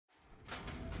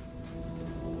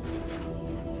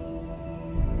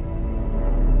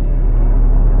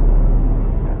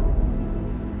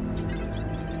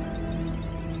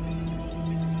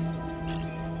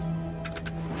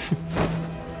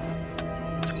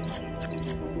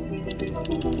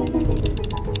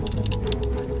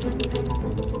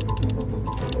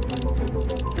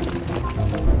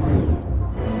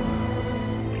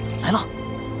来了。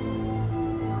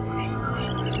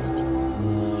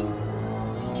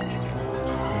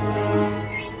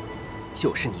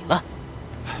 就是你了。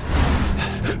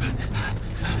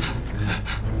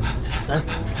3、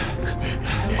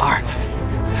2、1。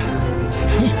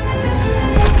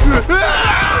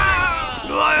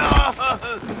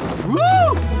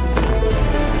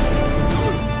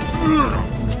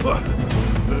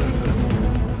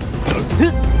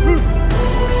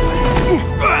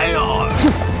哎呀！哎呀！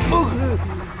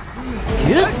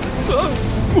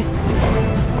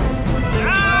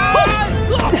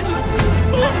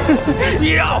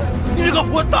你呀，你这个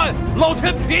混蛋，老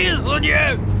天劈死你！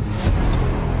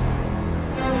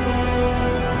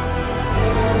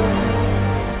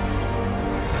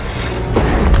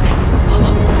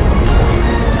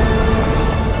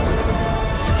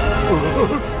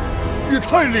你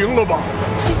太灵了吧！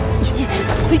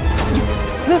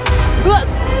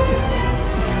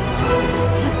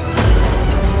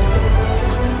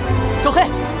小黑，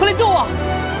快来救我！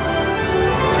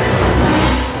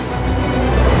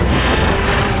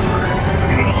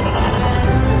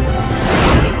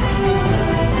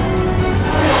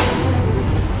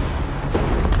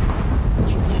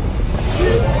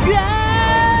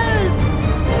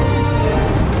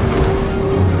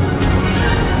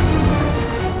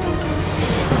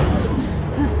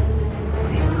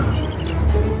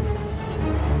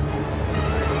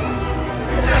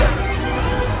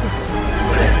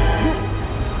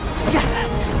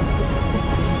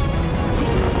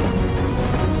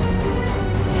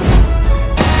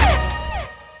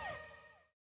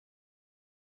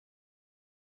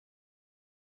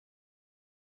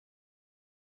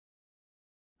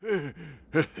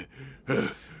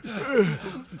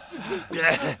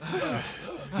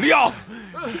 李耀，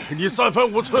你3番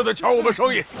5次的抢我们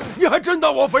生意，你还真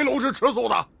当我飞龙是吃素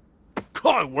的？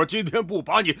看我今天不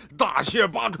把你大卸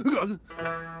八颗！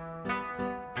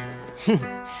哼，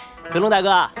飞龙大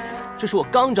哥，这是我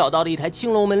刚找到的一台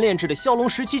青龙门炼制的骁龙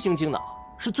17型精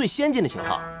脑，是最先进的型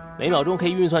号，每秒钟可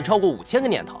以运算超过5000个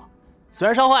念头。虽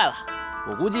然烧坏了，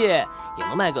我估计也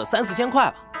能卖个3、4千块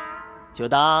吧。就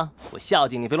当我孝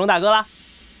敬你飞龙大哥了。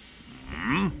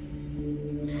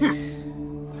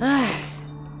唉，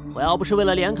我要不是为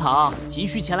了联考急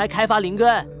需前来开发灵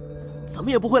根，怎么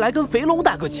也不会来跟飞龙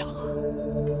大哥抢啊。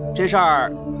这事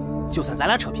儿就算咱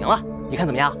俩扯平了，你看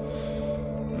怎么样？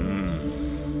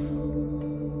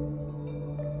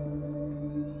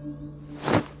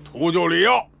秃鹫李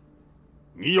耀，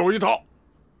你有一套，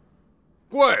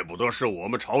怪不得是我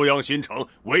们朝阳新城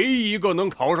唯一一个能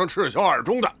考上赤小二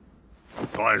中的。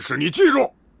但是你记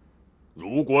住，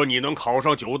如果你能考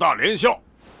上9大联校，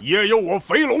也有我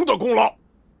飞龙的功劳。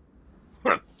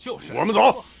哼，就是，我们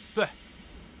走。对，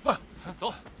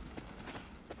走。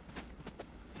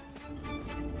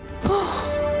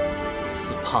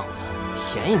死胖子，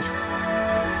便宜你了。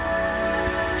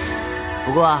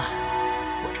不过啊，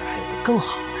我这儿还有个更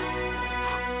好的。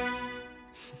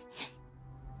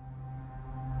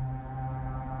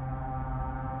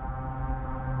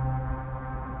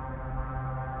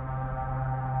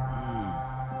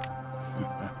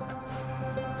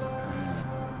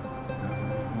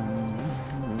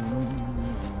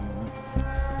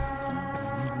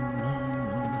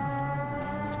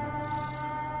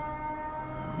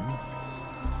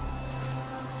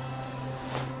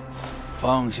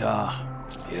 放下，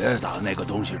别打那个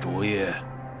东西主意。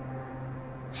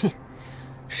哼，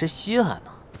谁稀罕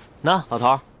呢？那老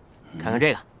头，看看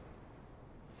这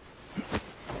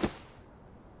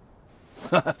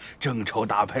个。正筹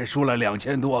大牌输了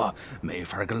2000多，没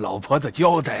法跟老婆子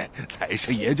交代，财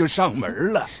神爷就上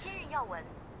门了。今日要闻：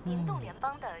明洞联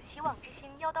邦的希望之星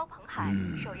妖刀彭海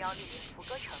受邀莅临福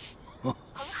歌城。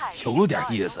 有点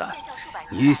意思，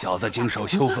你小子经手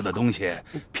修复的东西，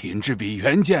品质比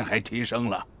原件还提升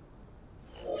了。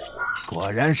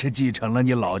果然是继承了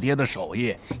你老爹的手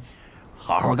艺，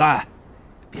好好干，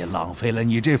别浪费了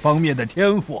你这方面的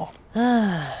天赋。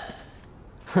唉，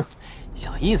哼，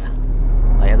小意思，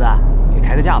老爷子给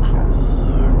开个价吧。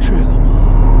这个嘛。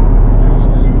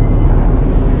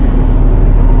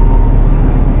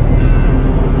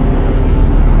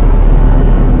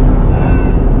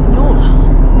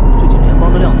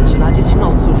 量子期垃圾倾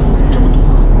倒次数怎么这么多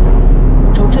啊？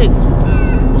照这个速度，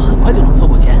我很快就能凑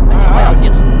够钱买青花药剂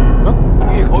了。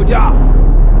一口价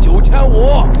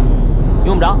9500，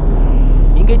用不着，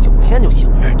您给9000就行。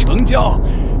成交。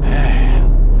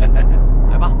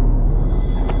来吧，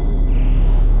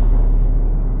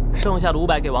剩下的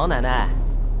500给王奶奶，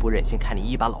不忍心看你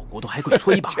一把老骨头还鬼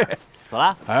搓一把。走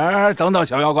了。哎，等等，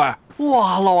小妖怪！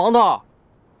哇，老王头，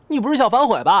你不是想反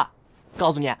悔吧？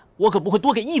告诉你，我可不会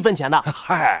多给1分钱的。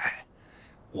嗨，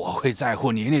我会在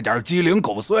乎你那点鸡零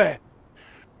狗碎。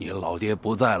你老爹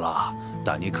不在了，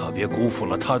但你可别辜负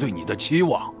了他对你的期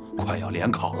望。快要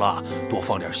联考了，多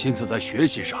放点心思在学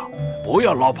习上，不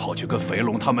要老跑去跟肥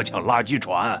龙他们抢垃圾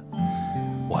船。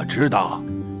我知道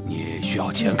你需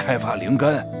要钱开发灵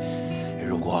根，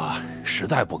如果实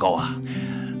在不够啊，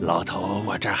老头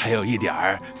我这儿还有一点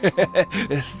儿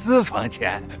私房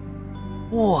钱。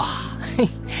哇，嘿，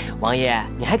王爷，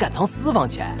你还敢藏私房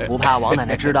钱？不怕王奶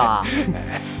奶知道啊？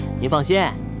您放心，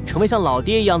成为像老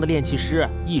爹一样的炼器师，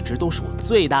一直都是我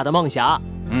最大的梦想。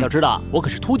要知道，我可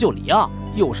是秃鹫里奥，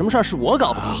有什么事儿是我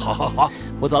搞不定的？好，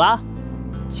我走了，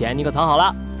钱你可藏好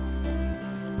了。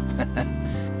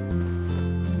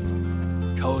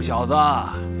臭小子，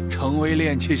成为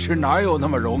炼器师哪有那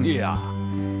么容易啊？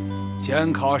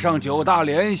先考上9大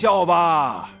联校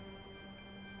吧。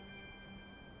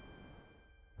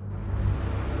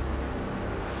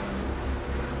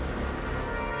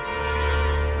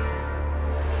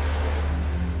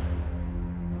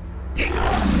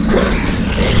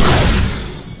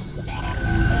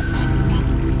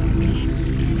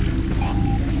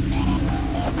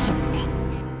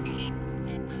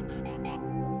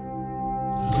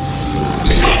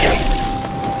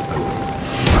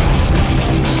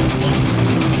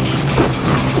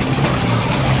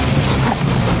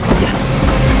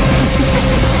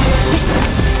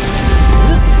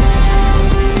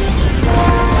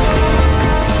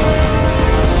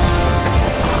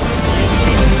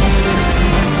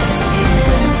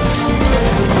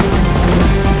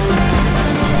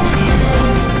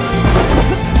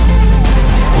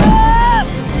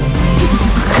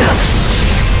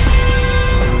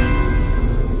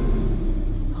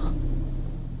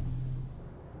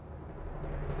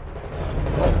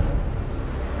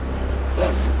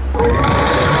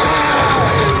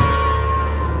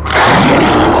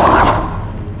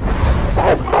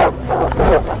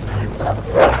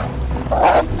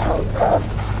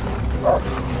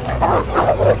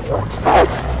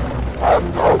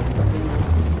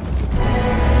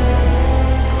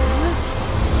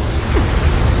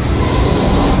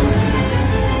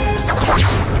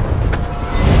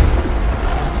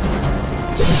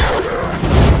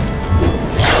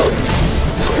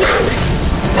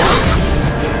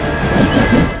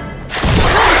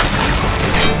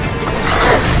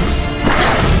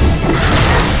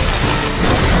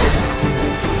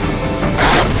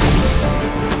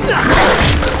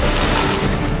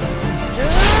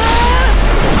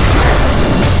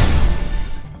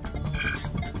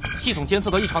系统监测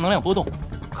到异常能量波动，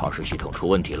考试系统出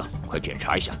问题了，快检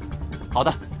查一下。好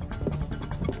的。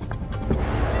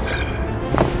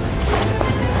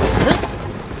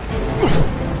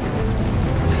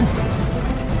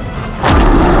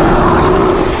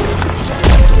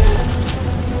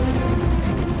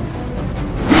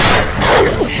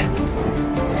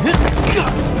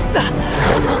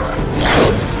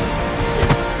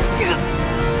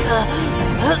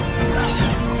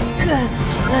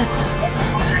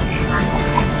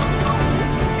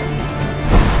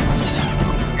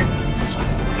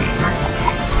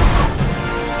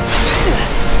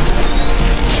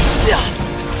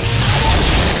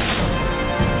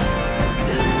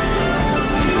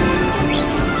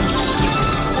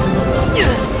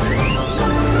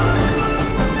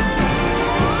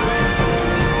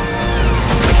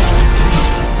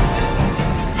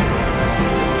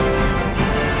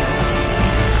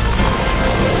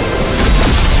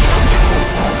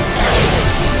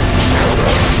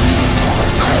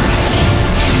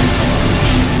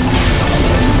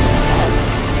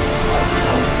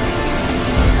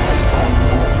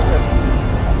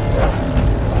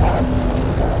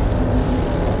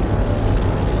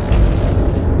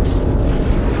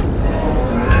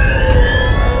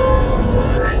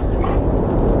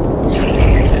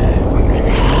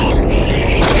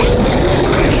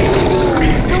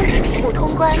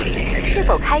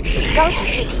高级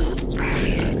试题。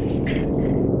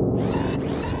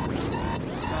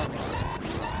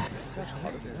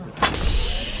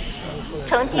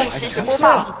成绩实时播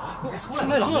报：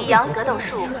李阳格斗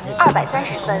术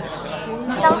230分，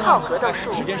张浩格斗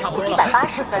术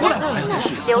180分，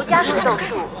刘佳格斗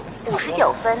术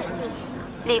59分，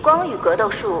李光宇格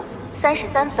斗术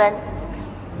33分。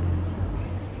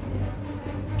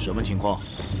什么情况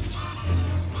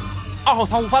？2号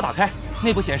舱无法打开，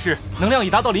内部显示能量已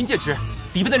达到临界值，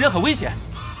里面的人很危险。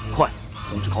快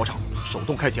通知考场，手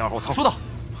动开启2号舱。收到。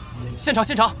现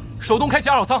场，手动开启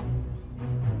2号舱。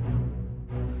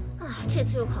这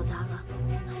次又考砸了，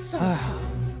哎，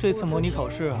这次模拟考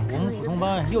试，我们普通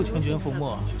班又全军覆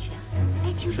没。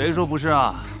谁说不是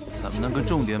啊？咱们能跟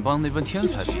重点帮那班天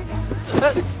才比？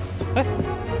哎，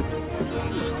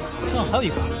这样还有一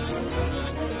个。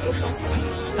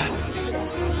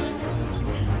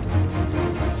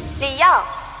李耀，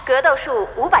格斗术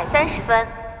530分，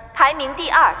排名第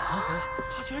2。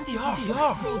他居然第2！是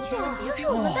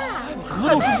我们的。格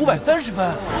斗术530分。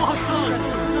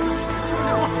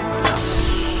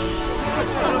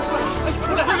哎，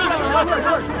出来！格斗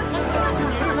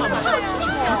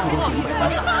术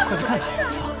530，快去看看。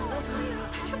走。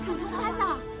是普通班的。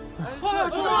快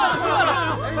出来！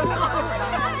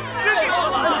是你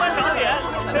们班长姐。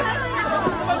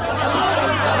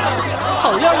好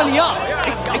样的，李耀！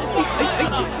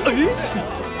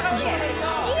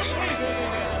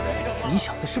你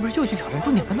小子是不是又去挑战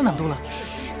重点班的难度了？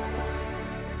嘘！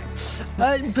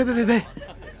哎，呸！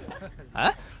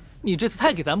哎，你这次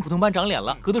太给咱们普通班长脸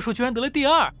了，格斗术居然得了第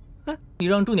2。哎，你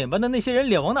让重点班的那些人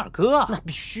脸往哪儿搁啊？那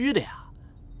必须的呀！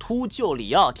秃鹫李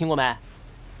耀听过没？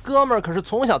哥们儿可是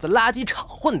从小在垃圾场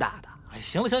混大的。哎，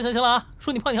行了啊！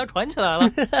说你胖你还传起来了。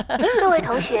各位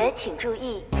同学请注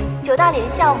意，9大联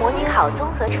校模拟考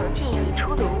综合成绩已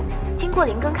出炉。经过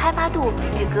灵根开发度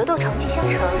与格斗成绩相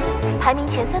乘，排名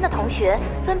前3的同学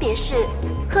分别是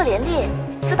贺连烈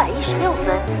416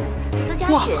分，司嘉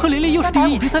哇，贺连烈又是第1，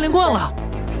已经3连冠了。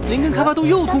灵根开发度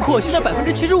又突破，现在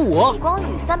75%。李光宇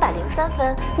303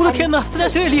分。我的天哪，司嘉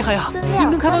学也厉害呀！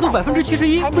灵根开发度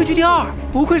71%，位居第2，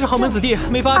不愧是豪门子弟，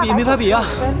没法比啊！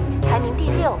排名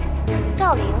第6。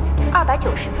赵玲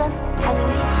290分，排名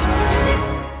第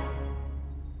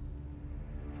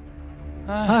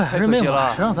7。哎，人没有，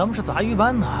谁让咱们是杂鱼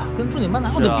班呢？跟重点班哪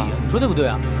有得比啊？你说对不对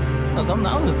啊？那咱们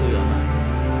哪有这资源呢？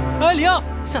哎，李阳，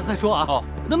下次再说啊！哦，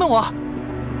等等我。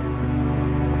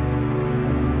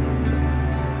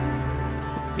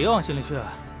别往心里去，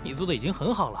你做的已经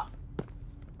很好了。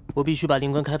我必须把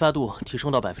灵根开发度提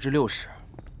升到60%，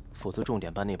否则重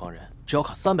点班那帮人只要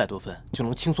考300多分就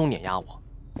能轻松碾压我。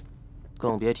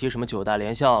更别提什么9大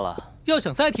联校了。要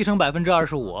想再提升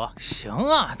25%，行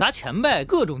啊，砸钱呗！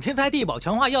各种天才地宝、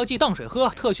强化药剂当水喝，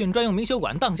特训专用明修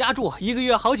馆当家住，1个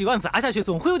月好几万砸下去，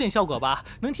总会有点效果吧？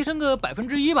能提升个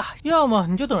1%吧？要么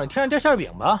你就等着天上掉馅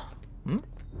饼吧。哎，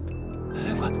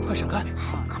快闪开！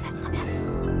靠边！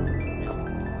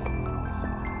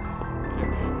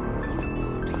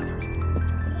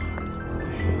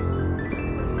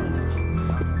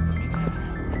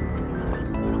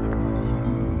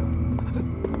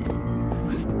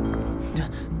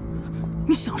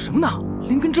你想什么呢？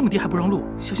灵根这么低还不让路，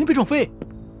小心被撞飞！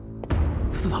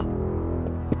走。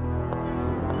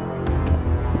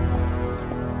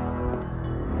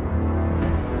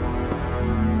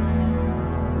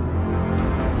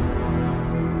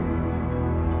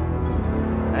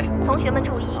同学们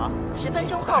注意，10分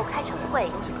钟后开晨会，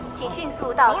请迅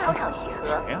速到操场集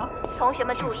合。同学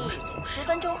们注意，10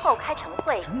分钟后开晨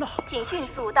会，请迅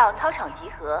速到操场集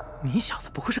合。你小子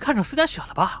不会是看上司嘉雪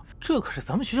了吧？这可是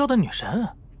咱们学校的女神，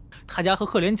她家和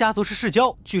赫连家族是世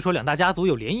交，据说2大家族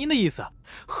有联姻的意思。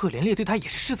赫连烈对她也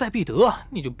是势在必得，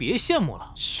你就别羡慕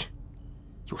了。嘘，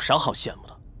有啥好羡慕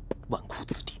的？纨绔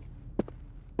子弟。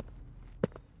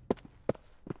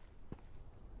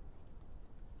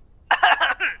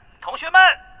同学们，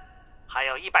还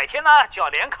有100天呢，就要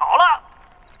联考了。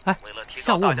哎，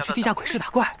下午我们去地下鬼市打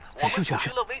怪，你去不去？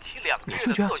你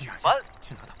去不去？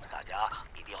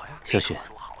小雪，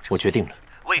我决定了，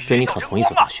跟你考同一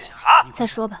所大学。再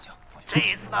说吧。这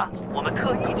一次呢，我们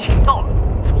特意请到了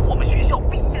从我们学校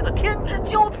毕业的天之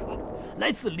骄子，来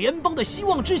自联邦的希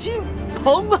望之星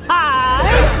彭海。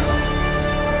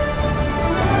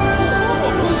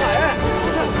彭海，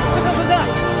快看！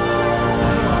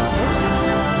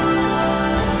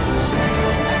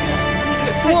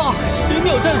哇，水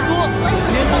鸟战梭，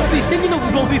联邦最先进的武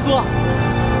装飞梭。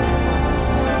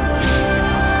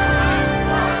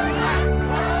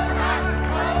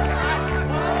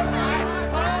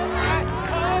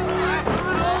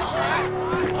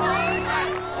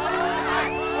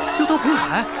妖刀彭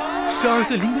海，12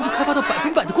岁灵根就开发到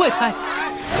100%的怪胎。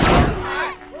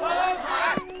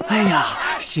哎呀，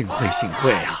幸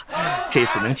会啊！这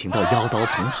次能请到妖刀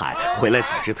彭海回来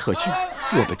组织特训，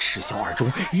我们赤霄二中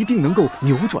一定能够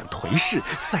扭转颓势，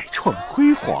再创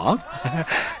辉煌。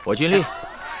我尽力。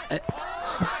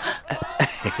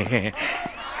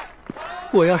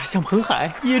我要是像彭海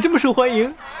也这么受欢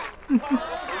迎，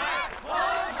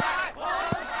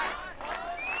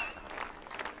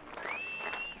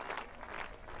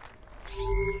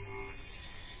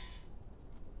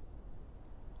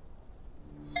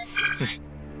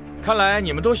看来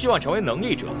你们都希望成为能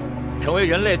力者，成为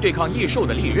人类对抗异兽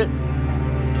的利刃。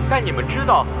但你们知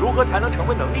道如何才能成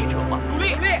为能力者吗？努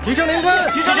力，提升灵根，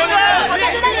提升灵根，好下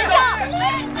决的联想。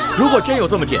如果真有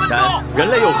这么简单，人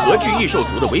类又何惧异兽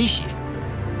族的威胁？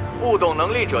不懂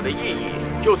能力者的意义，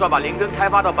就算把灵根开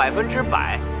发到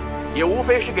100%，也无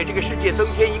非是给这个世界增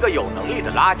添一个有能力的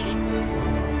垃圾。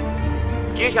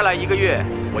接下来1个月，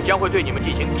我将会对你们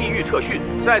进行地狱特训，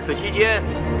在此期间，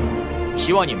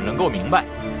希望你们能够明白，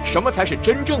什么才是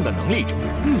真正的能力者。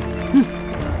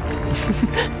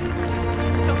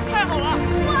太好了！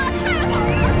哇，太好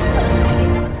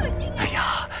了！特新！哎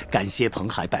呀，感谢彭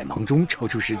海百忙中抽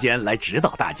出时间来指导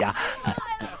大家。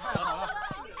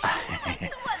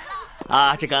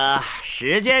这个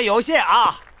时间有限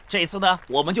啊，这次呢，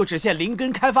我们就只限灵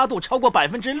根开发度超过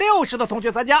60%的同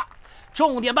学参加。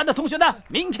重点班的同学呢，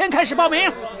明天开始报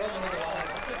名。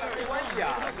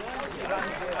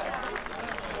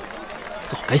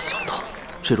早该想到，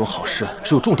这种好事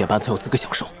只有重点班才有资格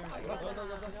享受。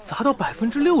砸到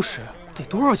60%得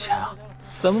多少钱啊？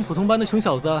咱们普通班的穷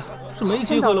小子是没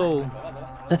机会喽。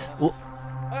哎，我。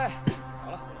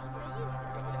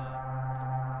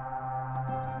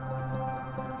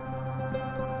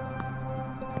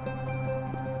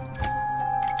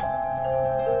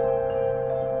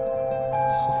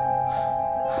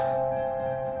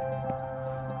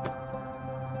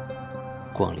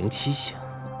广陵七星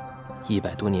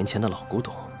，100多年前的老古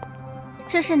董。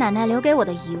这是奶奶留给我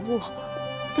的遗物，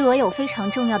对我有非常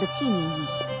重要的纪念意义。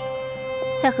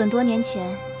在很多年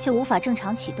前就无法正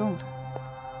常启动了，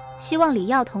希望李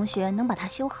耀同学能把它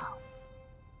修好。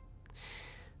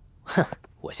哼，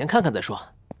我先看看再说。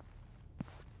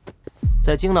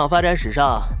在精脑发展史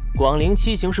上，广陵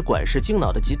七星是管世精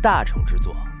脑的集大成之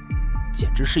作，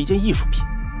简直是一件艺术品。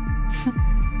哼。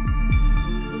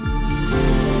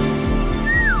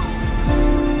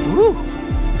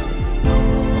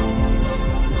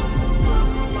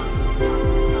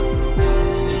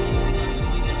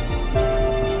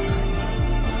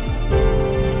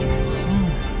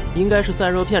应该是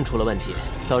散热片出了问题，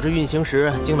导致运行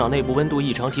时精脑内部温度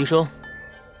异常提升。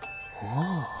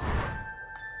哦，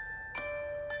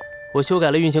我修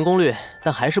改了运行功率，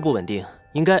但还是不稳定，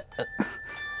应该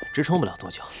支撑不了多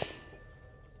久。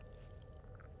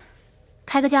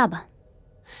开个价吧。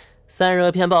散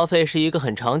热片报废是一个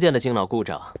很常见的精脑故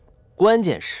障，关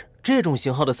键是这种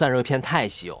型号的散热片太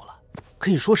稀有了，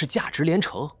可以说是价值连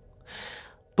城。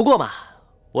不过嘛，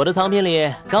我的藏品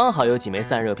里刚好有几枚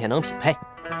散热片能匹配。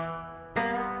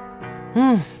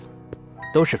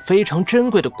都是非常珍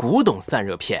贵的古董散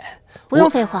热片。不用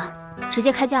废话，直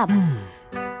接开价吧。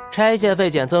拆卸费、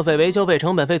检测费、维修费、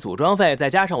成本费、组装费，再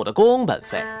加上我的工本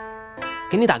费，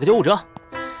给你打个95折，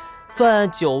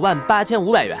算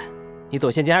98500元。你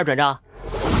走现金还是转账？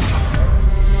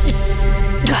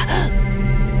你看，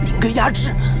灵根压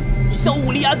制，小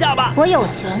武力压价吧。我有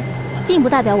钱，并不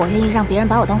代表我愿意让别人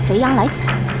把我当肥羊来宰。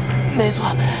没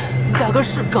错，价格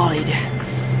是高了一点，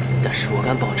但是我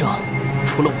敢保证，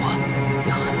除了我，你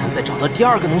很难再找到第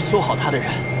二个能修好它的人。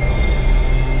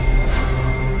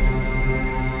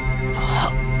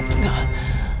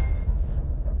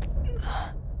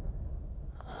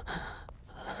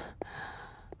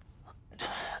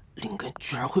灵根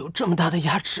居然会有这么大的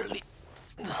压制力！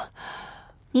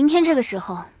明天这个时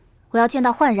候，我要见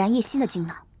到焕然一新的精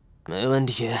脑。没问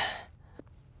题。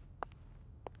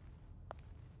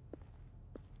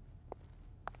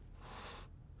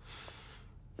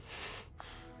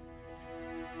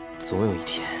总有一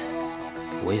天，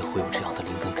我也会有这样的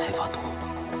灵根开发度。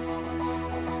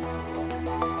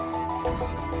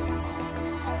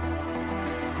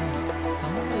咱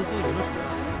们这个推流的什么？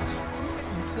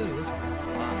推流的什么？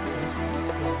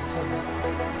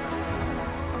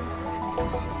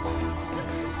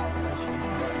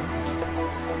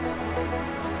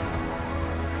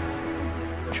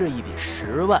这一笔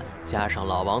10万，加上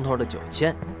老王头的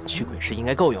9000，驱鬼师应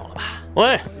该够用了吧？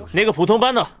喂，那个普通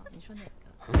班的。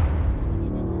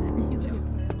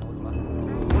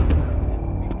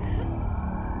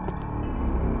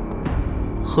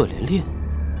贺连烈，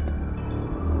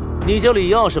你叫李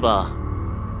耀是吧？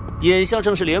眼下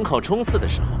正是联考冲刺的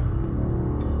时候，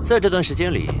在这段时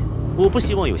间里，我不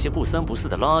希望有些不三不四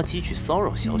的垃圾去骚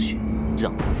扰小雪，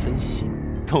让她分心，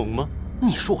懂吗？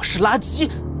你说我是垃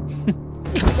圾？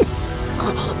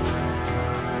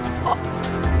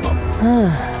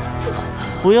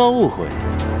不要误会，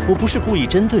我不是故意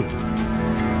针对你。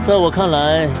在我看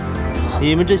来，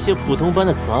你们这些普通班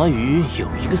的杂鱼，有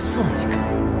一个算一个，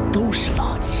都是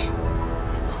垃圾。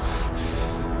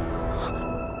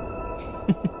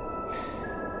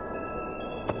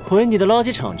回你的垃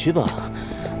圾场去吧。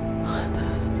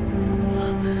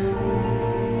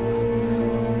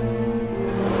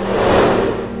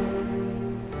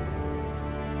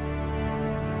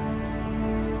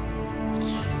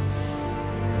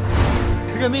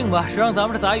认命吧，谁让咱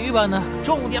们是杂鱼班呢？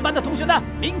重点班的同学呢，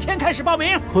明天开始报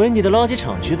名。回你的垃圾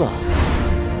场去吧。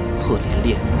赫连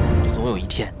练，总有一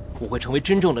天我会成为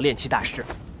真正的炼器大师，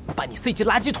把你塞进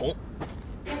垃圾桶。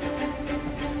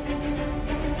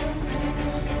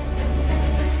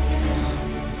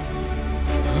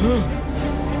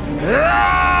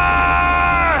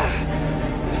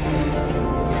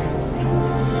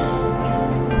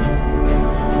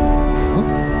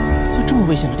在这么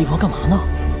危险的地方干嘛呢？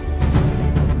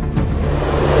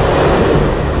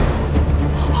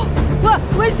喂，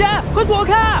危险！快躲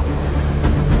开！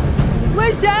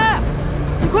危险！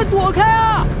你快躲开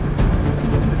啊！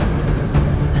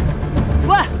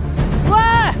喂，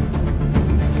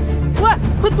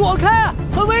快躲开啊！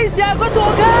很危险，快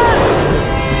躲开！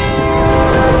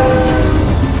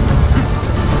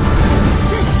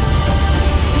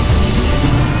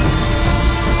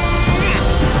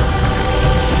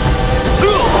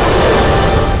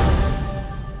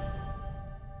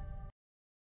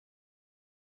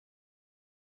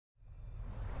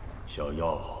小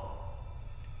妖，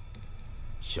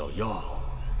小妖，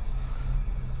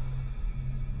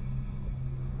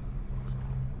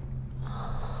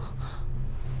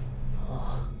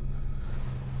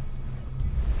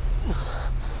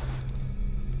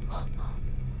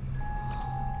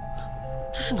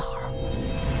这是哪儿？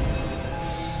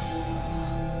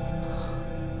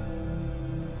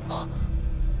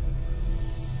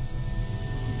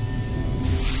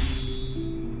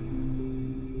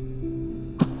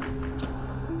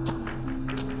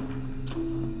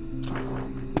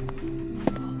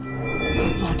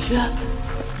天，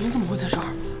您怎么会在这儿？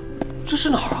这是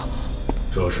哪儿啊？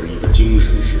这是你的精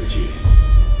神世界，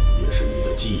也是你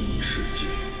的记忆世界。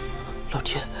老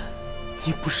天，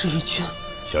你不是已经……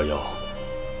小妖，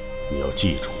你要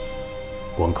记住，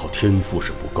光靠天赋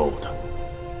是不够的，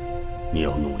你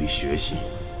要努力学习，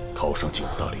考上9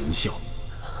大联校，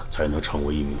才能成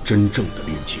为一名真正的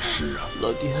炼器师啊！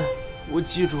老爹，我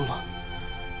记住了，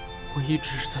我一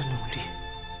直在努力，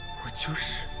我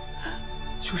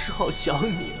就是好想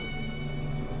你。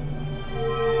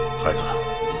孩子，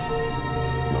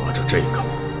拿着这个。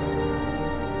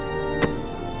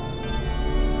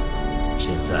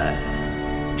现在，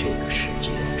这个世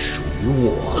界属于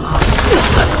我了。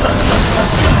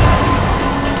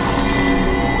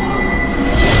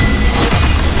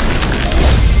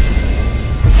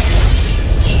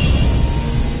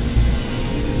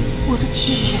我的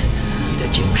记忆，你的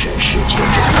精神世界正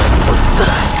在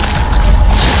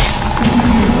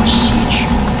我吸取，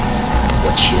我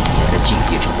1000年的记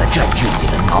忆正在占据你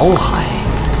的脑海。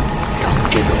当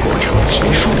这个过程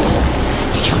结束后，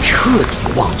你将彻底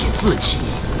忘记自己，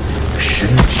身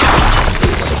体将被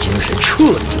我的精神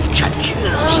彻底占据。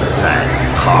现在，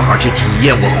好好去体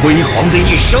验我辉煌的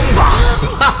一生吧！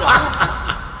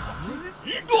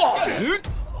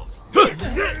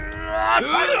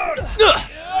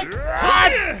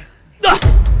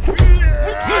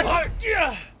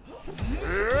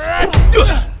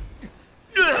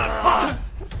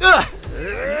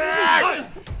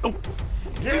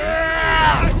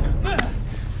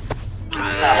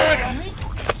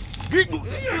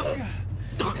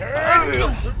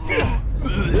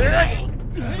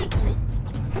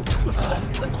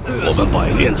我们百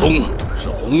炼宗是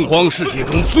洪荒世界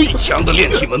中最强的炼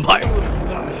器门派，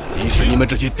即使你们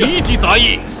这些低级杂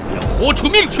役，也要豁出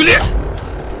命去练。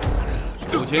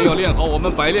首先要练好我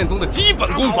们百炼宗的基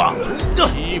本功法——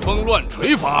疾风乱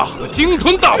锤法和鲸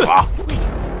吞大法。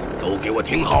都给我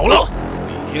听好了，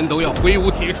每天都要挥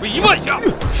舞铁锤1万下，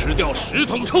吃掉10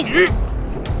桶臭鱼。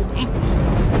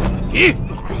你，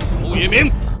欧野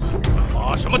明，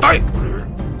发什么呆？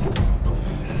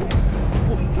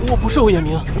我不是欧野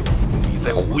明。你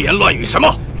在胡言乱语什么？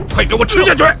快给我吃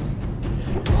下去！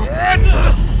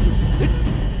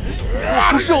我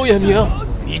不是欧野明。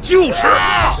你就是，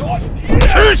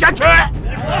吃下去！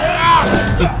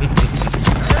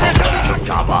挣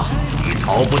扎吧，你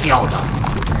逃不掉的。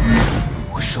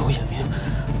我是欧野明，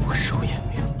我是欧野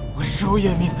明，我是欧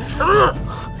野明。吃！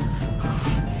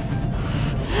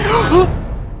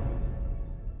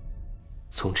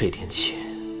从这天起，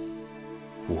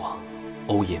我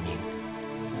欧野明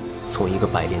从一个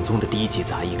百炼宗的第1级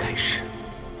杂役开始，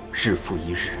日复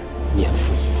一日，年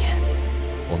复一年，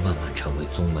我慢慢成为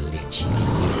宗门炼器第1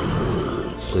人。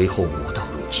随后魔道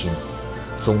入侵，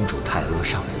宗主太阿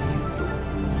上人陨落，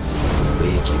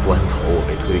危急关头，我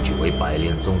被推举为百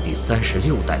炼宗第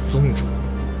36代宗主，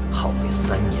耗费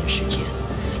3年时间，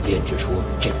炼制出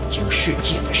震惊世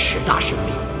界的10大神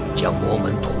力，将魔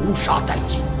门屠杀殆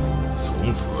尽。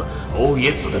从此，欧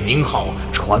野子的名号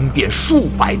传遍数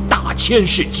百大千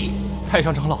世界。太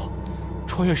上长老，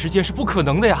传超越时间是不可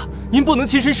能的呀！您不能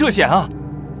亲身涉险啊！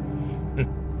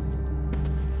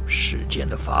世间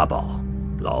的法宝，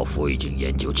老夫已经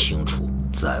研究清楚，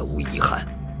再无遗憾。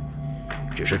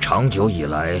只是长久以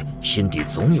来，心底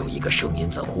总有一个声音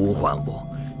在呼唤我。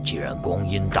既然光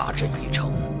阴大阵已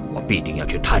成，我必定要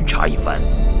去探查一番。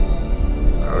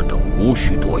尔等无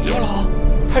需多言。长老，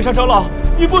太上长老，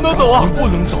你不能走啊！你不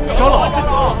能走，长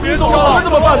老，别走了，我们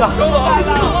怎么办呢？长老，别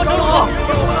走啊！长老，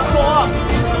走啊！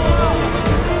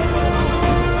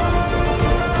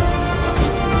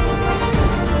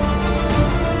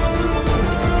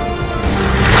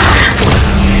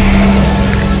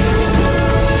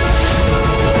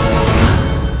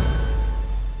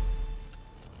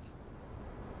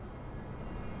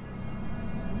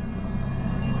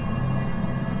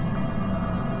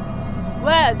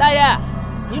喂，大爷，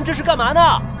您这是干嘛呢？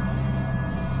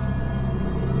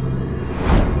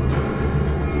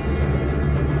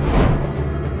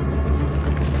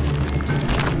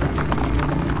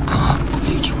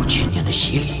历经过1000年的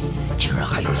洗礼，竟然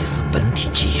还有一丝本体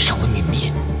记忆尚未泯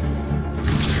灭。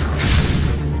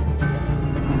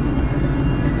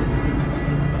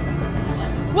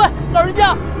喂，老人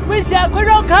家，危险，快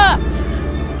让开！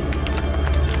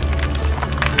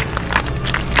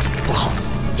不好，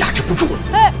压制不住了。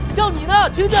哎，叫你呢，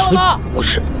听见了吗？我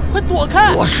是。快躲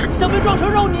开！我是。你想被撞成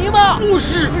肉泥吗？我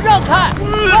是。让开！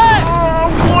喂！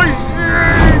我是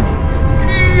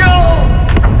Liyao。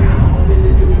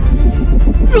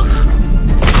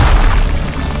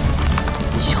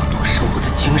你想夺舍我的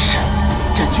精神，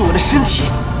占据我的身体，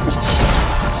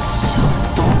想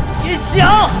都别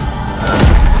想！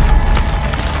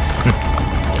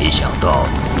没想到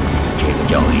这个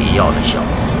叫Liyao的小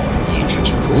子意志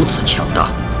竟如此强大，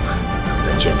能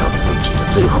在见到自己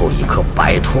的最后一刻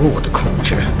摆脱我的控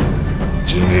制。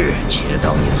今日且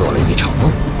当你做了一场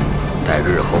梦，待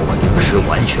日后我灵识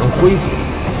完全恢复，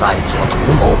再做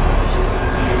图谋。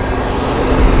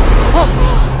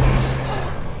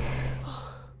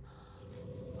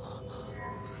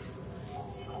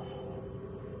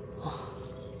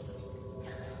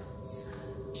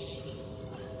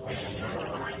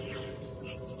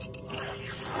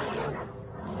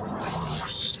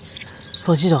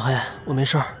放心，小黑，我没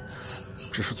事儿，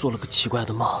只是做了个奇怪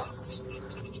的梦。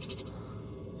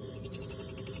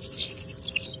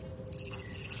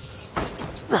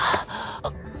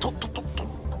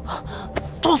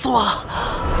痛死我了！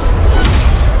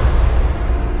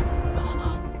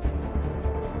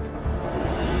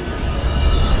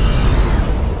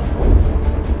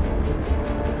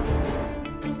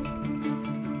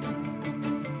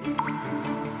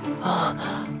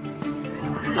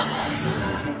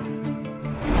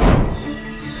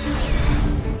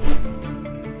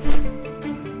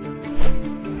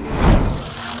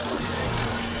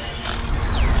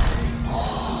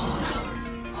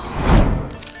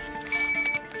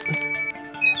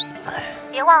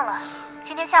别忘了，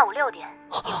今天下午6点，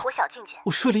萤火小径见。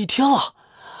我睡了一天了，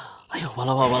哎呀，完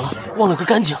了，忘了个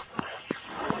干净。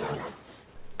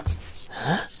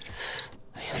哎呀，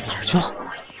哪儿去了？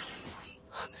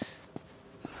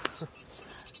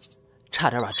差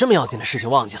点把这么要紧的事情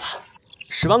忘记了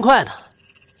，10万块呢。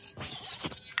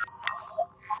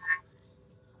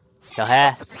小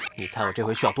黑，你猜我这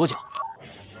回需要多久？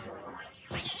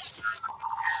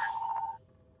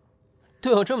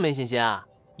对我这么没信心啊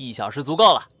？1小时足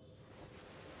够了。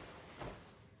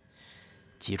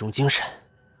集中精神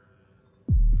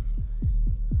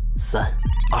，3、2、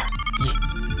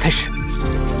1，开始。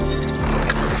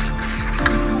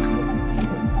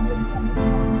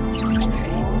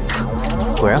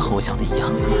果然和我想的一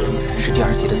样，是第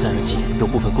2级的散热器有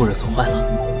部分过热损坏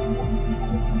了。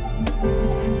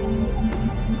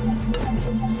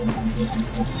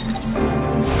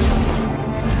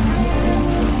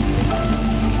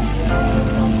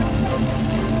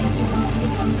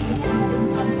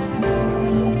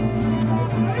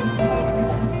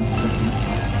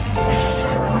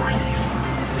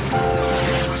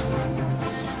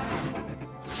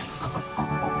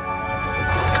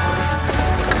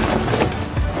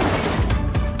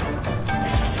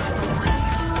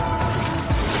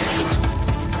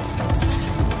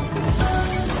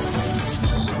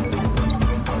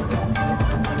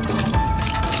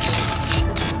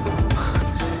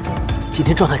今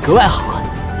天状态格外好啊，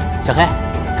小黑，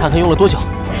看看用了多久？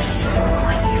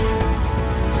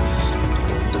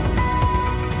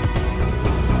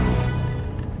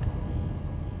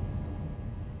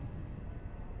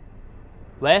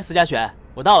喂，思佳雪，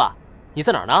我到了，你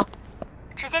在哪儿呢？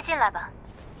直接进来吧。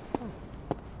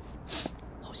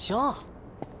好香啊！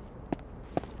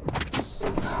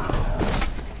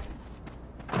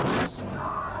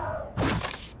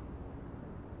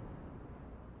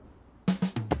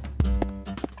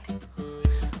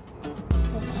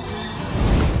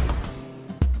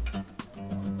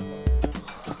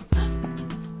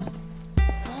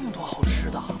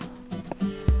道。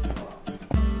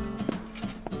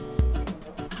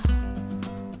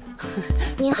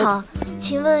你好，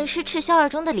请问是赤霄二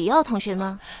中的李耀同学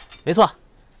吗？没错，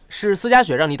是思佳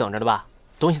雪让你等着的吧？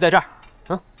东西在这儿。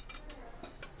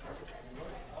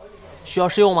需要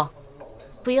试用吗？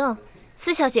不用。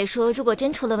司小姐说，如果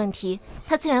真出了问题，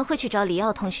她自然会去找李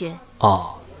耀同学。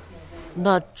哦，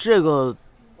那这个，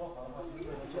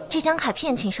这张卡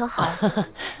片请收好。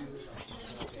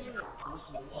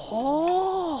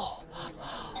哦，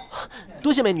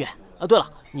多谢美女啊！对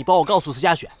了，你帮我告诉思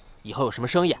佳雪，以后有什么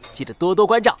生意记得多多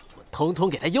关照，我统统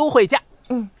给她优惠价。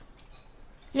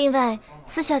另外，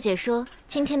司小姐说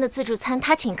今天的自助餐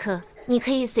她请客，你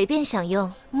可以随便享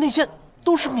用。那些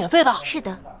都是免费的？是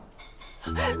的。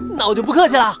那我就不客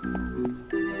气了。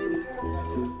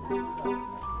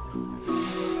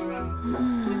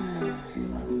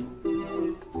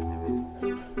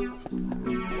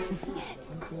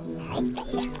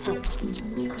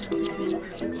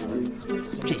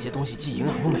这些东西既营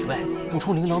养又美味，补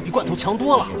充灵能比罐头强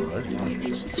多了。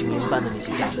精灵班的那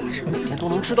些家伙每天都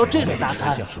能吃到这种大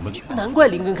餐，难怪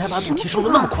灵根开发度提升的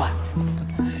那么快。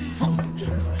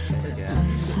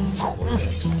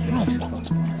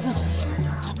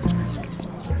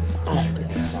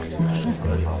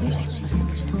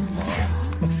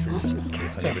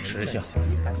这个吃相。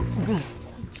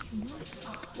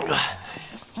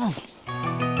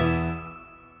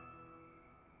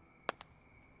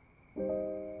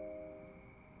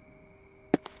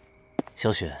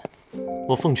小雪，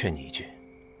我奉劝你一句，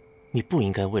你不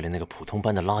应该为了那个普通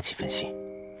班的垃圾分心。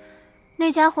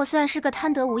那家伙虽然是个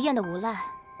贪得无厌的无赖，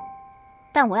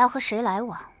但我要和谁来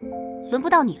往，轮不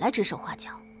到你来指手画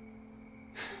脚。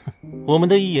我们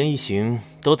的一言一行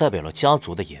都代表了家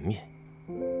族的颜面，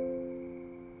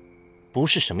不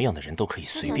是什么样的人都可以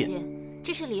随便。小姐，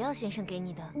这是李耀先生给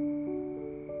你的。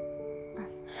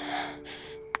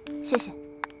谢谢。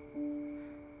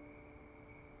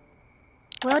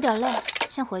我有点累，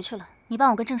先回去了。你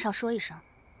帮我跟郑少说一声。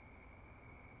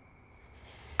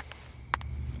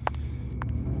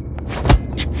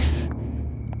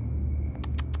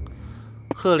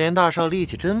赫连大少力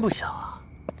气真不小啊！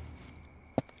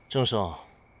郑少，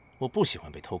我不喜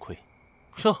欢被偷窥。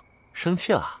哟，生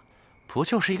气了？不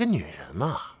就是一个女人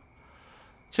吗？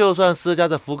就算私家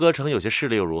在福歌城有些势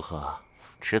力又如何？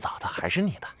迟早的还是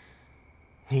你的。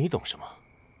你懂什么？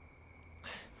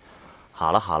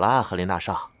好了好了，赫连大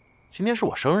少，今天是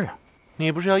我生日，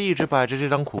你不是要一直摆着这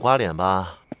张苦瓜脸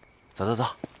吧？走走走。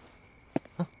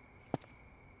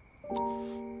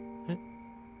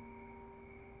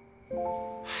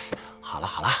好了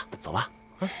好了，走吧。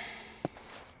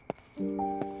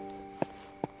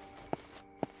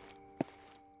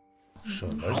什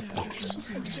么？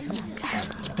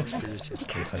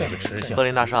这个吃相。赫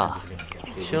连大少，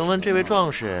请问这位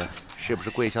壮士是不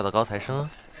是贵校的高材生啊？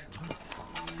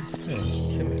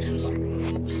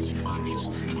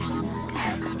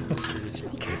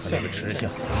这个吃相。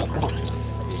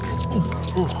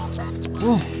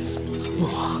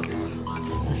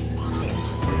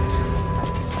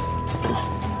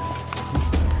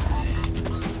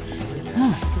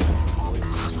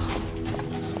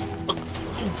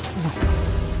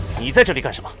你在这里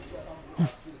干什么？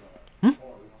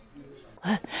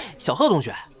小贺同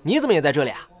学，你怎么也在这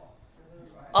里啊？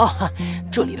啊，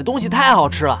这里的东西太好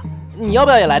吃了，你要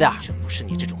不要也来点？这不是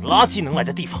你这种垃圾能来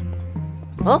的地方。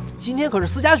啊，今天可是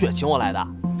思佳雪请我来的，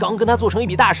刚跟她做成一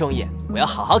笔大生意，我要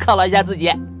好好犒劳一下自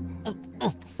己。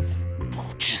不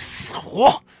知死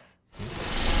活！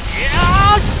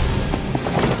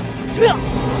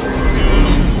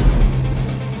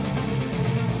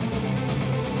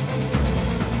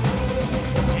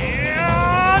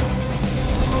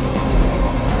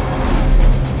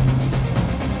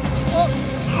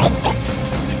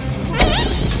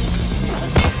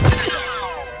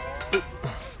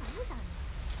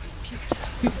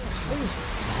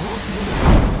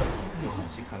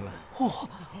哇，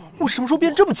我什么时候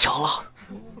变这么强了？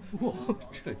哇，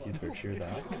这鸡腿吃的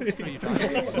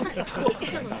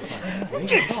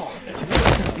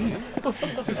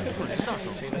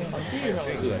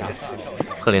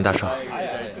赫连大少，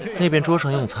那边桌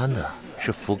上用餐的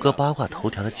是福歌八卦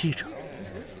头条的记者。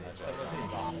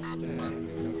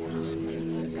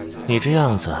你这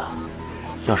样子，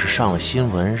要是上了新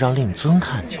闻，让令尊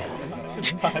看见，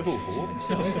他还不服？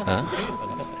嗯。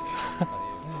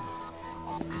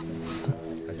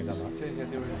他想干嘛？这个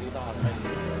就是刘大的。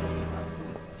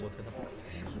我猜他不敢。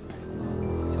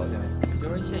瞧见没？就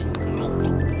是现有。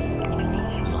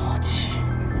垃圾，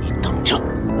你等着。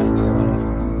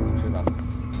知道。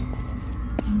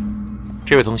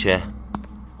这位同学，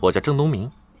我叫郑东明，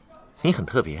你很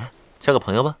特别，交个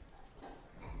朋友吧。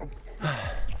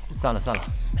算了，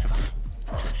吃饭。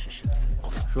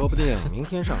说不定明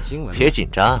天上新闻。别紧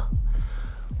张，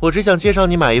我只想介绍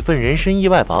你买一份人身意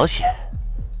外保险，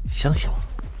相信我，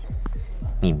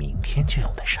你明天就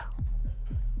用得上。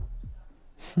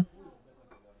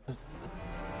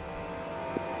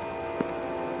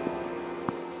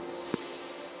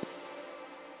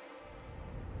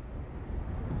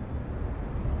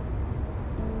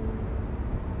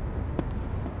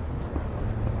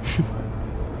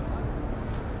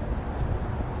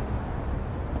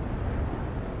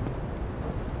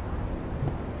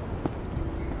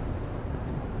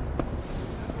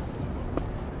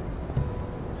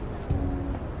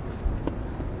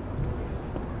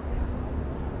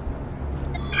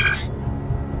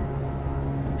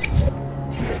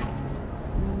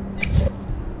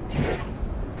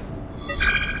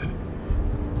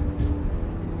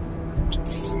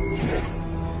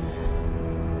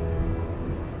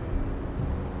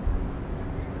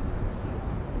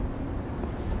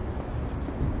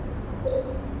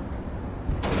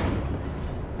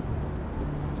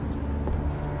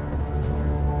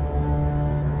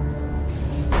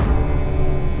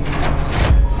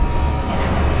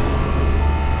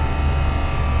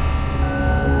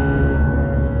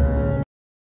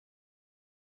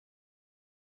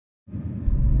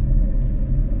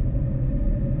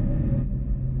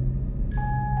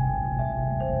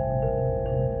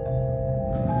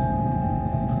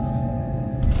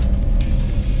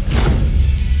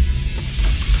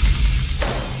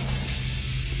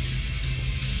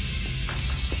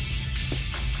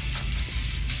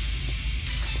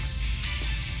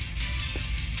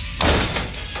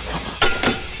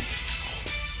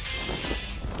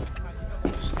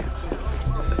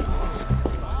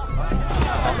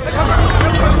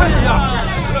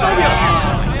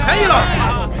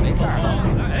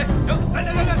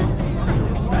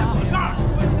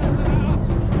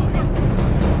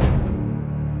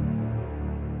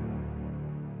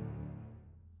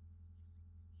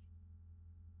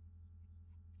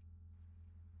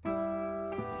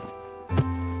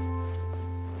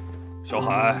小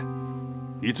海，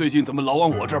你最近怎么老往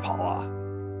我这儿跑啊？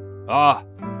啊，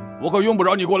我可用不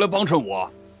着你过来帮衬我。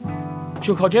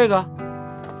就靠这个？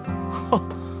哼，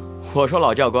我说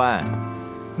老教官，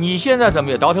你现在怎么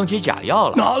也倒腾起假药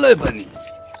了？拿来吧你，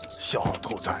小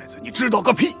兔崽子，你知道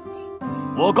个屁！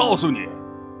我告诉你，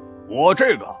我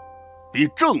这个比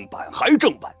正版还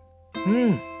正版。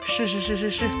嗯，是，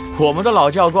我们的老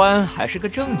教官还是个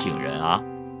正经人啊。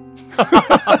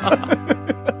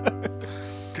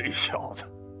这小子，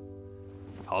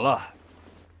好了，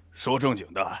说正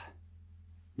经的，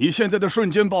你现在的瞬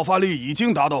间爆发力已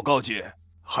经达到高阶，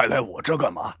还来我这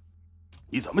干嘛？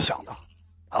你怎么想的？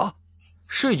啊？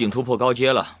是已经突破高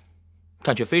阶了，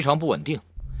但却非常不稳定，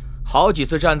好几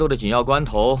次战斗的紧要关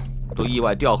头都意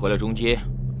外掉回了中阶，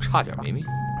差点没命。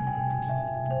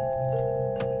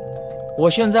我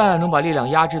现在能把力量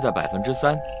压制在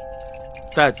3%，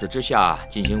在此之下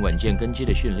进行稳健根基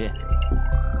的训练。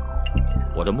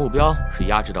我的目标是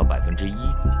压制到1%，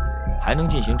还能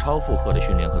进行超负荷的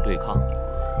训练和对抗。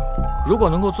如果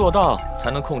能够做到，才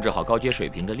能控制好高阶水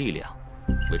平的力量，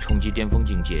为冲击巅峰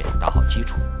境界打好基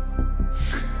础。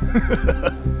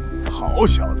好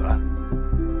小子，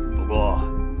不过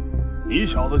你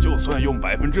小子就算用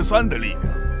3%的力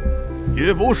量，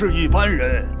也不是一般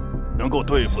人能够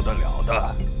对付得了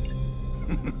的。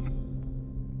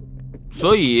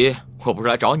所以我不是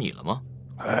来找你了吗？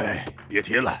哎，别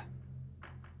提了。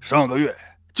上个月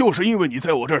就是因为你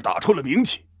在我这儿打出了名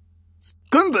气，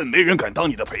根本没人敢当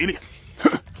你的陪练。哼！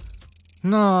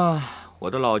那我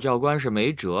的老教官是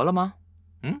没辙了吗？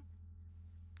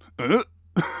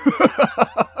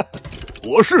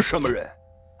我是什么人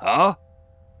啊？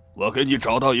我给你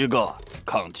找到一个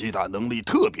抗击打能力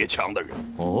特别强的人。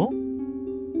哦，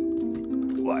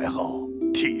外号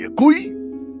铁龟。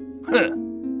哼！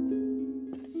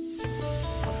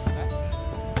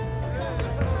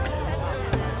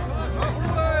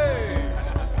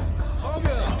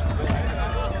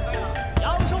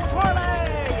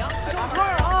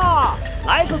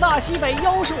来自大西北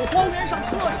妖兽荒原上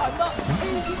特产的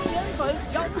黑金莲粉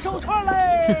阳寿串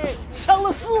嘞，香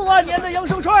了4万年的阳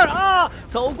寿串啊！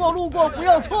走过路过不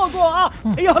要错过啊！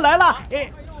哎呦，来了！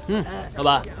老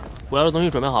板，我要的东西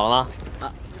准备好了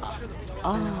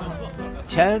吗？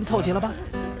钱凑齐了吧？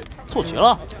凑齐了。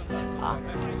啊？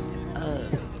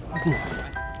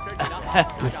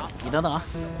你等等啊。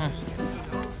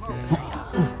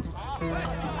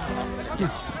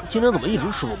今天怎么一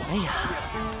直吃不饱？哎呀！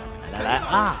来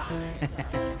啊！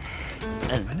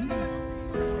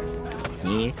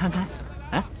你看看，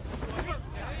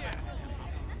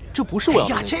这不是我要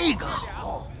的。哎呀，这个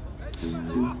好，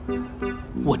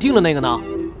我订的那个呢？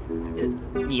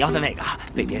你要的那个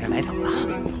被别人买走了。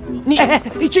你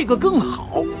这个更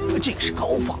好，这个是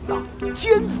高仿的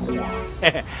尖子货，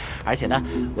而且呢，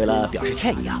为了表示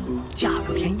歉意啊，价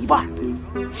格便宜一半。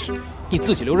你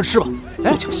自己留着吃吧，不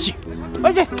讲信用。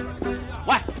喂，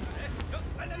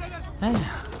哎呀，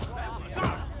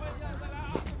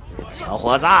小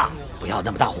伙子，不要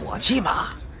那么大火气嘛！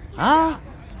啊，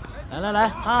来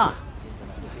啊！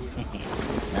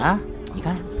啊，你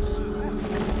看，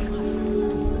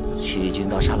去军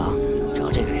道沙狼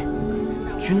找这个人。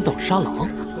军道沙狼。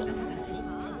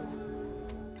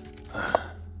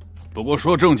不过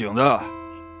说正经的，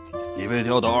你被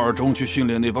调到2中去训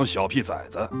练那帮小屁崽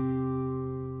子，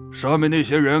上面那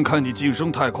些人看你晋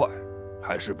升太快，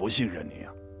还是不信任你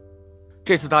啊。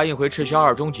这次答应回赤霄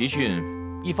2中集训，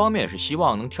一方面是希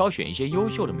望能挑选一些优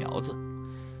秀的苗子，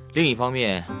另一方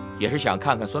面也是想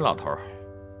看看孙老头。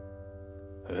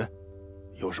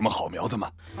有什么好苗子吗？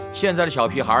现在的小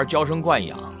屁孩娇生惯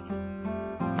养，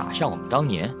哪像我们当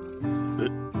年？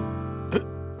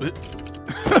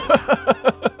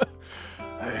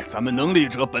咱们能力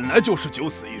者本来就是九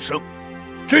死一生，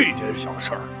这点小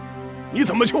事儿，你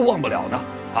怎么就忘不了呢？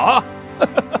啊！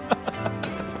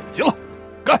行了，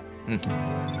干！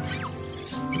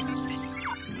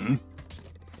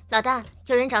老大，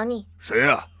有人找你。谁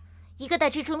呀？一个带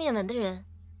蜘蛛面纹的人。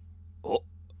哦，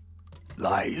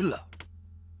来了。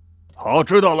好，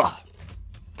知道了。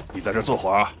你在这坐会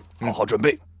儿，好好准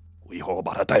备。我一会儿我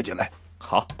把他带进来。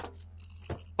好。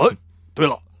对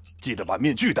了，记得把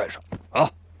面具戴上啊。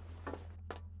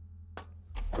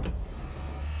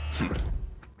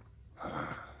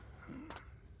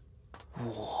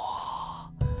哇，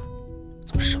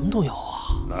怎么什么都有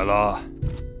啊？来了。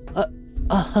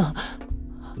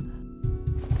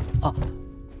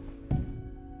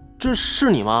这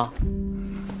是你吗？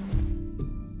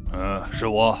是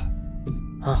我。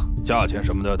价钱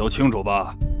什么的都清楚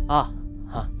吧？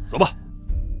走吧。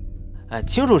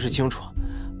清楚是清楚，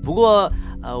不过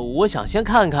我想先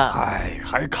看看。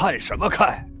还看什么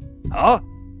看？啊，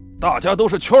大家都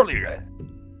是圈里人，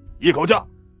一口价。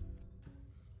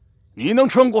你能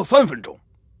撑过3分钟，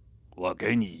我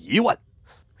给你1万。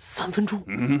3分钟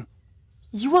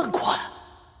？1万块？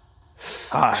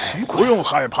不用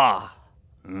害怕。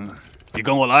你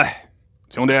跟我来，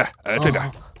兄弟。这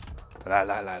边。来。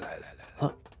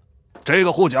这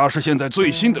个护甲是现在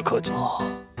最新的科技，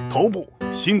头部、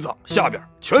心脏、下边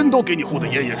全都给你护得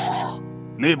严严实实，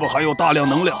内部含有大量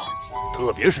能量，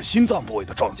特别是心脏部位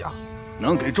的装甲，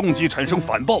能给重击产生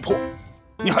反爆破。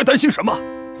你还担心什么？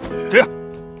这样，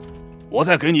我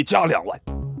再给你加2万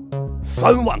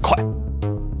，3万块。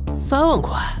3万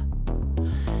块？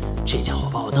这家伙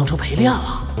把我当成陪练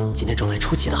了。今天正来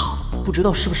出奇的好，不知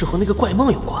道是不是和那个怪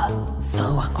梦有关。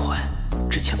3万块，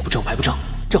之前不挣白不挣，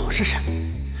正好试试。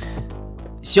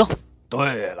行。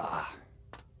对了，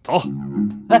走。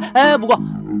不过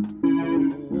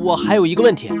我还有一个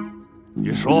问题。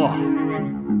你说。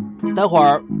待会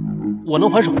儿我能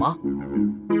还手吗？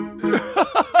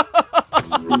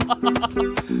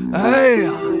哎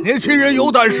呀，年轻人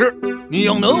有胆识，你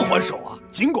要能还手啊，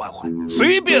尽管还，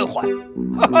随便还。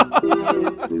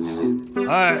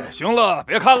行了，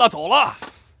别看了，走了。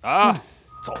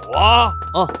走啊！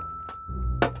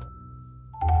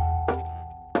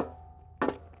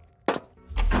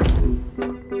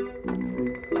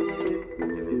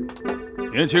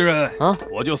年轻人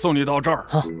我就送你到这儿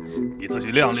你自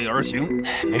己量力而行。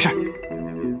没事。1、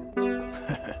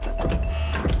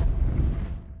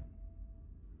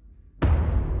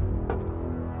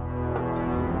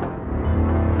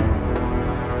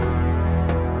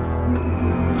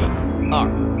2、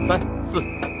3、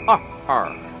4，2、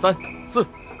2、3、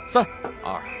4，3、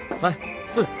2、3、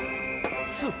4，4、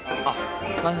2、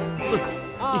3、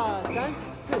4，1、2、3、4、5、6、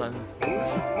7、8、9、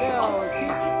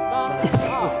10、11、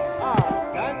12、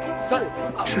13。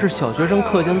这是小学生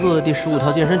课间做的第15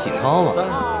套健身体操吗？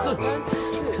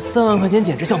这3万块钱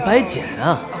简直像白捡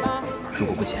啊！如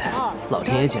果不捡，老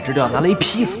天爷简直就要拿雷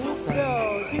劈死我！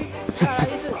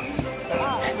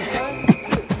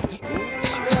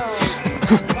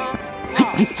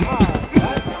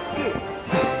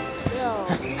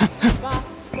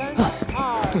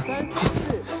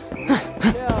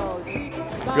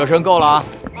热身够了啊！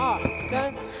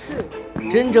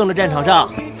真正的战场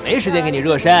上没时间给你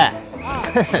热身。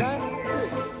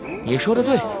你说的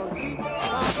对。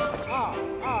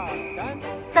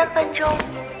3分钟，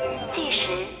计时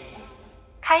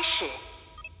开始。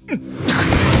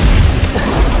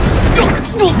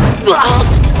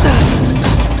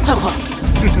太快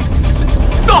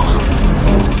了！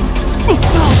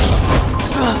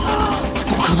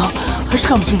怎么可能？还是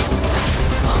看不清楚。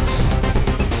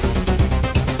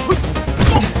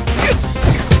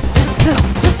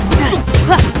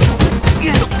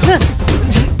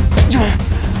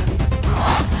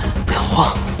不要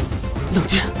慌，冷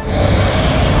静。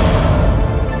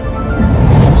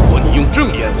如果你用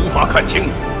正眼无法看清，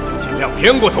就尽量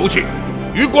偏过头去，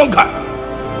余光看。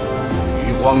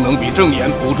余光能比正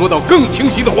眼捕捉到更清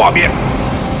晰的画面。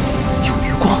有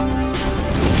余光，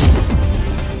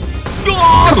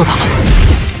看到他了。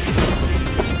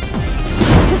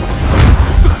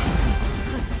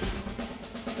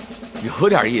 有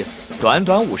点意思，短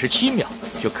短57秒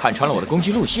就看穿了我的攻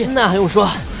击路线。那还用说？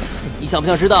你想不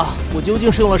想知道我究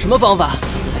竟是用了什么方法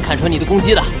才看穿你的攻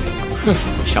击的？哼，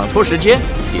想拖时间？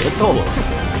别逗了。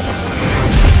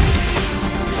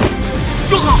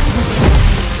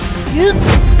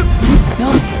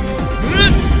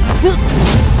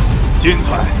精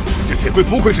彩！这铁龟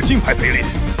不愧是金牌陪练。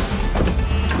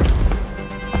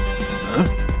嗯，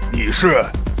你是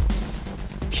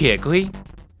铁龟？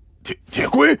铁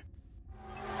龟？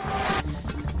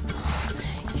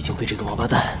 已经被这个王八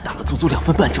蛋打了足足2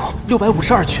分半钟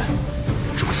，652拳。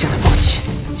如果现在放弃，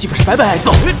基本是白白挨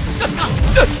揍。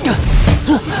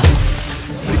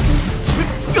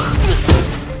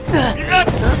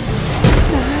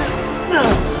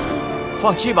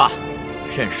放弃吧，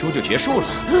认输就结束了。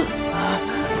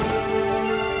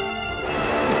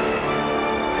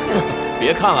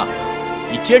别看了，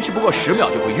你坚持不过10秒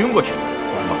就会晕过去。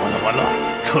完了，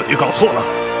彻底搞错了。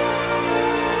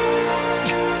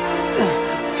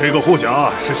 这个护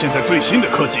甲是现在最新的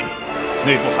科技，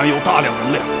内部含有大量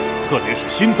能量，特别是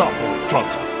心脏部位的装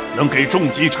甲，能给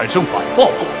重击产生反爆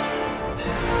破。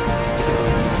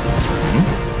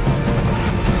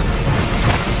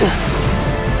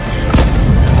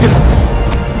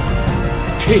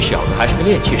这小子还是个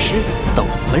炼器师，到我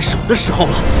还手的时候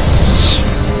了。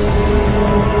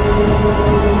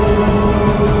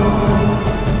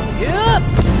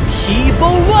披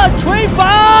风乱锤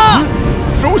法，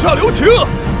手下留情。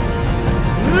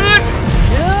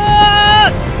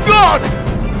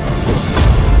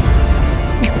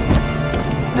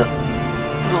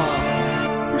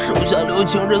 手下留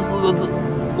情这4个字，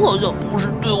好像不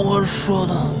是对我说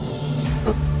的。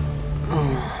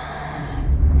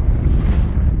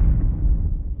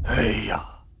哎呀，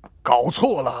搞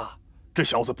错了！这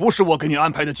小子不是我给你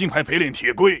安排的金牌陪练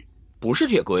铁龟，不是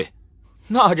铁龟，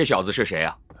那这小子是谁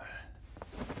啊？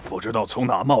不知道从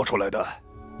哪冒出来的。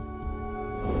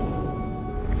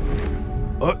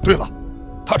对了，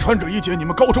他穿着一件你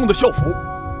们高中的校服。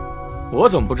我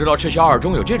怎么不知道赤霄2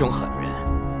中有这种狠人？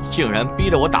 竟然逼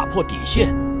得我打破底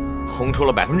线，轰出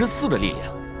了4%的力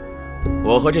量。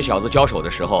我和这小子交手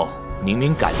的时候，明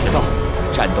明感觉到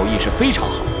战斗意识非常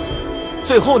好，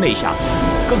最后那一下子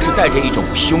更是带着一种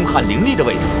凶悍凌厉的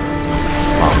味道，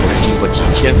仿佛是经过几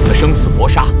千次的生死搏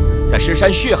杀，在尸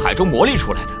山血海中磨砺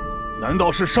出来的。难道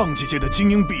是上几届的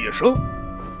精英毕业生？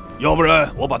要不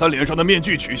然我把他脸上的面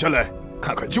具取下来，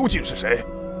看看究竟是谁。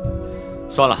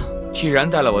算了，既然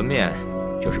戴了纹面，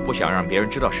就是不想让别人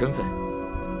知道身份。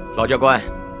 老教官，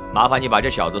麻烦你把这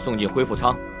小子送进恢复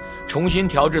舱，重新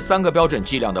调制3个标准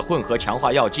剂量的混合强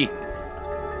化药剂，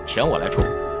钱我来出。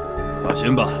放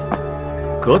心吧，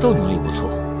格斗能力不错，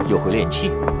又会炼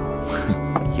气，哼，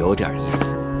有点意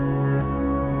思。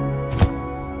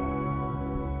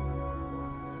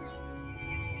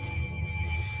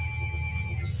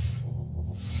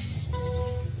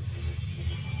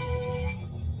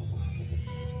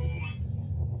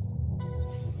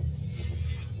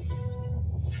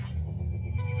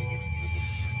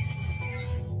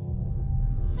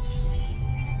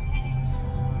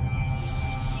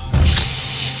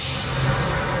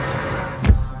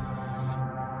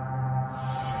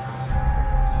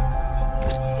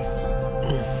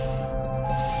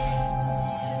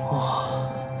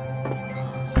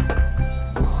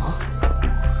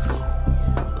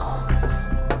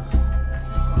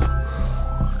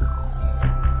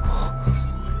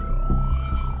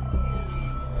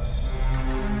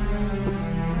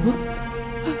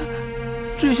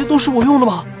这些都是我用的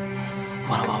吗？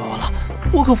完了！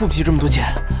我可付不起这么多钱。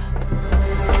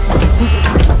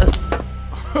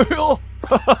哎呦，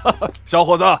小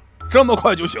伙子，这么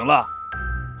快就醒了？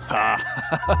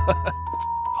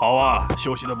好啊，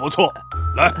休息的不错。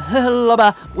来，老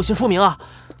板，我先说明啊，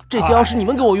这些药是你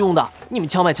们给我用的，你们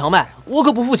强卖，我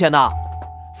可不付钱的。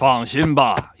放心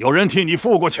吧，有人替你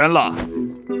付过钱了。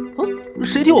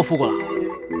谁替我付过了？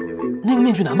那个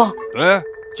面具男吗？对，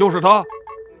就是他。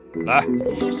来，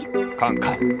看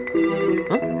看。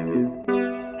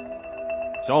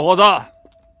小伙子，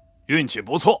运气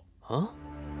不错啊！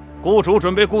雇主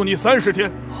准备雇你30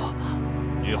天，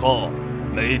你以后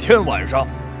每天晚上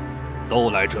都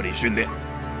来这里训练。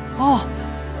哦，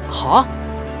好啊，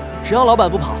只要老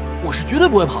板不跑，我是绝对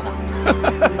不会跑的。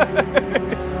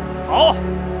好，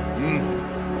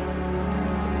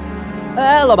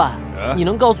哎，老板，你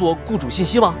能告诉我雇主信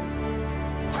息吗？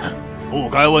不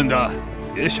该问的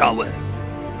别瞎问。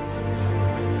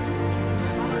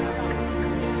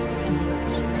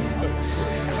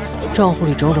账户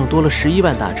里整整多了11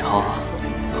万大钞，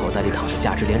口袋里躺着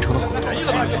价值连城的合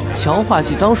同，强化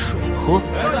剂当水喝。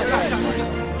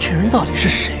这人到底是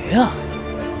谁呀？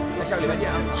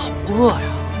好饿呀！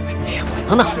哎呀，管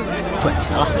他呢，赚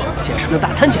钱了，先吃顿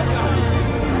大餐去。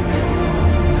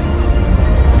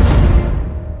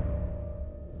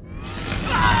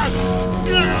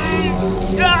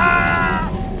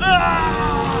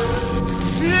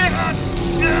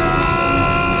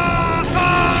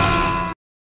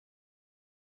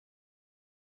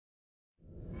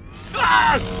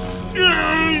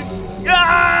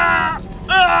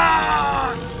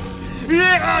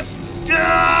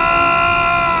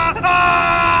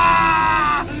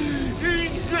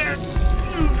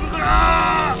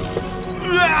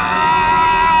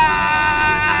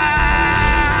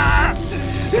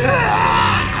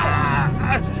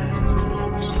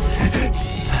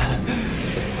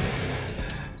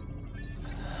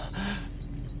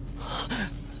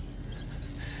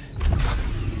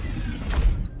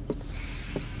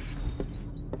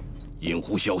银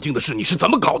湖小径的事你是怎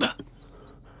么搞的？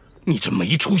你这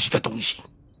没出息的东西！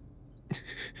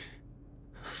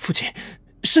父亲，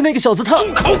是那个小子他……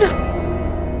住口！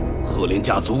赫连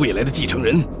家族未来的继承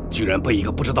人，居然被一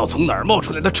个不知道从哪儿冒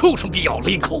出来的臭虫给咬了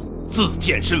一口，自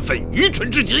荐身份愚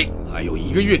蠢至极。还有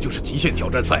1个月就是极限挑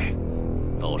战赛，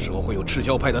到时候会有赤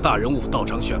霄派的大人物到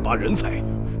场选拔人才。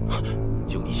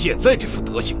就你现在这副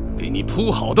德行，给你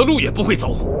铺好的路也不会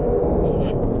走。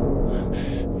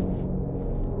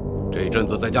这阵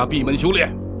子在家闭门修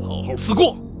炼，好好思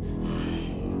过。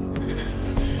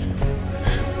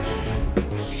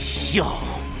跳，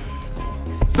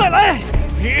再来！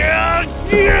哎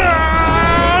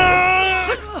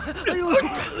呦！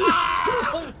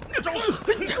找死！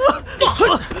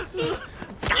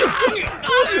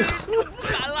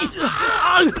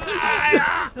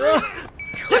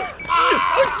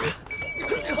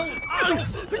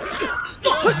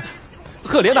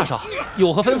赫连大少，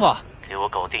有何吩咐？给我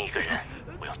搞定一个人，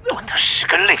我要断他10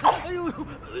根肋骨。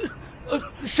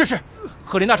是，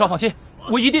赫连大少放心，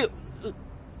我一定。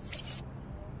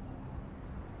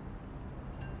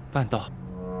办到。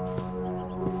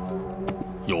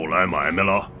又来买卖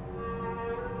了？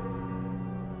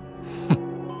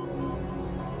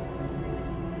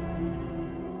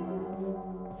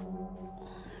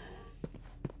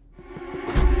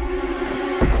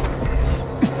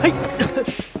嘿，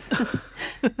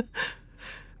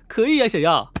可以呀，小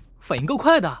耀，反应够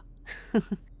快的。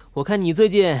我看你最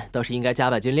近倒是应该加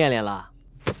把劲练练了。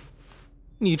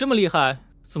你这么厉害，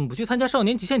怎么不去参加少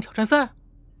年极限挑战赛？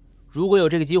如果有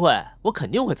这个机会，我肯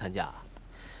定会参加。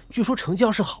据说成绩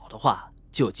要是好的话，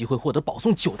就有机会获得保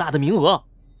送9大的名额。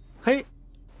嘿，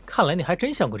看来你还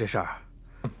真想过这事儿。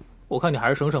我看你还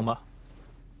是省省吧。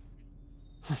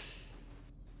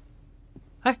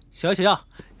哎，小耀，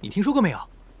你听说过没有？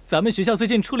咱们学校最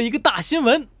近出了一个大新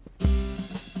闻。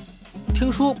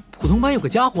听说普通班有个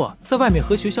家伙在外面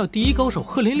和学校第1高手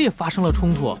赫连烈发生了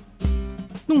冲突，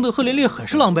弄得赫连烈很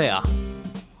是狼狈啊。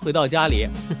回到家里，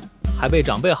还被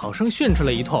长辈好生训斥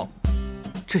了一通。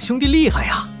这兄弟厉害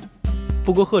呀！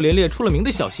不过赫连烈出了名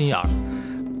的小心眼儿，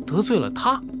得罪了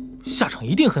他，下场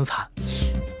一定很惨。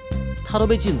他都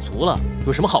被禁足了，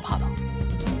有什么好怕的？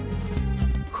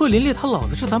赫连烈他老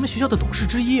子是咱们学校的董事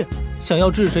之一，想要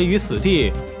置谁于死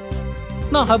地，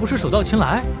那还不是手到擒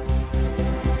来？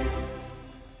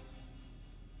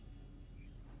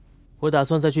我打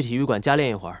算再去体育馆加练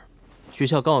一会儿，学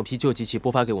校刚有批旧机器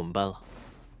拨发给我们班了，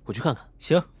我去看看。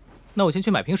行，那我先去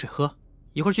买瓶水喝，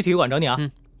一会儿去体育馆找你啊。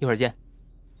一会儿见。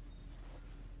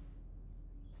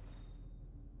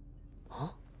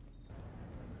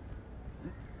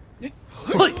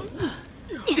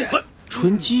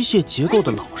纯机械结构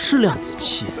的老式量子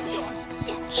器，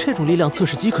这种力量测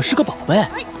试机可是个宝贝。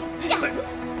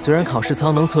虽然考试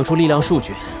舱能测出力量数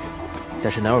据，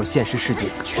但是哪有现实世界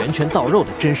拳拳到肉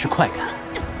的真实快感？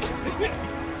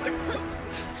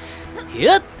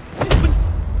耶！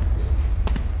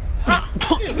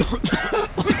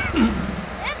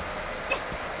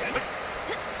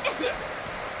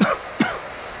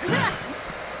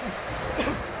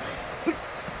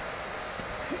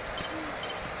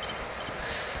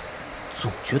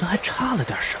总觉得还差了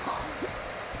点什么。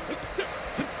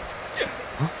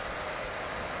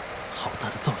好大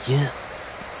的噪音啊！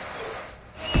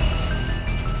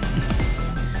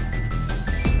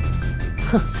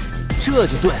哼，这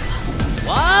就对了。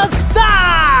哇塞！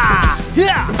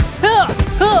呀呵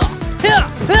呵呀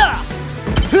呵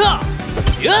呵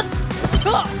呀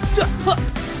呵这呵。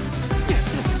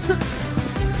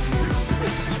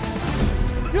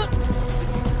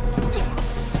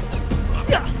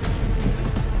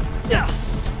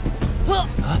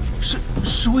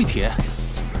 是魏铁，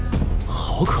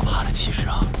好可怕的气势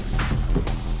啊！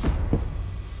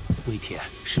魏铁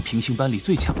是平行班里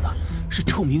最强的，是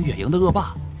臭名远扬的恶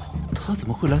霸，他怎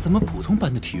么会来咱们普通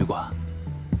班的体育馆？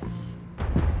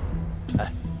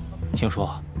哎，听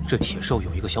说这铁兽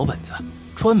有一个小本子，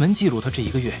专门记录他这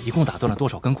一个月一共打断了多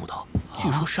少根骨头。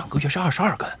据说上个月是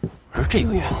22根，而这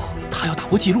个月他要打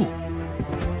破记录。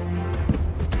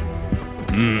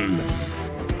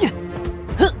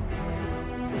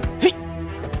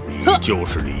你就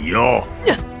是李耀。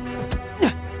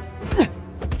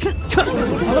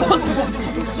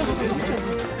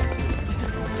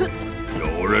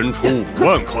有人出5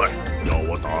万块，要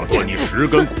我打断你10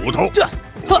根骨头，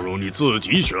不如你自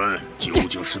己选，究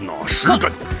竟是哪10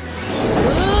根？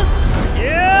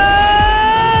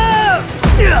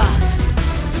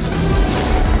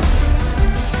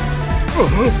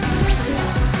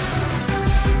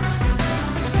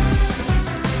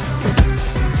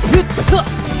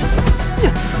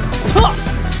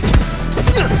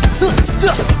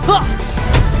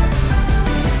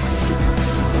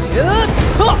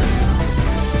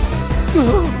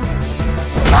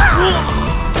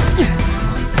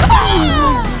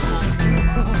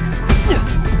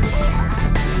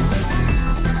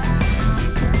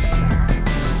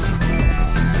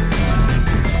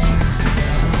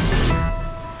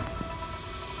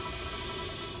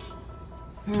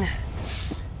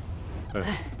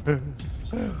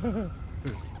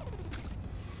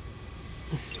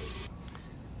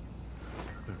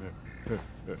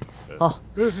哦，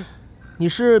你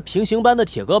是平行班的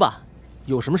铁哥吧？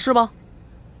有什么事吗？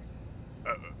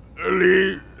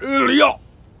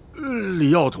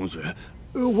李耀同学，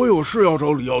我有事要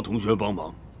找李耀同学帮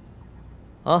忙。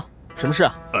啊，什么事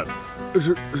啊？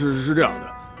是这样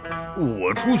的，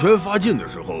我出拳发劲的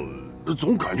时候，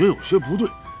总感觉有些不对，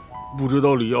不知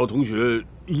道李耀同学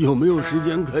有没有时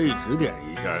间可以指点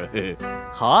一下？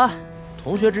好啊，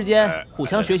同学之间互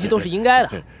相学习都是应该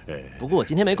的。不过我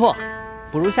今天没空，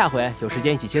不如下回有时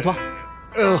间一起切磋。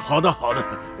好的。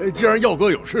既然耀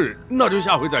哥有事，那就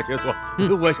下回再切磋。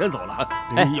我先走了。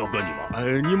耀哥你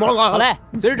忙，你忙啊。好嘞，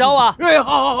随时找我。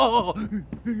好。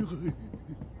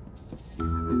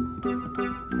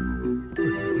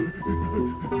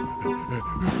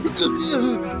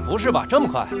不是吧？这么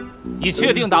快？你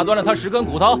确定打断了他10根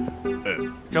骨头？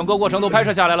整个过程都拍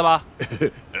摄下来了吧？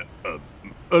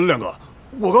亮哥，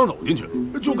我刚走进去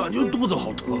就感觉肚子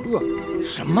好疼啊！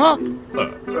什么？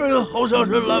好像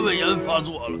是阑尾炎发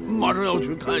作了，马上要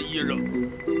去看医生。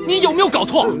你有没有搞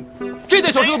错？这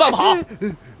点小事都办不好？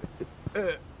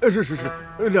是，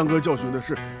亮哥教训的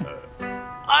是。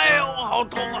哎呦，好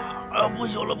痛啊！不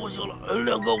行了，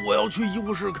亮哥，我要去医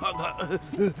务室看看。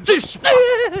这是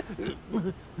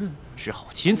只好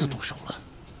亲自动手了。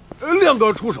亮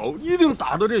哥出手，一定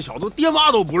打得这小子爹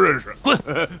妈都不认识。滚！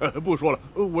不说了，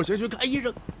我先去看医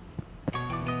生。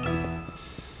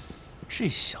这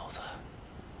小子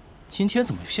今天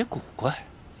怎么有些古怪，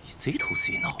贼头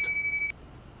贼脑的。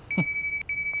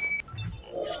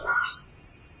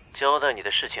交代你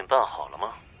的事情办好了吗？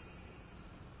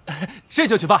这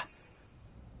就去办。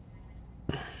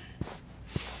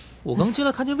我刚进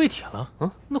来看见魏铁了，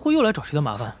那会又来找谁的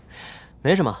麻烦？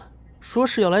没什么，说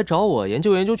是要来找我研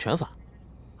究拳法。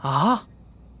啊，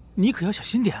你可要小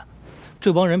心点，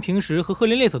这帮人平时和贺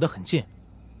连烈走得很近，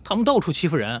他们到处欺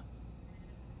负人。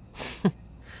哼，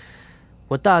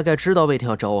我大概知道魏铁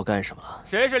要找我干什么了。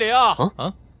谁是李耀？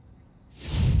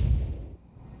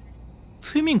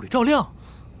催命鬼赵亮，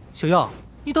小耀，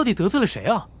你到底得罪了谁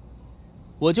啊？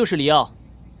我就是李耀。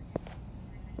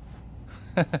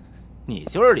你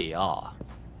就是李耀啊？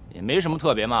也没什么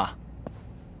特别嘛。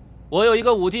我有一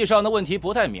个武技上的问题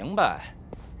不太明白，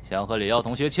想和李耀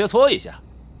同学切磋一下。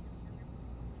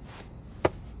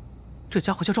这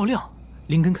家伙叫赵亮，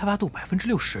灵根开发度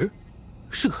60%，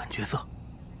是个狠角色。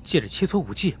借着切磋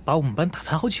武技，把我们班打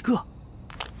残好几个。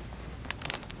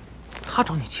他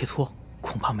找你切磋，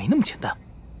恐怕没那么简单。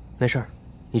没事儿，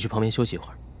你去旁边休息一会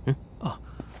儿。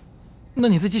那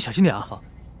你自己小心点啊。好。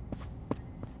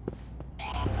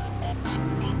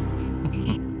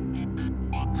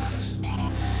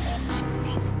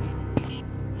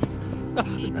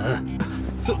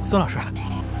孙老师，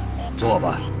坐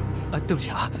吧。对不起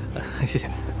啊，谢谢。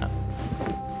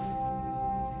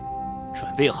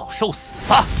准备好受死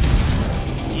吧！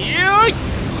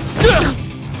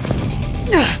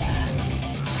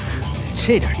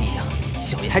这点力量，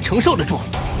小爷还承受得住。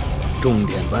重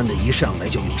点班的一上来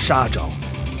就用杀招，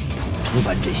普通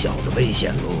班这小子危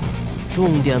险喽。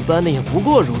重点班的也不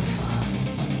过如此。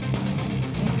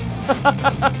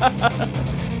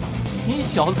你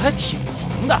小子还挺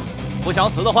狂的，不想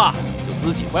死的话，就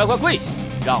自己乖乖跪下，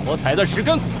让我踩断10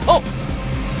根骨头。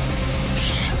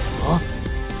什么？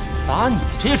打你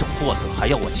这种货色还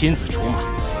要我亲自出马？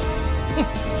哼！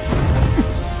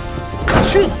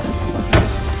去！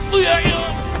哎呀！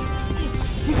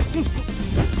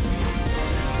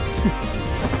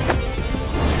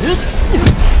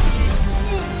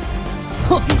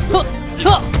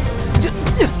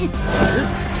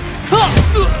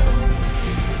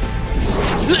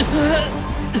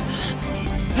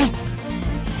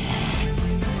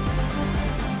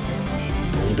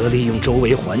懂得利用周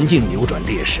围环境扭转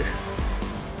劣势，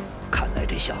看来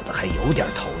这小子还有点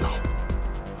头脑。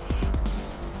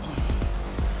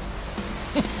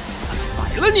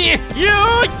宰了你！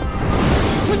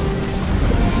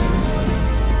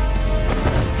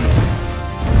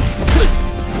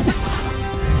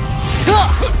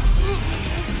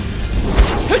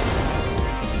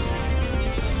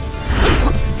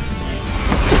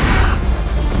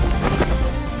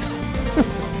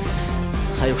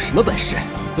还有什么本事，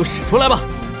都使出来吧！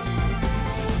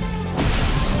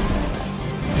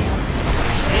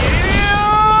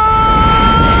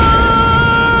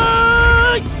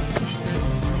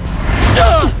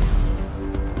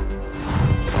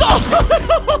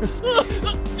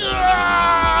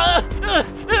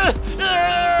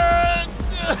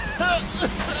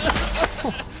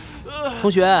同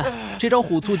学，这招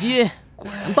虎蹴击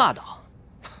果然霸道。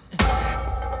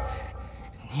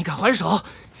你敢还手？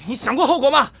你想过后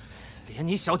果吗？连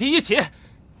你小弟一起，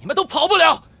你们都跑不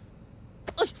了！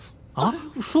啊？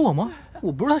说我吗？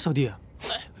我不是他小弟。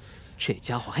这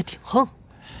家伙还挺横，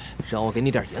让我给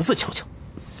你点颜色瞧瞧。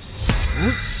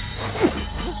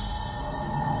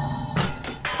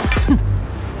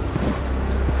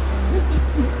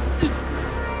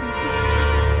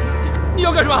你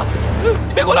要干什么？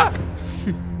你别过来！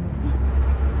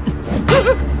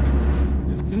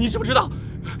你知不知道，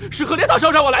是赫连大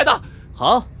少让我来的？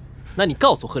好，那你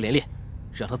告诉赫连烈，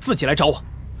让他自己来找我。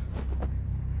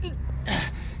你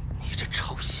这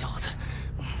臭小子！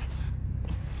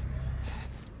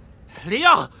李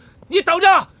耀，你等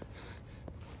着！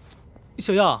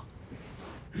小耀，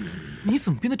你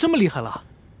怎么变得这么厉害了？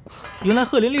原来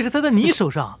赫连烈是栽在你手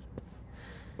上。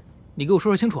你给我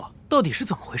说清楚，到底是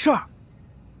怎么回事？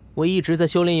我一直在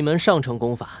修炼一门上乘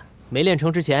功法，没练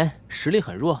成之前实力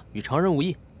很弱，与常人无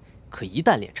异。可一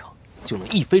旦练成，就能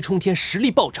一飞冲天，实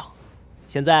力暴涨。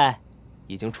现在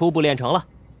已经初步练成了。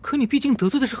可你毕竟得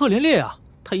罪的是赫连烈啊，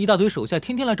他一大堆手下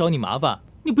天天来找你麻烦，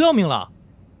你不要命了？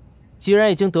既然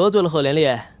已经得罪了赫连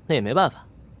烈，那也没办法，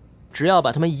只要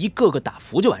把他们一个个打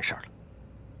服就完事儿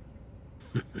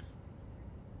了。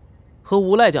和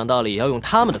无赖讲道理要用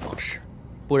他们的方式，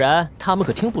不然他们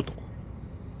可听不懂。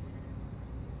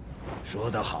说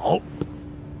得好。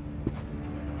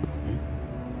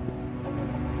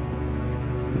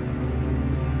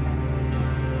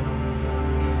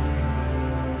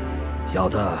小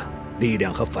子，力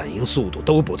量和反应速度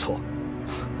都不错。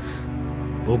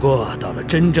不过到了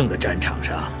真正的战场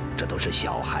上，这都是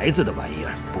小孩子的玩意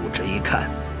儿，不值一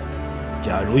看。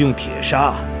假如用铁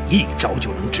砂，一招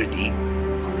就能制敌。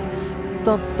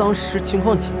当时情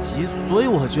况紧急，所以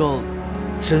我就……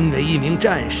身为一名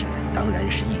战士，当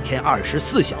然是1天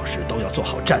24小时都要做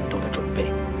好战斗的准备。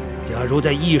假如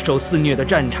在异兽肆虐的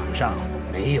战场上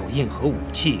没有硬核武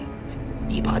器，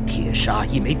一把铁砂、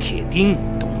一枚铁钉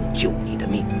都能救你的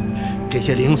命。这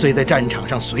些零碎在战场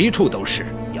上随处都是，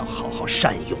要好好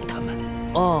善用它们。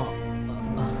哦，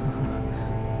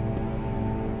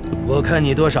我看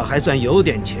你多少还算有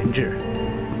点潜质。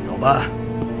走吧，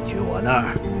去我那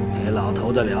儿陪老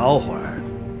头子聊会儿。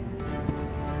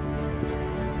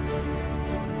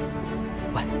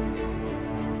喂，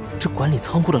这管理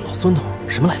仓库的老孙头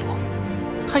什么来路？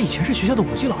他以前是学校的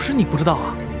武技老师，你不知道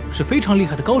啊？是非常厉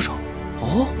害的高手。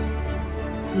哦，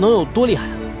能有多厉害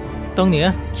啊？当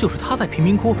年就是他在贫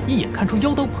民窟一眼看出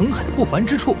妖刀彭海的不凡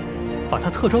之处，把他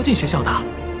特招进学校的。啊，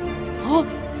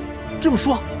这么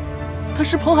说，他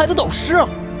是彭海的导师啊！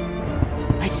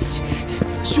哎，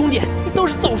兄弟，你倒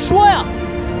是早说呀！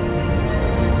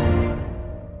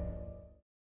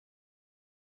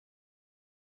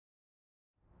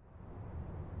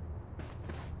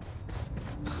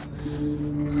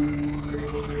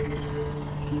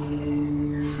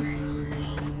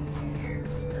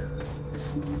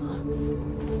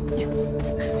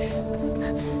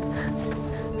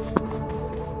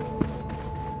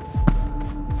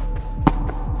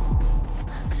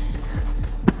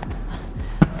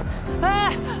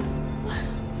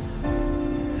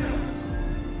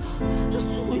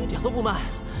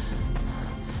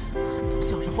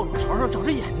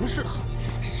眼睛似的，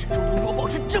始终能与我保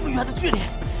持这么远的距离。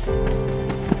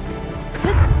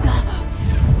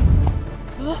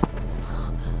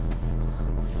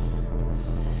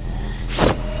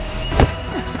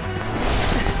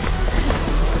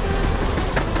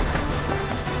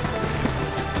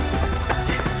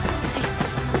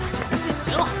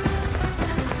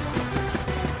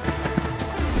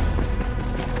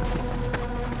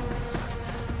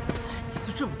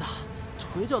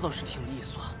腿脚倒是挺利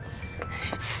索。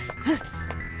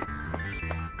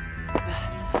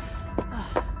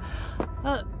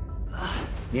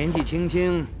年纪轻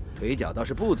轻，腿脚倒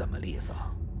是不怎么利索。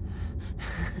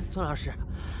孙老师，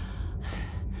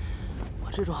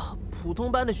我这种普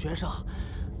通班的学生，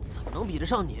怎么能比得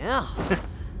上您啊？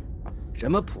什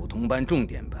么普通班、重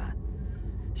点班？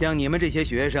像你们这些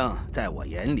学生，在我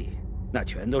眼里，那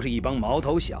全都是一帮毛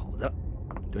头小子。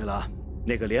对了，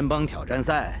那个联邦挑战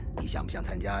赛，你想不想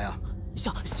参加呀？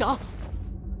想。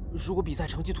如果比赛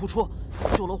成绩突出，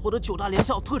就能获得9大联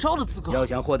校特招的资格。要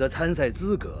想获得参赛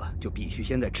资格，就必须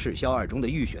先在赤霄2中的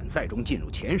预选赛中进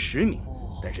入前10名。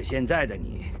但是现在的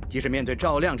你，即使面对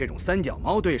赵亮这种三脚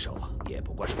猫对手，也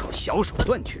不过是靠小手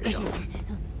段取胜。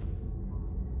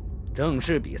正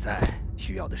式比赛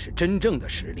需要的是真正的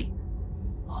实力。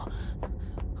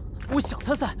我想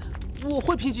参赛，我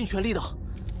会拼尽全力的。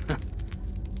哼，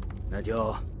那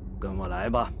就跟我来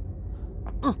吧。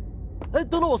等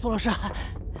等我，宋老师。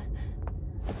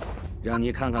让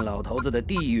你看看老头子的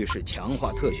地狱式强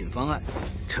化特训方案，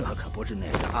这可不是哪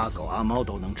个阿狗阿猫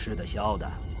都能吃得消的。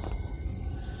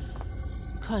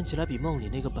看起来比梦里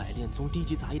那个百炼宗低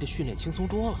级杂役的训练轻松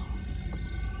多了。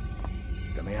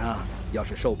怎么样？要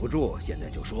是受不住，现在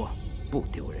就说，不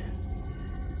丢人。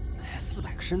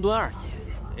400个深蹲而已，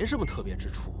没什么特别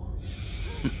之处。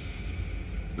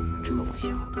这小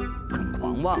子很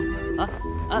狂妄啊！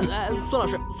孙老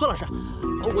师，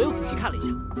我又仔细看了一下，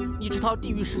你这套地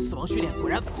狱式死亡训练果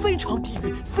然非常地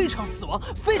狱，非常死亡，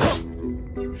非常……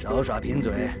少耍贫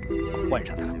嘴，换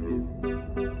上它。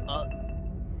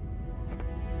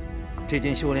这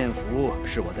件修炼服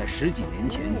是我在10几年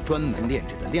前专门炼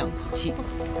制的量子器，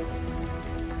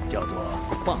叫做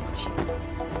放器。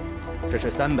这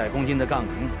是300公斤的杠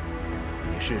铃，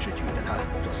你试试举着它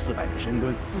做400个深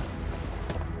蹲。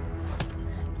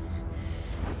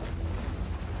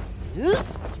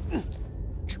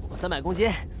只不过300公斤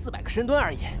，400个深蹲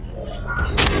而已。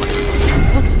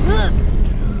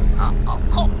好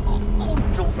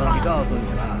重啊！忘记告诉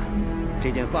你了，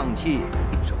这件放器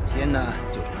首先呢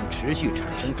就是能持续产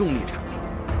生重力场。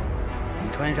你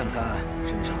穿上它，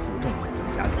身上负重会增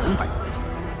加200公斤。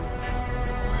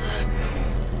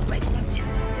500公斤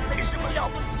也没什么了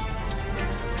不起。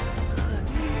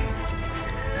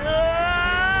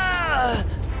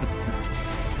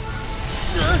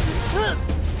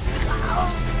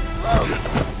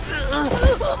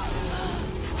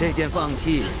这件放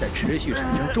器在持续产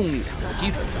生重力场的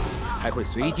基础上，还会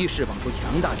随机释放出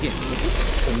强大电流，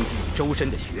冲击你周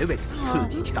身的穴位，刺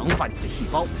激强化你的细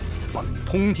胞，帮你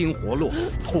通经活络，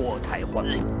脱胎换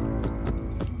骨。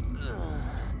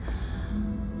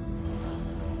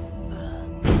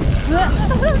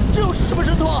这又是什么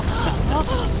神通？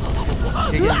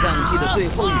这件放器的最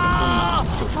后一种功能，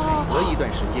就是每隔一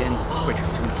段时间会产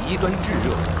生极端炙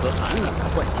热和寒冷的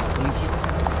惯性冲击，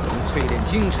能淬炼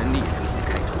精神力量。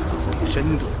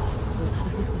深蹲。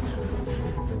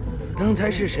刚才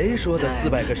是谁说的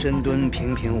400个深蹲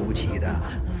平平无奇的？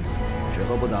时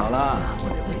候不早了，我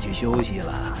得回去休息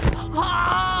了。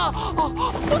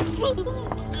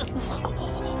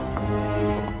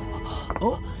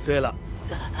哦，对了，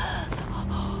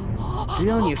只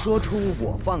要你说出“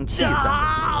我放弃”3个字，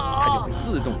它就会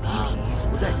自动离体，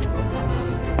不再折磨。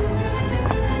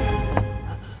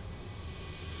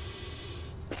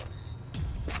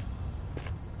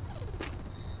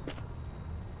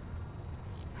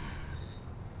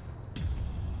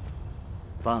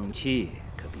放弃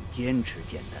可比坚持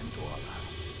简单多了。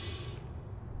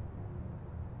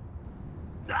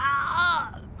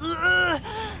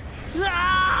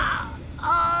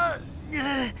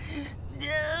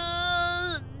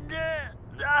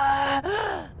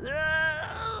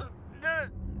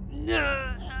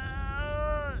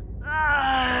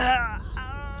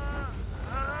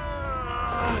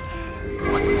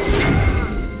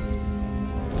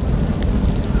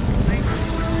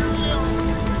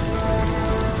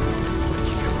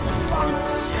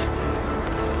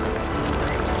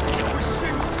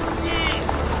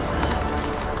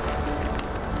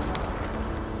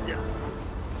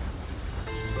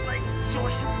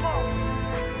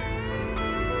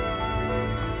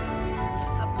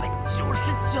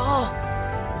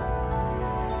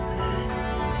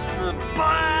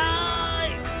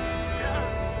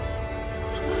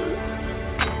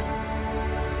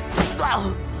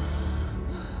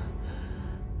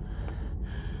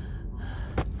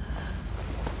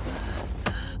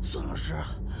孙老师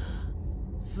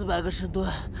，400个深蹲，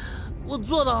我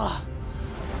做到了。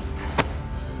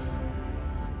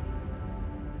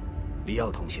李耀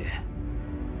同学，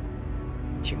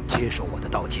请接受我的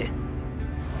道歉。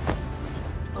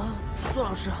啊，孙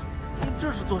老师，你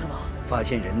这是做什么？发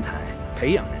现人才、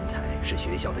培养人才是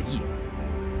学校的义务。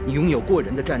你拥有过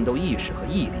人的战斗意识和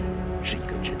毅力，是一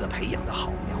个值得培养的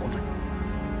好苗子。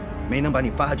没能把你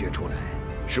发掘出来，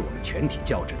是我们全体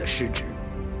教职的失职。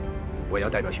我要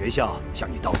代表学校向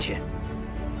你道歉。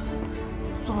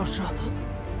孙老师。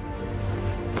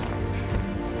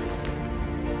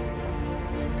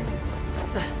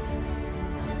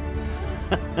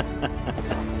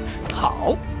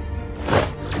好，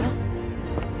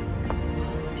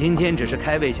今天只是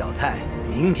开胃小菜，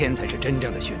明天才是真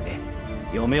正的训练。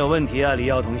有没有问题啊，李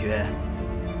耀同学？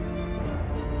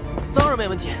当然没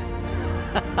问题。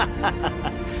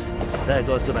再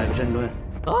做400个深蹲。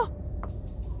啊？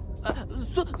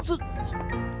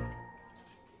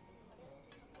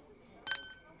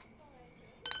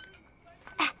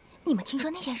你们听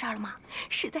说那件事了吗？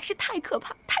实在是太可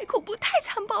怕、太恐怖、太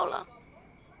残暴了！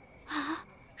啊，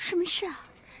什么事啊？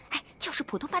哎，就是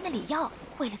普通班的李耀，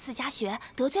为了4家学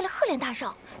得罪了赫连大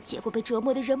少，结果被折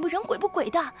磨的人不人鬼不鬼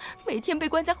的，每天被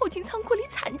关在后勤仓库里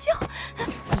惨叫。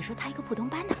你说他一个普通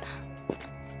班的，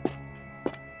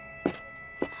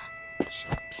嘘，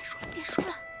别说了，别说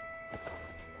了。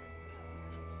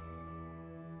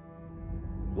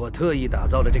我特意打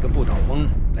造了这个不倒翁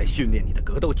来训练你的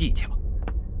格斗技巧。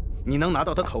你能拿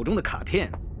到他口中的卡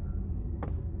片，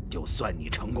就算你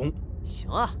成功。行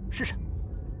啊，试试。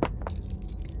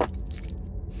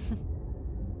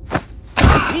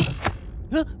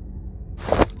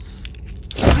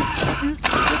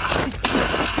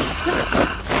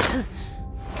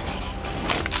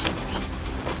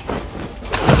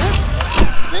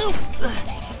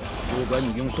不管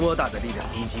你用多大的力量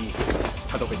攻击，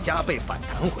它都会加倍反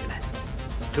弹回来。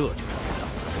这就是不倒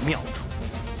翁的妙处。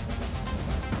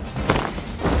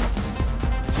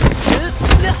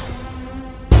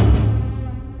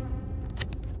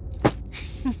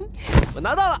我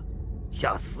拿到了，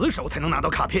下死手才能拿到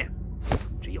卡片，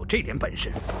只有这点本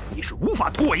事，你是无法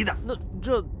突围的。那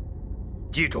这，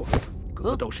记住，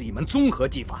格斗是一门综合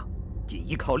技法，仅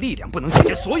依靠力量不能解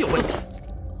决所有问题，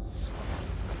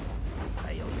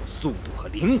还要有速度和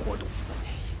灵活度。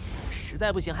实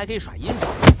在不行还可以耍阴招。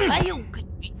哎呦！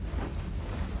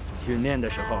训练的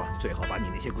时候最好把你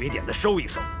那些鬼点子收一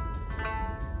收。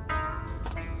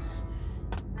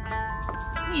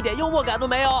一点幽默感都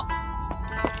没有。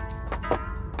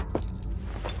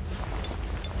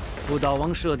不倒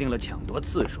翁设定了抢夺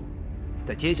次数，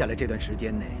在接下来这段时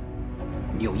间内，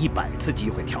你有100次机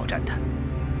会挑战他。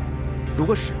如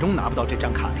果始终拿不到这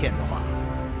张卡片的话，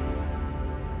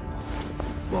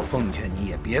我奉劝你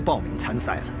也别报名参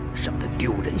赛了，省得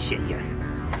丢人现眼。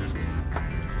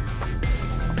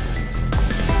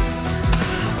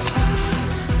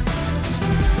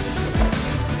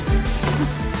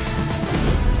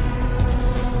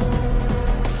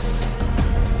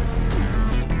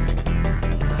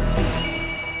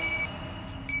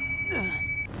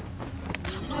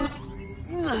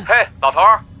嘿，老头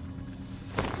儿，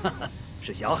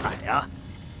是小海呀。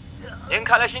您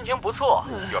看来心情不错，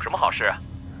有什么好事？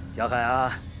小海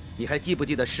啊，你还记不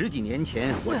记得10几年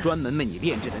前我专门为你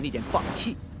炼制的那件放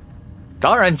器？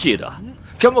当然记得，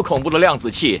这么恐怖的量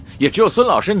子器，也只有孙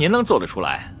老师您能做得出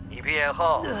来。你毕业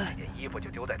后，这件衣服就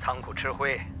丢在仓库吃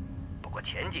灰。不过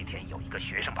前几天有一个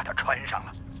学生把它穿上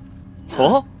了。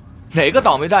哦，哪个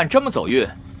倒霉蛋这么走运？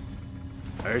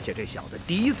而且这小子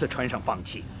第一次穿上放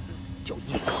器，就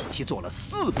一口气做了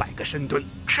400个深蹲。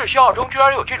赤霄二中居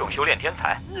然有这种修炼天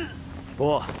才？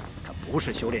不，他不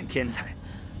是修炼天才。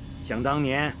想当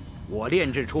年我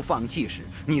炼制出放器时，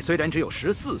你虽然只有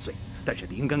14岁，但是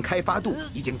灵根开发度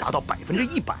已经达到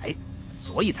100%，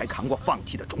所以才扛过放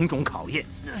器的种种考验。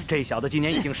这小子今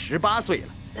年已经18岁了，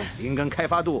灵根开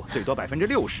发度最多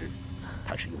60%，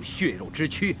他是用血肉之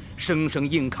躯生生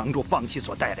硬扛住放器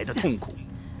所带来的痛苦。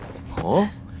哦，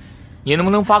你能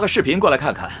不能发个视频过来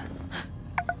看看？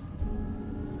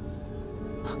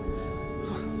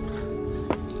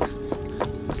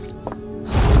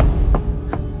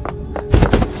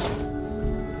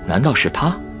难道是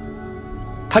他？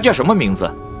他叫什么名字？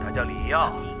他叫李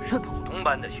耀，是普通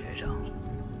班的学生。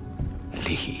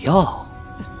李耀，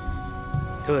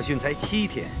特训才7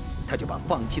天，他就把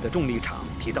放弃的重力场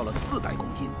提到了400公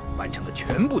斤，完成了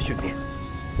全部训练。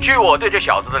据我对这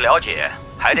小子的了解，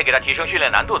还得给他提升训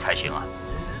练难度才行啊。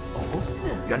哦，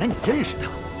原来你认识他。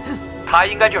他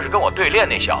应该就是跟我对练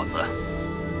那小子。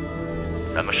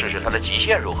咱们试试他的极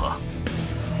限如何？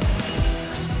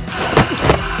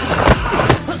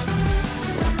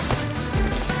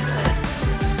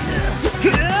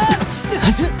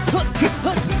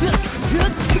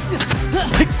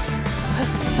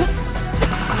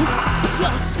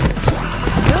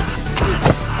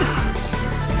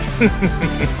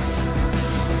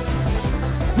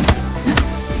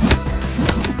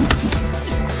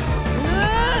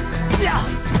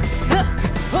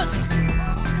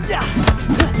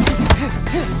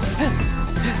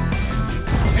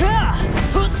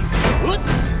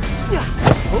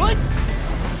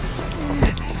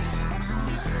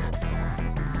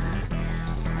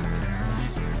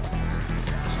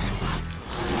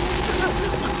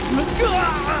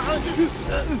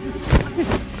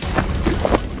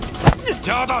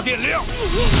加大电量。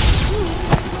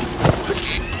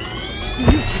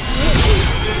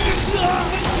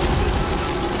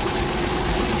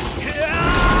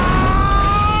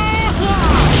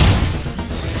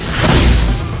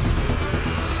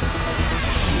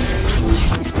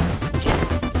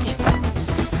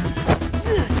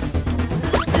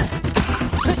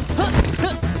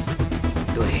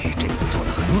对，这次做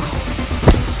得很好。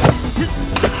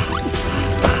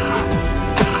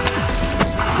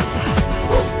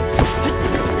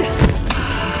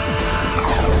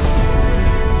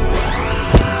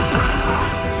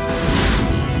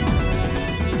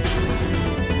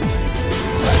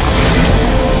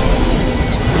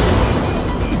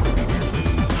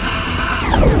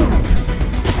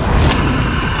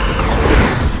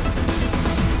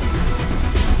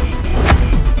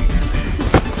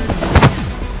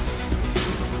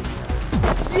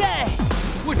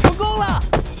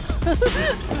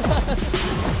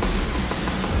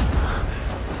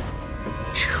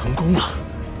成功了。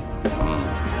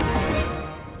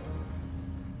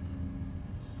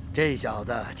这小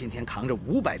子今天扛着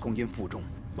500公斤负重，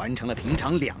完成了平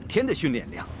常2天的训练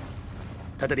量。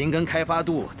他的灵根开发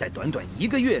度在短短1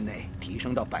个月内提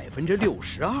升到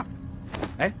62%。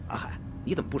哎，阿海，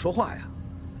你怎么不说话呀？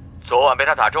昨晚被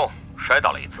他打中，摔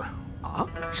倒了一次。啊？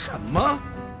什么？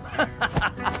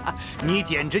你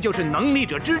简直就是能力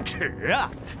者之耻啊！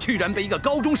居然被一个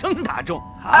高中生打中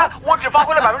啊！哎，我只发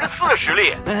挥了4%的实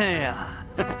力。哎呀，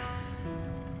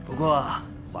不过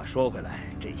话说回来，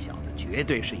这小子绝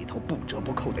对是一头不折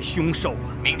不扣的凶兽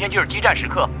啊！明天就是激战时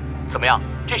刻，怎么样？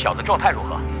这小子状态如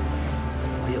何？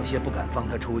我有些不敢放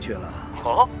他出去了。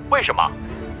哦，为什么？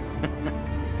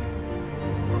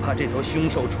我怕这头凶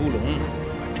兽出笼，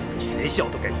把整个学校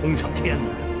都给轰上天了。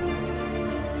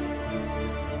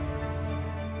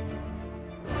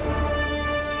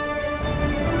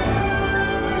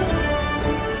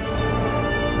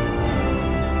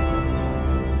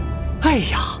哎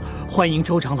呀，欢迎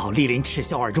周长老莅临赤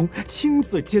霄二中，亲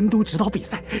自监督指导比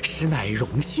赛，实乃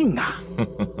荣幸啊！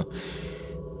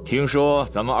听说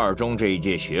咱们二中这一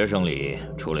届学生里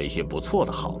出了一些不错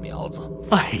的好苗子。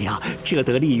哎呀，这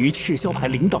得力于赤霄派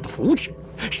领导的扶持，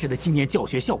使得今年教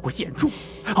学效果显著。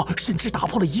哦，甚至打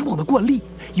破了以往的惯例，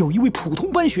有一位普通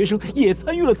班学生也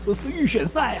参与了此次预选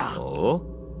赛啊！哦，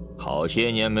好些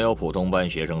年没有普通班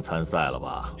学生参赛了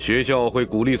吧？学校会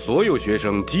鼓励所有学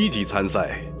生积极参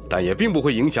赛，但也并不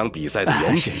会影响比赛的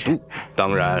严谨度。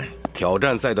当然，挑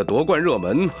战赛的夺冠热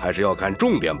门还是要看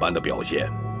重点班的表现。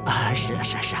啊，是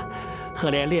啊，贺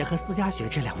连烈和思嘉雪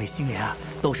这2位新人啊，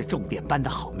都是重点班的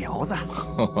好苗子。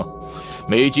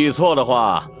没记错的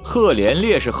话，贺连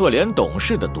烈是贺连董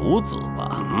事的独子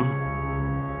吧？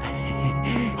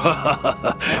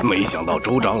没想到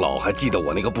周长老还记得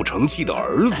我那个不成器的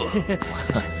儿子。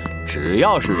只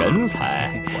要是人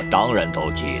才，我当然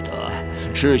都记得。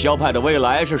赤霄派的未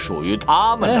来是属于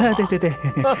他们的。对。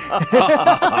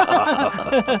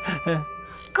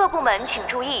各部门请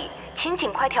注意，请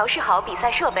尽快调试好比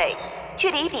赛设备，距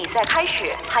离比赛开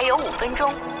始还有5分钟。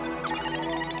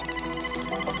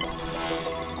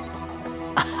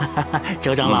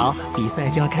周长老，比赛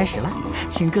就要开始了，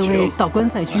请各位到观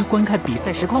赛区观看比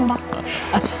赛实况吧。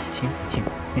请。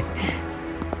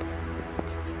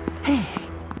嘿。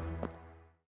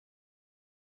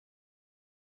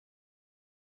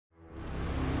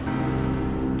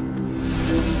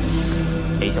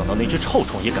没想到那只臭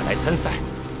虫也敢来参赛，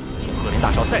请贺连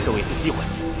大少再给我一次机会。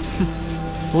哼，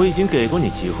我已经给过你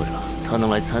机会了，他能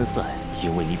来参赛，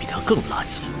因为你比他更垃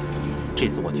圾。这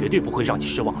次我绝对不会让你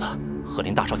失望了，贺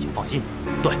连大少，请放心。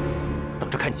对，等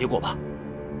着看结果吧。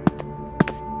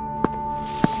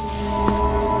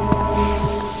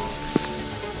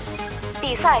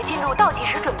比赛进入倒计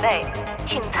时准备，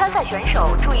请参赛选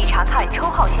手注意查看抽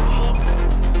号信息。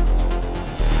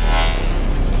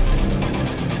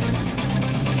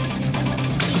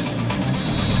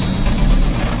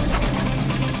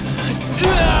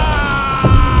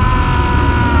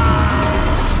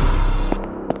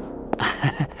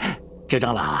这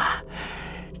长老啊，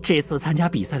这次参加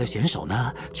比赛的选手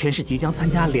呢，全是即将参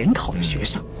加联考的学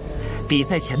生。比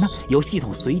赛前呢，由系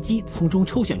统随机从中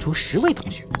抽选出10位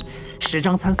同学，10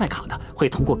张参赛卡呢会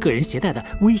通过个人携带的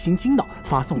微型金脑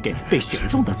发送给被选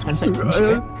中的参赛同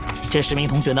学。这10名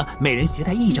同学呢，每人携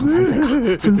带1张参赛卡，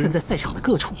分散在赛场的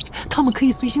各处。他们可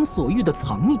以随心所欲的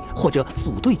藏匿或者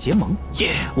组队结盟，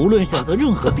无论选择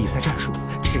任何比赛战术，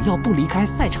只要不离开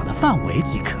赛场的范围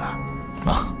即可。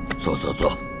啊，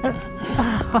坐。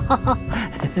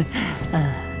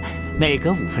每隔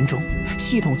5分钟，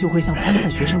系统就会向参赛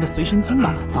学生的随身金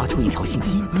脑发出一条信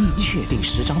息，确定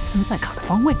10张参赛卡的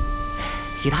方位。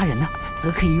其他人呢，则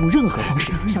可以用任何方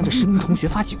式向这10名同学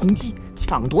发起攻击，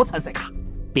抢夺参赛卡。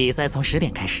比赛从10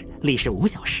点开始，历时5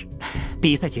小时。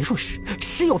比赛结束时，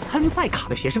持有参赛卡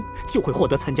的学生就会获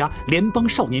得参加联邦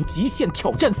少年极限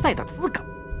挑战赛的资格。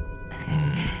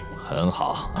很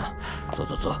好啊，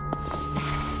坐。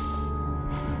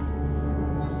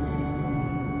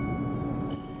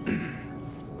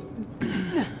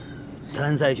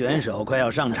参赛选手快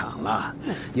要上场了，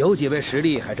有几位实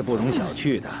力还是不容小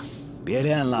觑的，别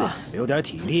练了，留点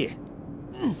体力。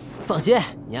放心，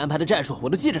你安排的战术我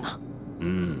都记着呢。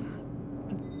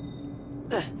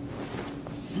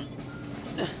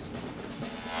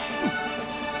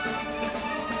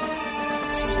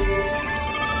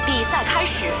比赛开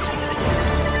始。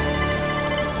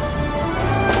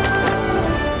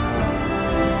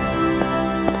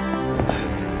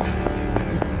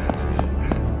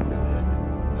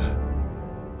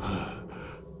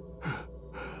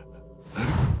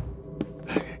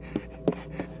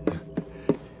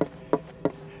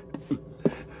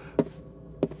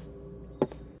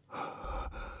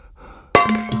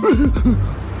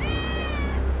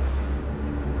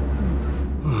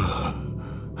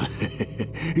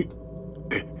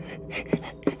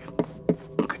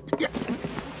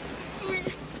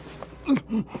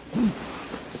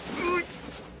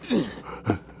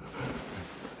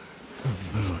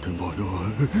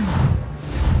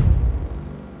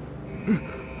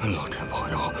老天保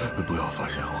佑，不要发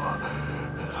现我！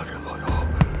老天保佑，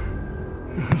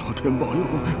老天保佑，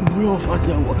不要发现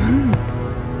我！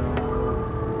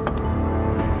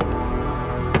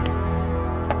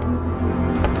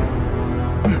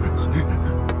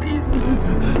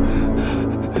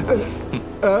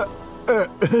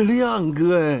亮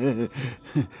哥，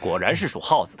果然是属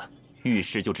耗子的，遇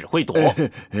事就只会躲。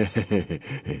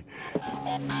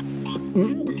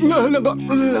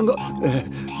亮哥，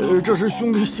这是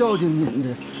兄弟孝敬您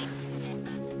的。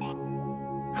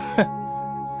哼，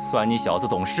算你小子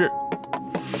懂事。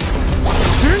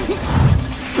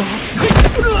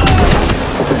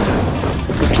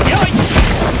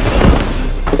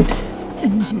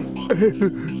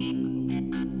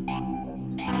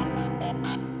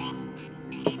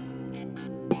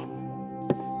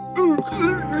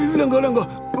亮哥，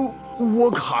我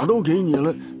卡都给你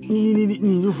了，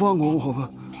你就放过我吧。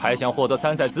还想获得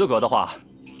参赛资格的话，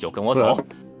就跟我走。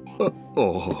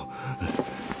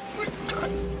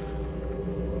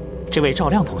这位赵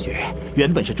亮同学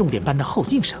原本是重点班的后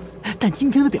进生，但今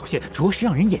天的表现着实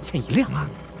让人眼前一亮啊！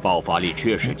爆发力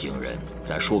确实惊人，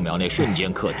在数秒内瞬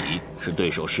间克敌，使对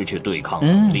手失去对抗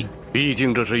能力。毕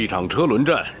竟这是一场车轮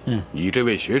战，以这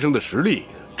位学生的实力，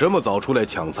这么早出来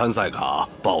抢参赛卡，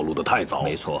暴露得太早。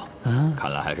没错，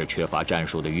看来还是缺乏战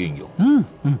术的运用。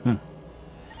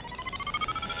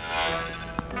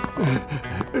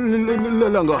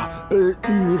亮哥，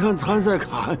你看参赛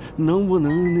卡能不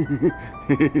能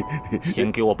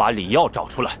先给我把李耀找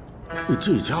出来。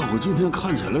这家伙今天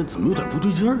看起来怎么有点不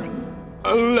对劲儿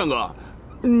啊？亮哥，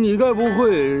你该不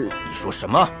会……你说什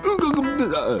么？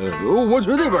我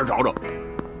去那边找找。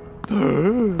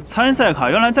参赛卡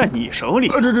原来在你手里，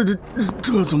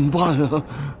这怎么办啊？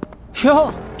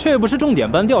哟，这不是重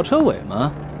点班吊车尾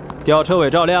吗？吊车尾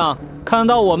赵亮，看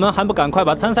到我们还不赶快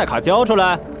把参赛卡交出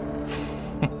来？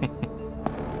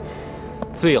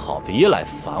最好别来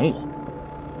烦我，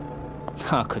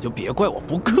那可就别怪我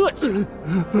不客气了。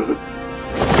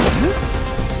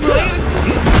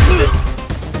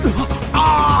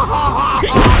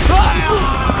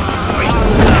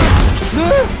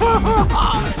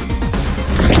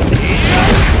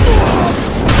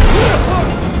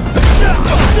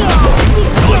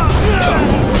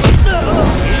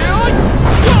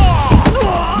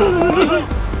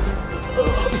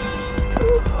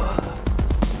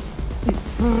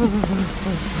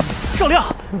赵亮，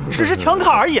只是抢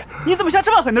卡而已，你怎么下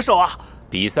这么狠的手啊？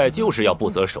比赛就是要不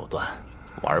择手段，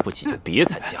玩不起就别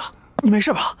参加。你没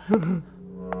事吧？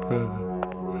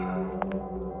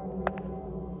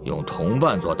用铜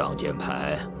板做挡箭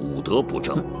牌，武德不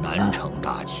正，难成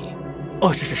大器。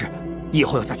是，以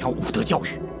后要加强武德教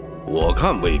育。我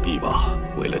看未必吧，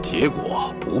为了结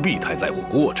果，不必太在乎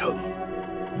过程。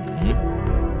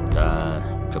但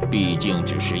这毕竟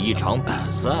只是一场比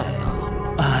赛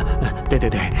啊！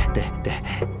对。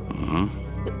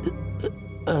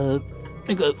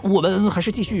那个，我们还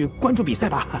是继续关注比赛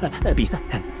吧。比赛。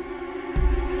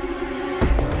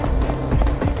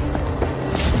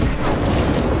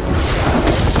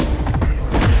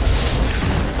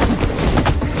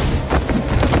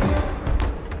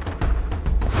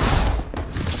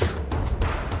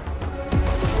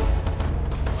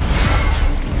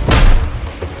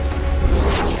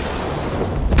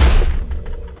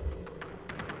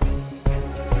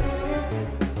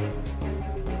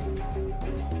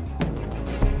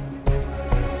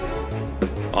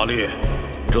阿烈，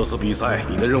这次比赛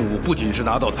你的任务不仅是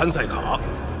拿到参赛卡，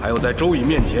还要在周乙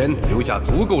面前留下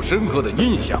足够深刻的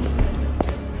印象。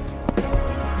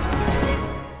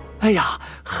哎呀，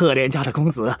赫连家的公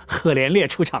子赫连烈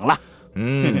出场了。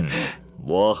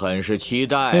我很是期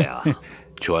待啊。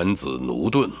犬子奴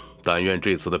钝，但愿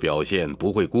这次的表现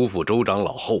不会辜负周长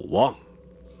老厚望。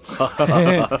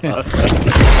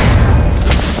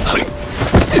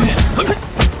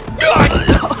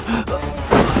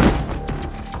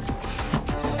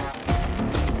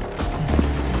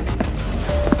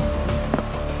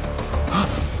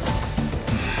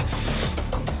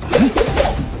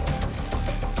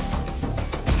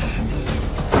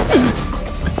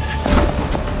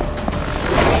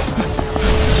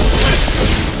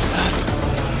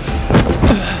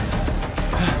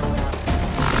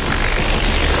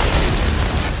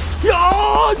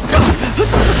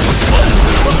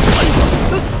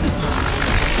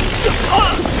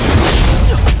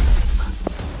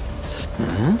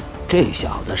这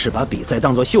小子是把比赛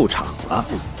当作秀场了，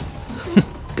哼，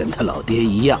跟他老爹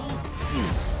一样。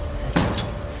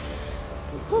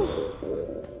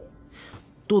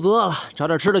肚子饿了，找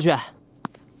点吃的去。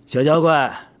小妖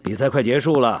怪，比赛快结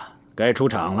束了，该出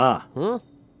场了。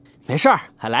没事儿，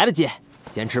还来得及，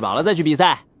先吃饱了再去比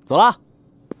赛。走了。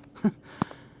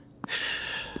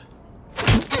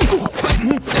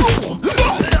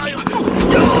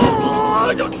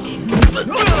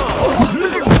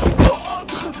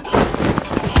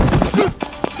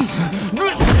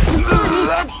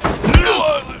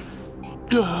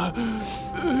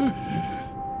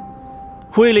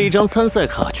为了一张参赛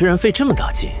卡，居然费这么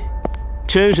大劲，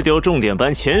真是丢重点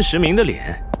班前10名的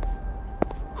脸。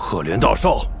赫连大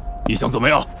少，你想怎么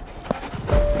样？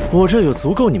我这有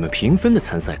足够你们评分的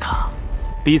参赛卡，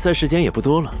比赛时间也不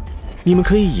多了，你们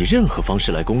可以以任何方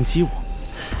式来攻击我，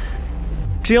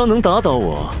只要能打倒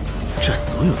我，这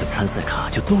所有的参赛卡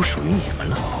就都属于你们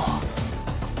了。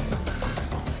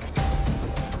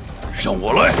让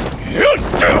我来！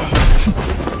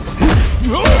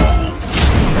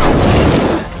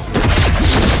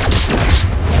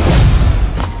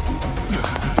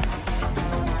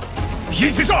一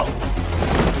起上！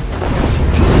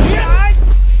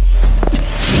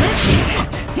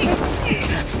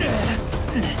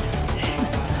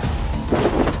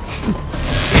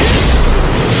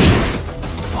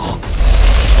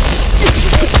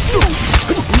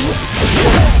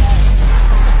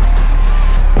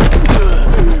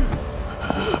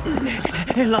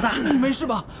老大，你没事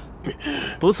吧？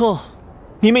不错，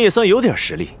你们也算有点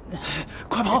实力。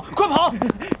快跑，快跑！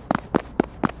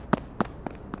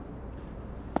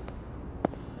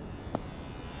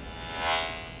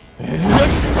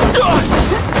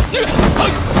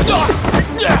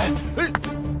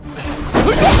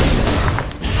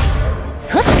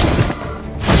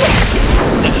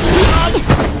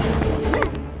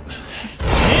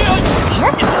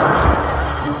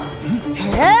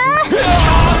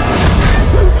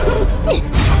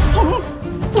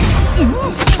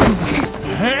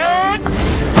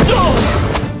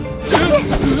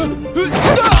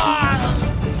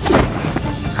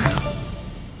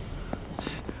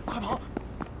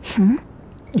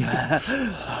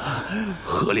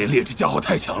赫连烈这家伙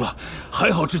太强了，还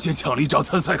好之前抢了一张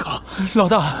参赛卡。老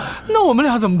大，那我们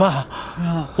俩怎么办？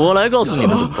我来告诉你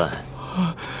们怎么办。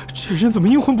这人怎么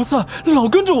阴魂不散，老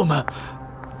跟着我们？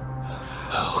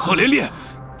赫连烈，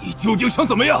你究竟想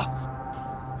怎么样？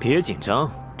别紧张，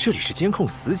这里是监控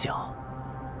死角。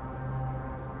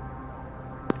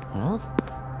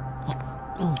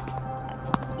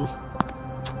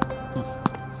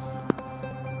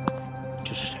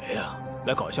这是谁呀？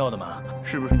来搞笑的吗？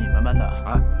是不是你们班的？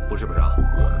啊，不是啊，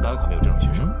我们班可没有这种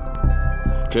学生。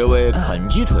这位啃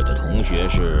鸡腿的同学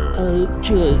是？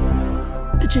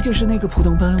这就是那个普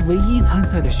通班唯一参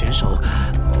赛的选手。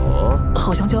哦，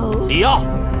好像叫李耀。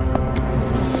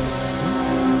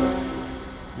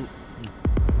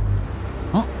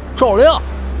照亮。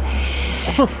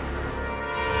哼！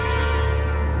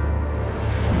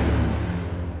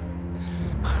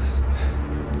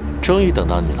终于等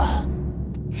到你了，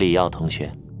李耀同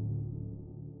学。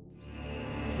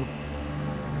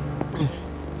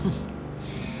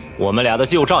我们俩的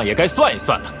旧账也该算一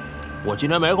算了。我今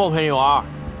天没空陪你玩。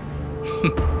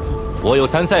哼，我有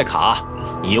参赛卡，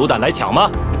你有胆来抢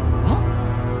吗？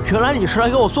原来你是来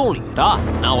给我送礼的，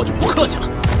那我就不客气了。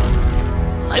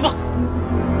来吧，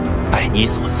拜你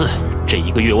所赐，这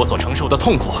1个月我所承受的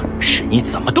痛苦是你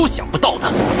怎么都想不到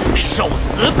的，受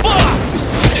死吧！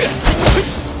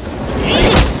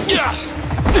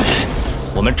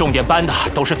我们重点班的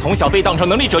都是从小被当成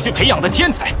能力者去培养的天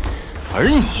才，而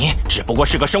你只不过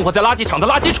是个生活在垃圾场的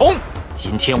垃圾虫。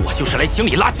今天我就是来清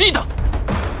理垃圾的。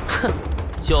哼，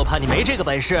就怕你没这个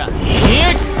本事。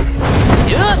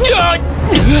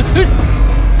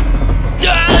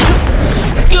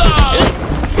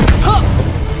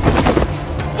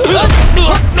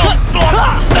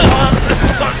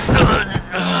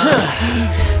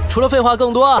除了废话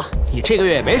更多，你这个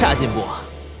月也没啥进步。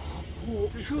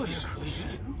这也可以。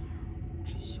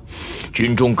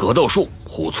军中格斗术，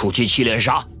虎促击7连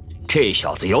杀，这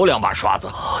小子有2把刷子。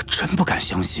真不敢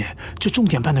相信，这重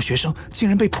点班的学生竟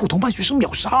然被普通班学生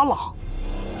秒杀了。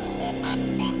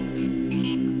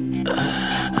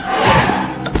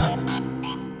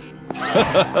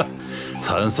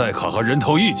参赛卡和人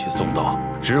头一起送到，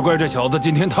只怪这小子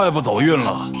今天太不走运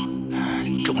了。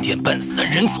重点班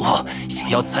3人组想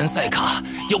要参赛卡，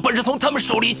有本事从他们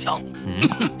手里抢。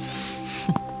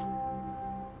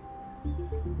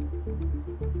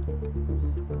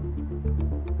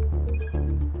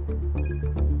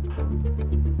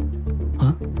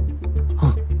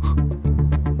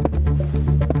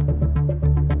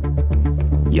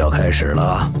要开始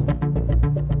了。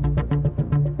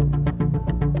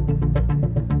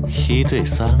1对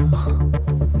3吗？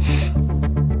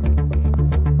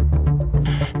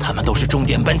他们都是重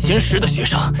点班前10的学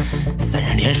生，3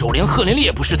人联手，连赫连烈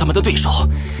也不是他们的对手。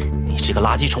你这个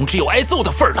垃圾虫只有挨揍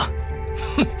的份儿了。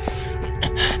哼！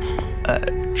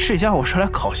这家伙是来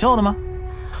搞笑的吗？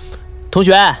同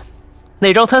学，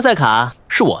那张参赛卡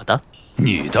是我的。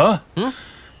你的？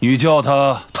你叫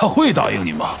他，他会答应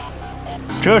你吗？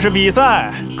这是比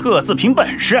赛，各自凭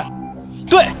本事。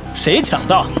对，谁抢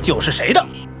到就是谁的。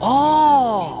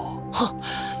哦，哼，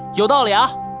有道理啊！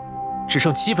只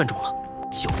剩7分钟了，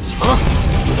就你们了。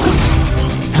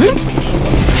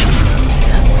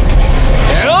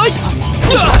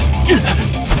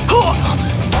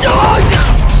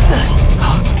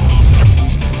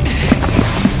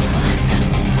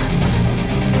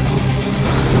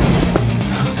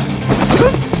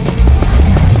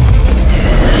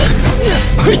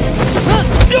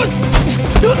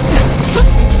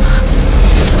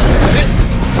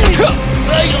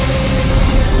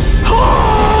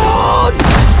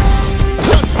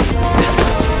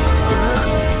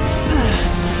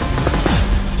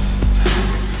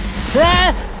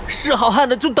哎，是好汉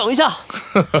的就等一下。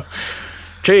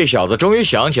这小子终于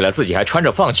想起来自己还穿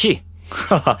着放气，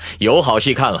哈哈，有好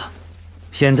戏看了。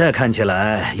现在看起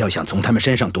来，要想从他们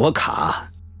身上夺卡，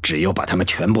只有把他们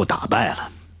全部打败了。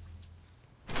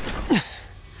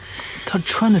他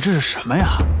穿的这是什么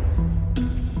呀？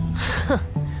哼，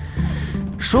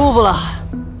舒服了。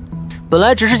本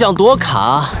来只是想夺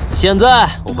卡，现在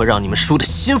我会让你们输得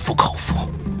心服口服。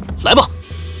来吧。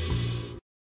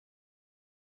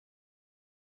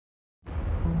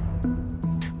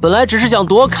本来只是想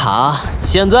夺卡，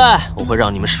现在我会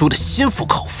让你们输得心服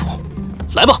口服。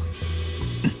来吧。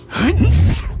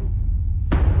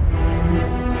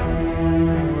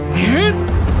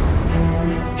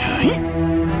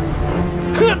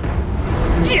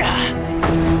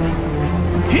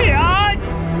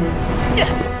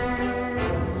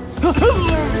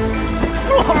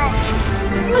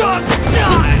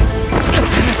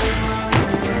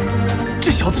这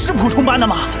小子是普通班的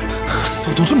吗？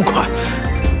速度这么快！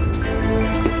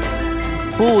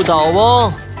不倒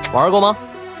翁玩过吗？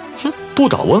哼，不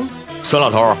倒翁，孙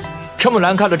老头，这么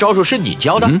难看的招数是你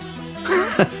教的？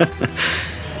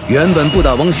原本不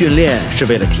倒翁训练是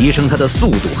为了提升他的速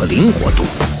度和灵活度。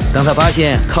当他发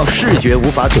现靠视觉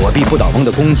无法躲避不倒翁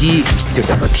的攻击，就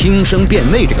想到听声辨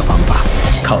位这个方法，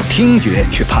靠听觉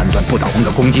去判断不倒翁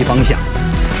的攻击方向。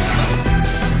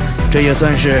这也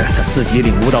算是他自己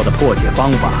领悟到的破解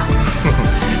方法。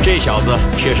这小子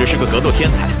确实是个格斗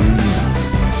天才。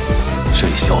这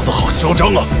小子好嚣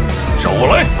张啊！让我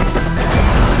来！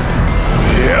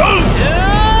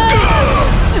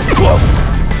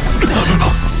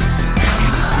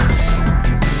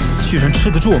居然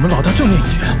吃得住我们老大正面一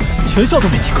拳，全校都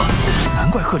没几个，难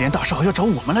怪赫连大少要找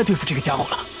我们来对付这个家伙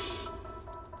了。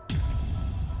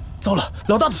糟了，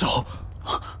老大的手。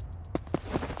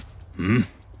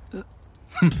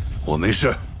我没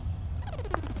事。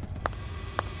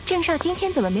郑少今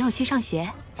天怎么没有去上学？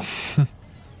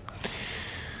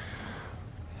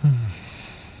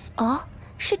哦，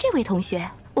是这位同学，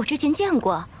我之前见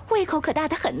过，胃口可大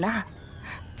得很呐。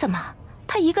怎么，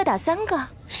他一个打3个？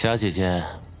小姐姐，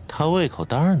他胃口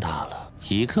当然大了，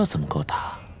一个怎么够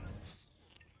打？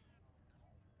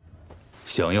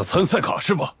想要参赛卡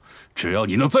是吧？只要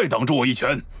你能再挡住我一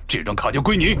拳，这张卡就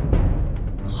归你。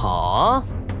好啊，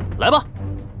来吧！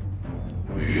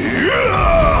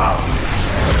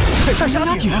泰山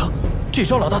压顶，这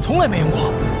招老大从来没用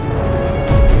过。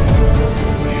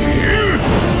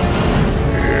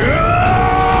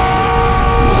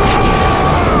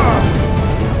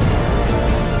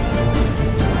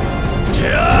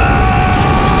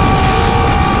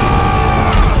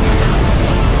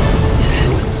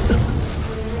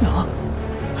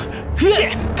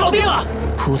搞定了！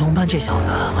普通班这小子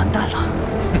完蛋了。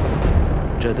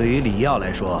这对于李耀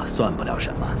来说算不了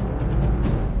什么。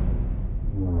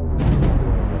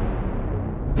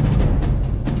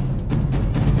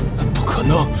不可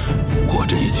能，我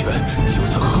这一拳就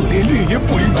算赫连烈也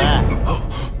不一定。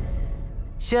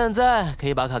现在可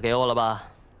以把卡给我了吧？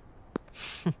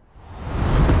哼！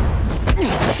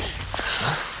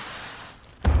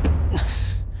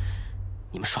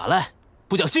你们耍赖，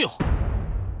不讲信用！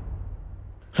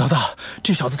老大，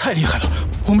这小子太厉害了，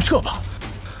我们撤吧。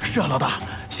是啊，老大，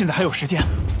现在还有时间，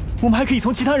我们还可以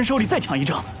从其他人手里再抢一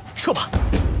证。撤吧。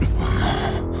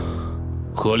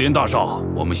可怜大少，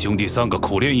我们兄弟3个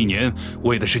苦练1年，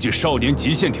为的是去少年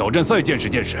极限挑战赛见识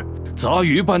见识。杂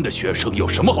鱼班的学生有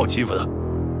什么好欺负的？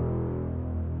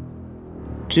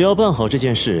只要办好这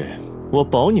件事，我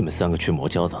保你们3个去魔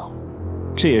教岛，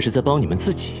这也是在帮你们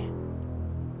自己。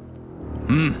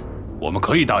我们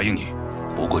可以答应你。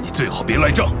不过你最好别赖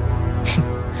账。哼，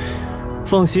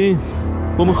放心，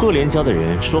我们赫连家的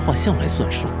人说话向来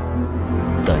算数。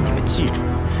但你们记住，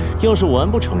要是完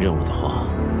不成任务的话，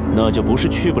那就不是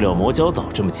去不了魔礁岛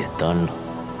这么简单了。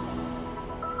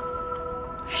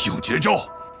用绝招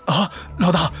啊，老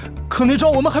大，可那招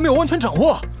我们还没有完全掌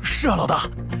握。是啊，老大，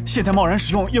现在贸然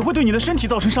使用也会对你的身体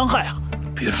造成伤害啊。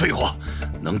别废话，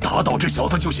能打倒这小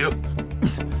子就行。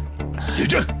列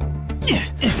阵。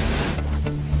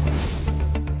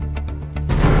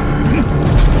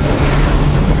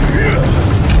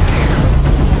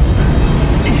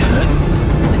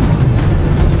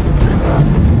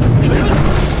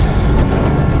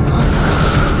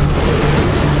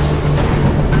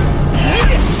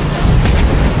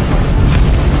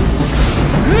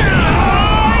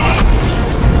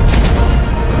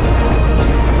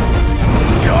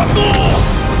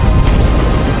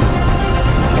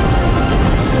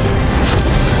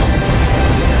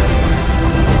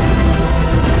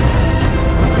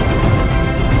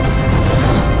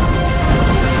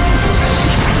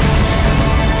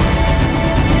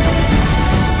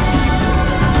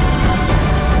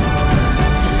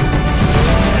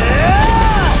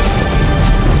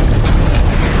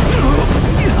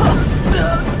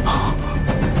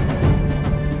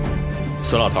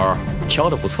孙老头敲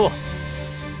得不错。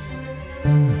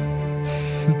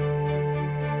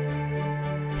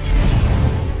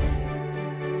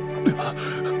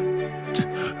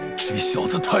这小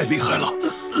子太厉害了！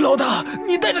老大，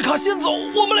你带着卡先走，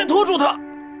我们来拖住他。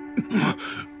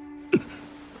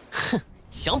哼，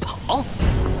想跑？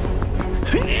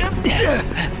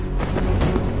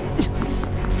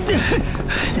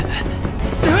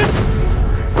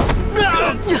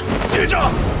接着！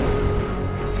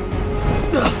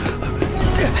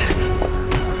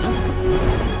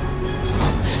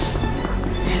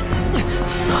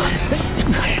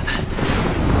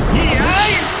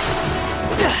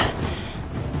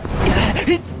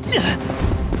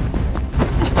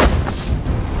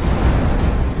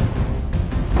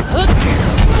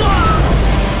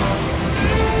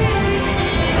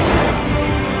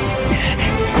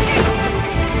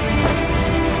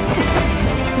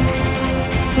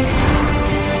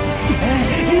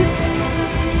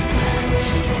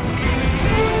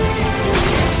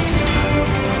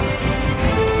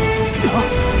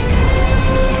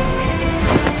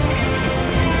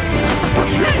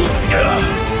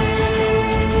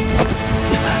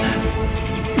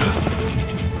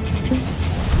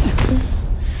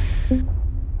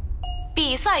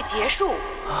比赛结束，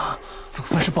总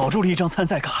算是保住了一张参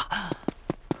赛卡。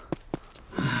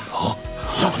好，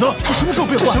小子，这什么时候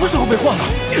被换？什么时候被换了？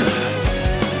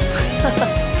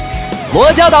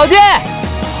魔教岛见！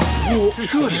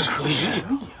这也可以。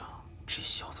这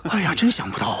小子，哎呀，真想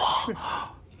不到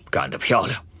啊！干得漂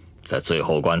亮，在最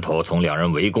后关头从2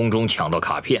人围攻中抢到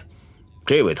卡片，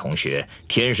这位同学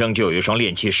天生就有一双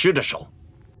炼器师的手。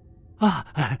啊，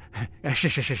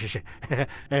是，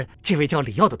这位叫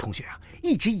李耀的同学啊，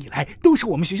一直以来都是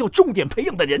我们学校重点培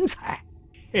养的人才。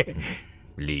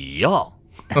李耀，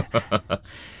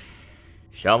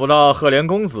想不到赫连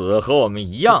公子和我们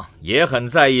一样，也很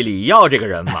在意李耀这个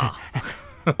人嘛。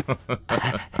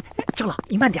周老，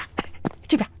你慢点，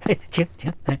这边，请。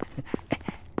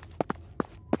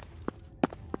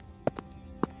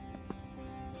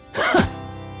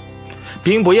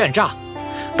兵不厌诈，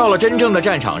到了真正的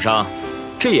战场上，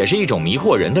这也是一种迷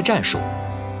惑人的战术。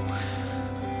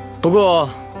不过，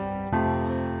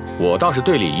我倒是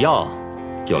对李耀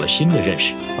有了新的认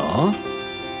识。哦，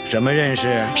什么认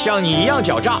识？像你一样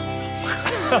狡诈。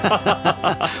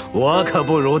我可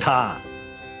不如他。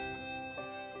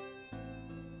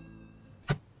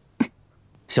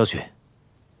小雪，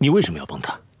你为什么要帮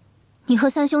他？你和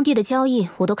三兄弟的交易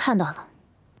我都看到了，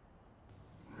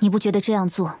你不觉得这样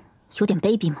做有点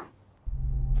卑鄙吗？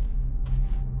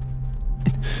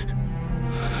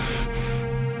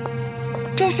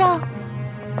镇上，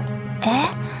哎，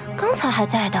刚才还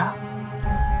在的。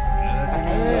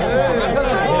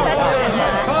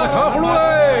糖葫芦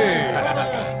嘞，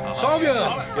烧饼。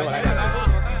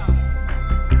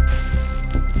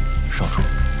少主，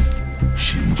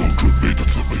行动准备的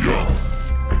怎么样？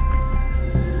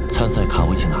参赛卡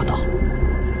我已经拿到，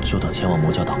就等前往魔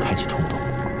教岛开启冲动。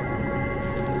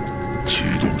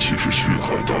启动其实血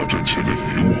海大战前的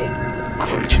遗物，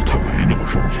开启它没那么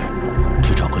容易，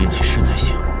得找个炼器师才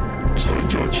行。参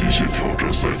加极限挑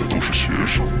战赛的都是学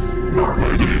生，哪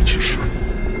来的炼器师？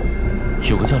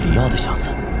有个叫李耀的小子，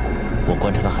我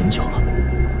观察他很久了，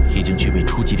已经具备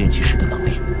初级炼器师的能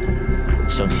力，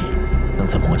相信能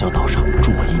在魔教岛上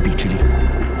助我一臂之力。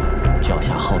脚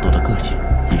下好斗的个性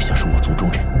也像是我族中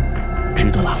人，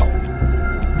值得拉拢。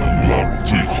能拉拢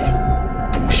最好，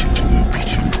不行就务必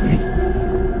清除。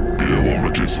别忘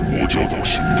了这次魔教岛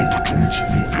行动的终极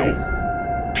目标。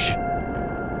是。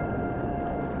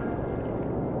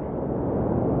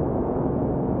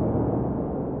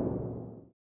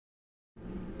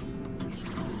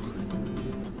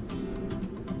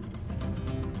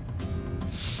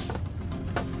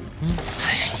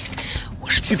我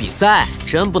是去比赛，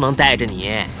真不能带着你。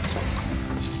哎，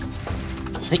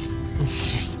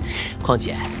况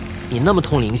且你那么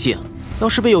通灵性，要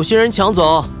是被有心人抢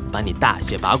走，把你大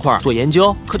卸八块做研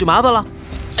究，可就麻烦了。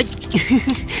哎，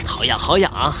好痒好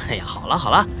痒！哎呀，好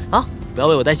了啊，不要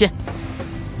为我担心，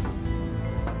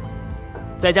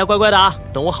在家乖乖的啊，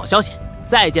等我好消息。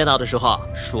再见到的时候，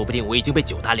说不定我已经被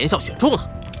9大联校选中了。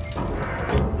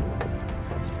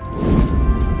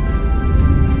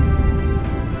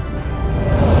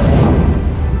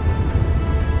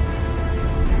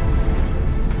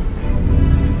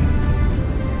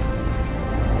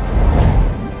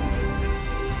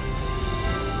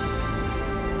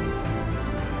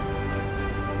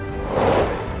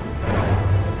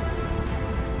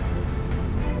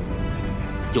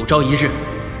有朝一日，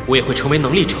我也会成为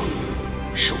能力者，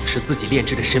手持自己炼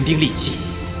制的神兵利器，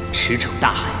驰骋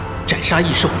大海，斩杀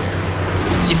异兽，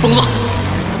搏击风浪。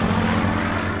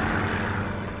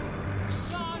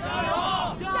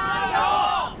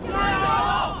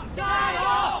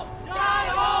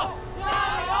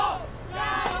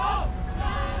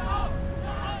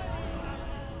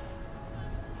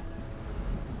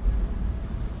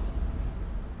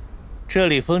这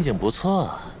里风景不错。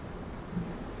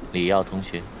李耀同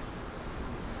学，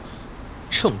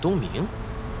郑东明，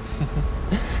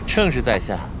正是在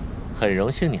下，很荣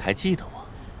幸你还记得我。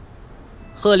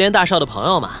赫连大少的朋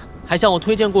友嘛，还向我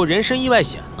推荐过人身意外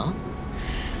险呢。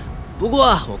不过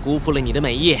我辜负了你的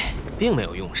美意，并没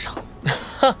有用上。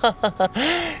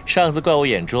上次怪我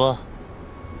眼拙，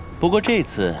不过这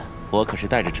次我可是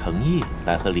带着诚意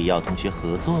来和李耀同学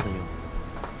合作的哟。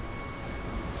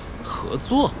合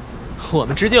作？我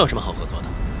们之间有什么好合作的？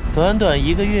短短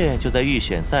1个月就在预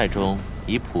选赛中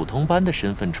以普通班的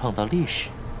身份创造历史，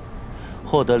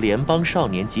获得联邦少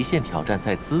年极限挑战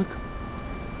赛资格。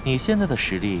你现在的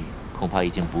实力恐怕已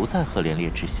经不在赫连烈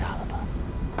之下了吧？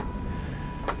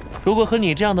如果和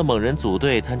你这样的猛人组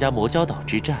队参加魔礁岛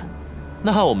之战，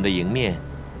那我们的赢面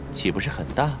岂不是很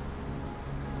大？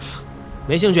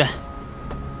没兴趣。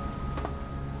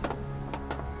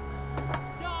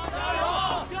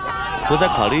不再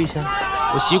考虑一下？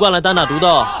我习惯了单打独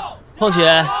斗，况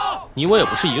且你我也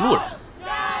不是一路人。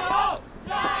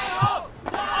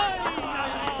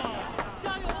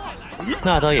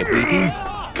那倒也不一定。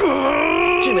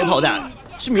这枚炮弹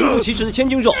是名副其实的千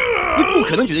斤重，你不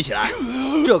可能举得起来。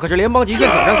这可是联邦极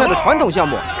限挑战赛的传统项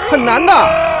目，很难的。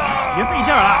别费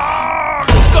劲了。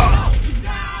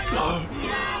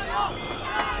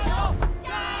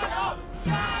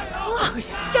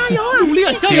加油啊！努力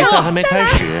啊！比赛还没开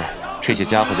始，这些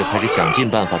家伙就开始想尽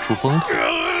办法出风头。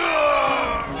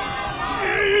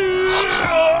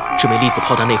这枚粒子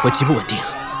炮弹内核极不稳定，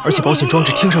而且保险装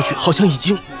置听上去好像已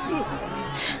经……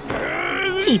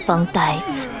一帮呆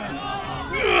子！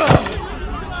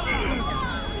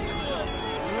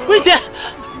危险！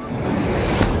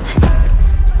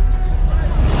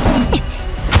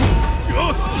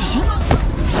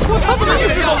我操！怎么一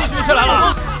只手就举起来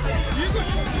了？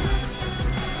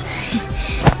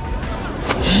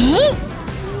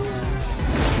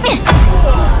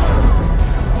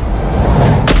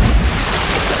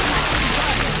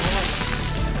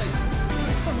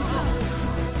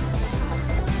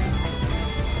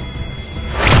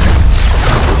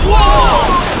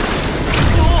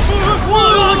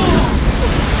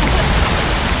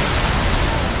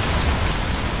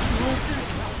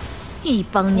一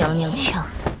帮娘娘腔！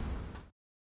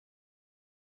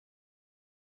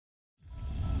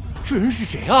这人是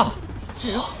谁啊？这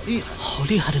人好厉害，好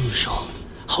厉害的女手，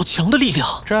好强的力量！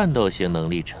战斗型能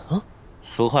力者。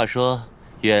俗话说，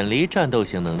远离战斗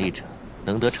型能力者，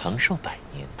能得长寿100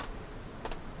年。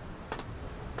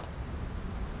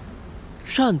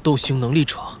战斗型能力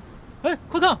者。哎，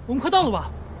快看，我们快到了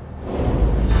吧？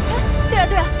对啊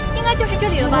对啊，应该就是这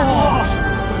里了吧？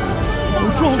好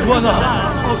壮观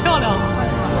啊！好漂亮！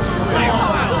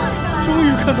终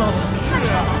于看到了。是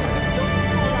啊。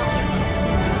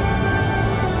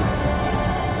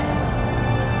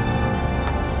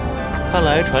看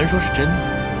来传说是真的，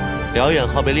辽远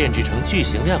号被炼制成巨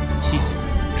型量子器，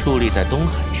矗立在东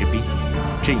海之滨，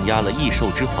镇压了异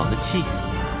兽之皇的气运。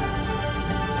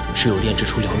只有炼制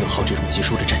出辽远号这种级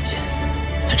数的战舰，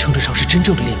才称得上是真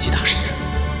正的炼器大师。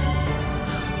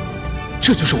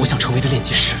这就是我想成为的炼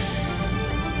器师。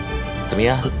怎么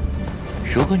样？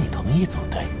如果你同意组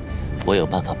队，我有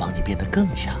办法帮你变得更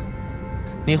强，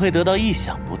你会得到意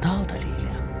想不到的力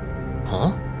量。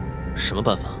啊？什么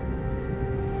办法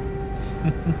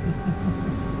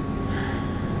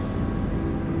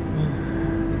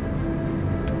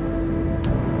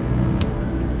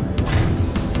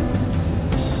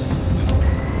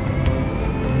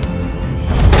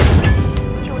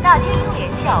？9大精英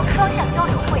联校双向标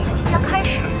准会即将开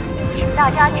始，请大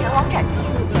家前往展厅。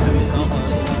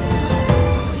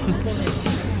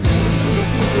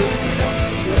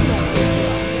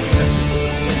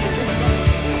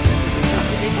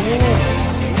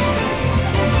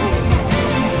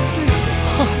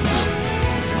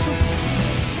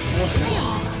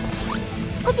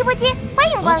不急，欢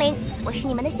迎光临，我是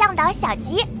你们的向导小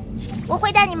吉，我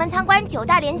会带你们参观9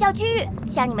大联校区域，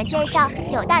向你们介绍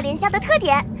9大联校的特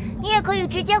点。你也可以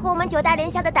直接和我们9大联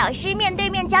校的导师面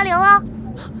对面交流哦。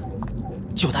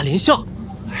9大联校，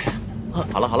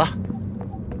好了好了，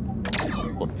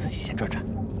我们自己先转转。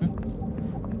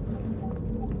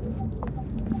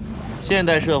现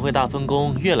代社会大分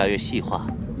工越来越细化，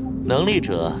能力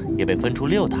者也被分出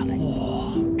6大类。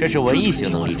这是文艺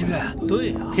型能力者。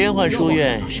对呀，天幻书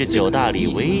院是9大里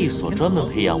唯一一所专门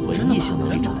培养文艺型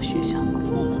能力者的学校。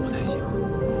不太行，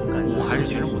感觉还是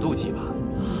选武斗技吧。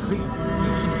可以。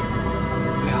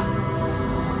对呀。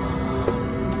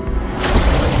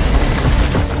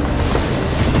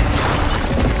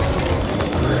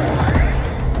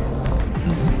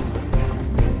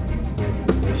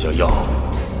想要。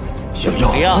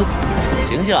Liyao，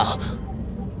醒醒！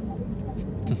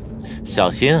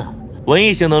小心啊！文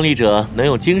艺型能力者能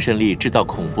用精神力制造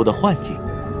恐怖的幻境，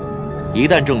一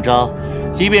旦中招，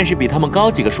即便是比他们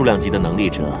高几个数量级的能力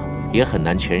者，也很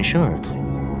难全身而退。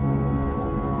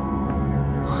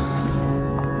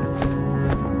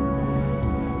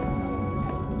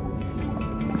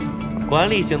管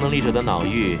理型能力者的脑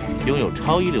域拥有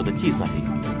超一流的计算力，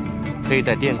可以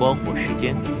在电光火石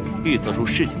间预测出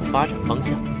事情的发展方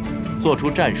向，做出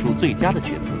战术最佳的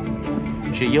决策，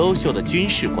是优秀的军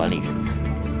事管理人才。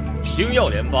星耀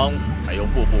联邦采用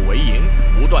步步为营、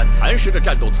不断蚕食的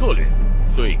战斗策略，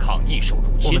对抗异兽入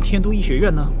侵。我们天都医学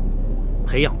院呢，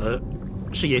培养的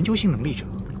是研究型能力者。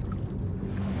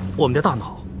我们的大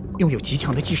脑拥有极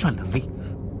强的计算能力，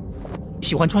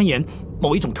喜欢钻研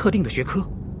某一种特定的学科。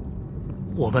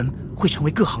我们会成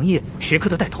为各行业学科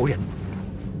的带头人。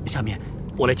下面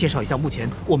我来介绍一下目前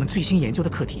我们最新研究的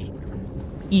课题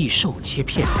——异兽切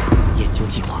片研究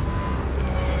计划。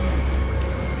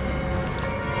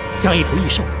将一头异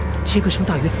兽切割成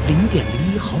大约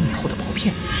0.01毫米厚的薄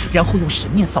片，然后用神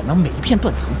念扫描每一片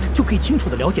断层，就可以清楚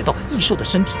地了解到异兽的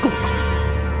身体构造。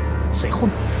随后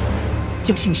呢，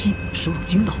将信息输入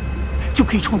经脑，就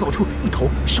可以创造出一头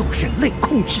受人类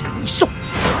控制的异兽。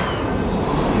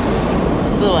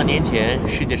4万年前，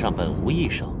世界上本无异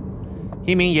兽，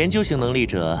一名研究型能力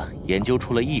者研究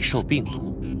出了异兽病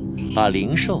毒，把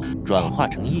灵兽转化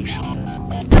成异兽。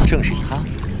正是它，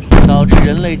导致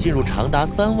人类进入长达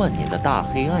3万年的大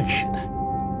黑暗时代，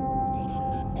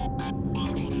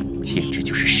简直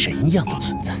就是神一样的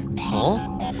存在。哦，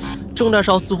郑大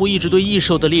少似乎一直对异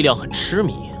兽的力量很痴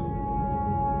迷。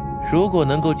如果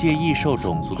能够借异兽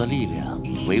种族的力量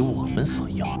为我们所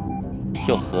用，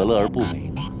又何乐而不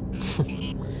为呢？哼，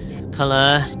看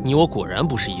来你我果然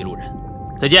不是一路人。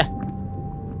再见。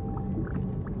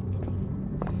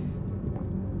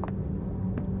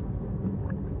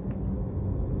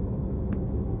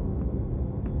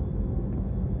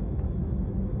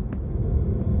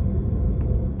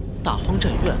大荒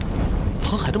战院，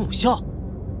航海的母校。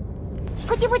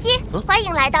扑叽扑叽，欢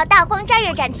迎来到大荒战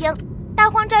院展厅。大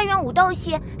荒战院武斗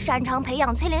系擅长培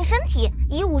养淬炼身体、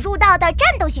以武入道的战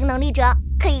斗型能力者，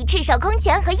可以赤手空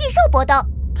拳和异兽搏斗。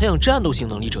培养战斗型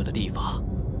能力者的地方，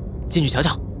进去瞧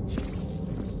瞧。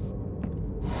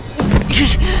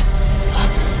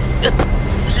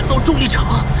人造重力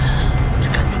场，这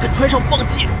感觉跟穿上放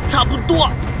气差不多。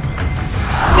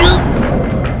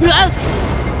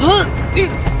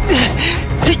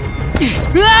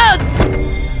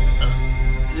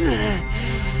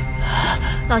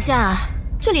老夏，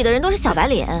这里的人都是小白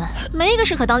脸，没一个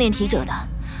适合当炼体者的。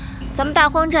咱们大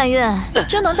荒战院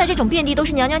真能在这种遍地都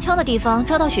是娘娘腔的地方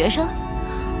招到学生？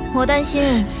我担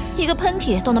心一个喷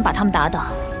嚏都能把他们打倒。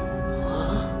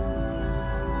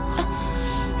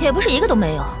也不是一个都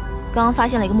没有，刚刚发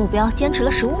现了一个目标，坚持了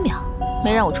15秒，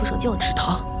没让我出手救他。是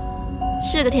他，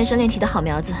是个天生炼体的好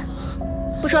苗子。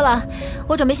不说了，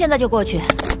我准备现在就过去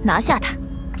拿下他。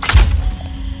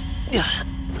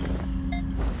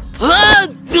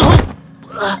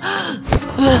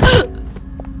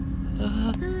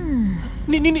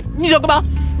你想干嘛？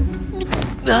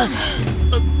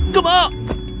干嘛？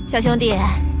小兄弟，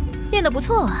练得不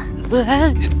错啊。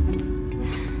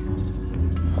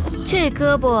这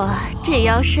胳膊，这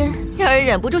腰身，让人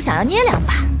忍不住想要捏2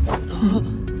把。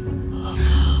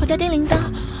我叫丁铃铛，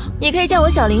你可以叫我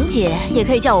小玲姐，也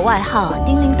可以叫我外号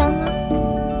丁铃铛啊。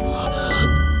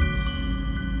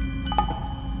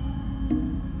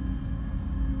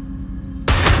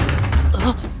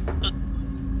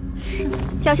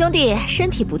小兄弟，身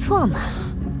体不错嘛，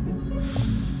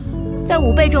在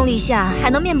5倍重力下还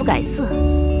能面不改色，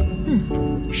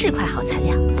是块好材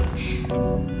料。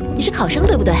你是考生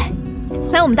对不对？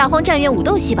来我们大荒战院武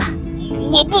斗系吧。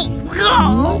我不，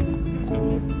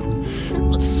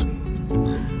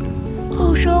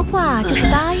不说话就是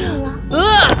答应了。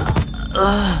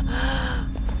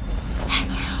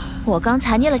我刚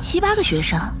才捏了7、8个学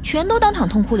生，全都当场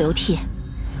痛哭流涕。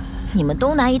你们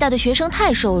东南一带的学生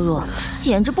太瘦弱，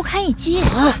简直不堪一击。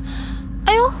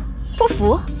哎呦，不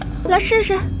服，来试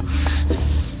试。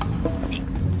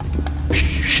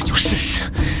试试就试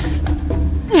试。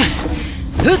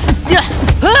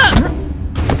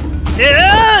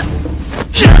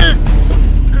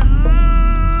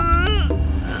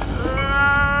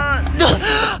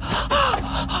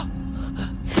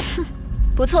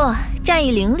不错，战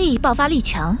役凌厉，爆发力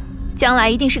强，将来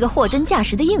一定是个货真价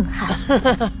实的硬汉。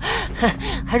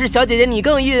还是小姐姐你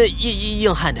更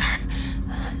硬汉点儿。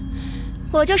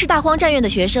我就是大荒战院的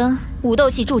学生，武斗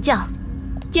系助教，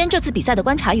兼这次比赛的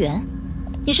观察员。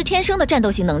你是天生的战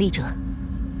斗型能力者，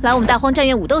来我们大荒战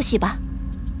院武斗系吧。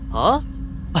啊？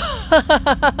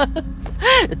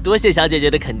多谢小姐姐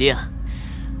的肯定。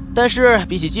但是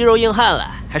比起肌肉硬汉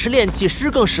来，还是炼器师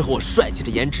更适合我帅气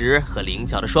的颜值和灵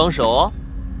巧的双手哦。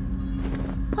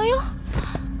哎呦，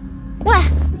喂，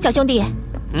小兄弟。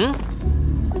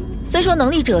虽说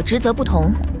能力者职责不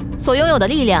同，所拥有的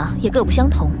力量也各不相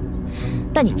同，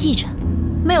但你记着，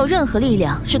没有任何力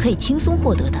量是可以轻松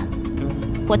获得的。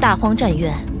我大荒战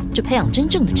院只培养真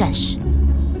正的战士。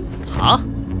好，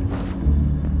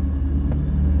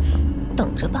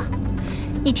等着吧，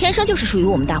你天生就是属于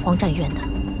我们大荒战院的。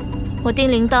我丁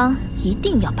铃铛一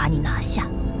定要把你拿下。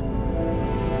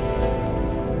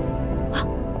啊，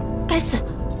该死，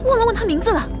忘了问他名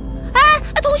字了。哎，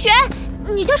同学，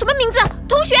你叫什么名字？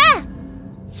同学。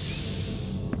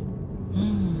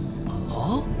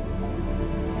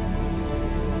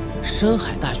深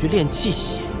海大学炼器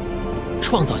系，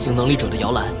创造型能力者的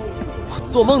摇篮，我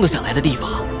做梦都想来的地方。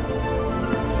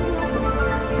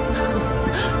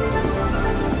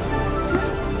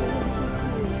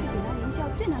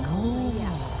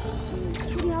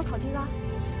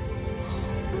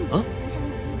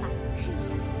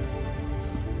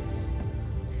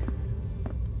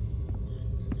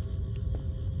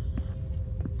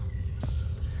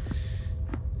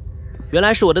原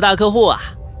来是我的大客户啊！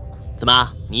怎么，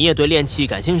你也对炼器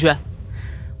感兴趣？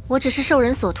我只是受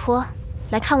人所托，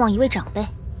来看望一位长辈。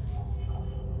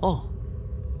哦，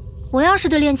我要是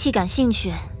对炼器感兴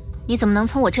趣，你怎么能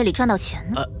从我这里赚到钱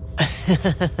呢？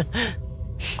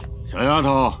小丫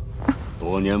头，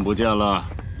多年不见了，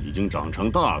已经长成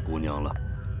大姑娘了。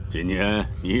今年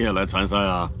你也来参赛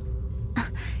啊？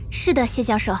是的，谢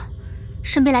教授，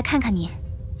顺便来看看你。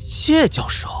谢教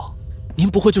授，您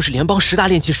不会就是联邦10大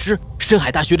炼器师深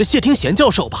海大学的谢听贤教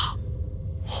授吧？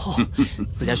哦，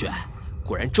自家雪，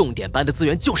果然重点班的资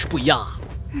源就是不一样啊。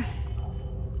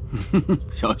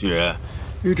小雪，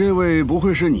这位不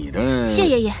会是你的？谢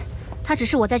爷爷，他只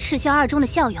是我在赤霄2中的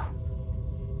校友。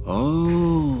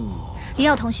哦，李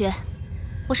耀同学，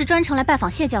我是专程来拜访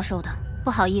谢教授的，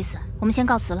不好意思，我们先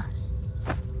告辞了。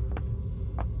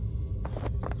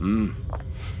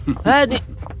哎，你，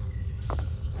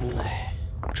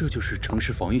这就是城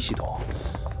市防御系统，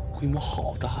规模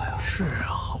好大呀！是啊，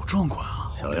好壮观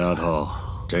啊！小丫头，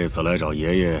这次来找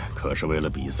爷爷可是为了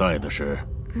比赛的事。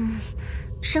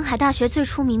深海大学最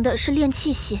出名的是炼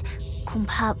器系，恐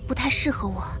怕不太适合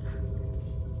我。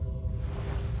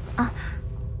啊，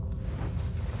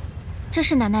这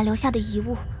是奶奶留下的遗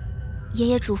物，爷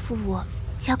爷嘱咐我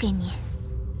交给您。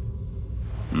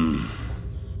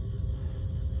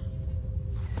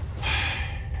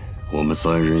我们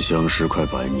3人相识快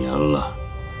100年了，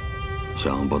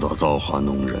想不到造化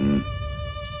弄人，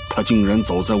他竟然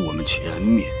走在我们前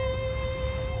面。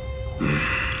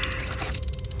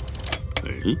哎，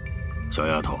小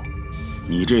丫头，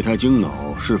你这台精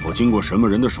脑是否经过什么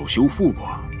人的手修复过？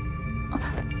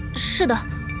是的，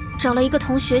找了一个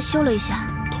同学修了一下。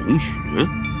同学？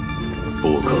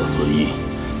不可思议，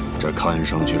这看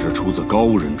上去是出自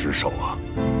高人之手啊！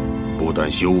不但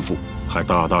修复，还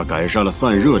大大改善了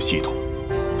散热系统，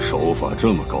手法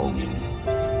这么高明，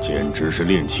简直是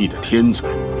炼器的天才。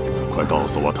快告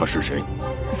诉我他是谁？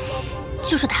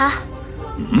就是他。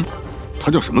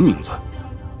他叫什么名字？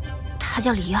他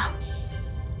叫李耀。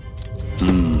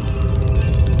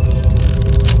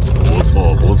不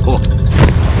错，不错，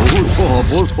不错，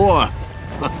不错。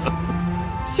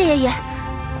谢爷爷，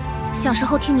小时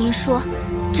候听您说，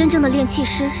真正的炼器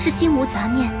师是心无杂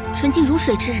念、纯净如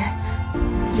水之人。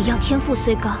李耀天赋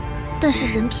虽高，但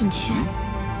是人品缺。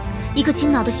一个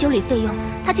精脑的修理费用，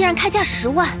他竟然开价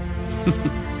10万。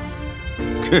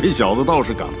这小子倒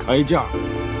是敢开价。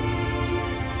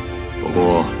不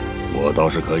过，我倒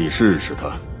是可以试试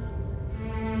他。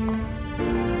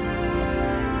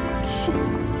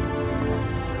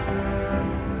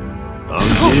当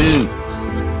心！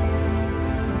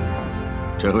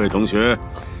这位同学，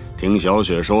听小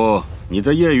雪说你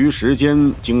在业余时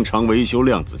间经常维修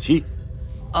量子器。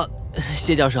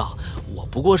谢教授，我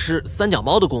不过是3脚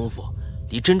猫的功夫，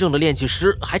离真正的炼器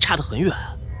师还差得很远。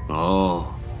哦，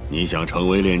你想成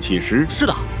为炼器师？是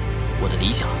的，我的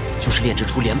理想就是炼制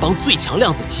出联邦最强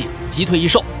量子器，击退异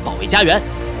兽，保卫家园，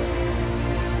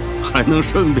还能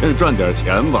顺便赚点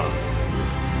钱吧。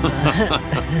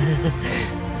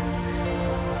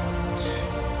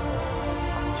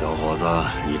小伙子，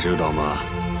你知道吗？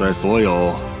在所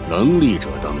有能力者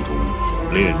当中，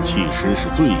炼器师是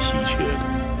最稀缺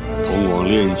的。通往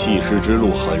炼器师之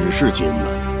路很是艰难，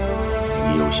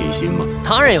你有信心吗？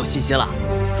当然有信心了。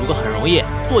如果很容易，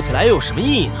做起来又有什么意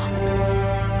义呢？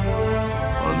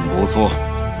很不错，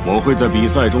我会在比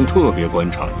赛中特别观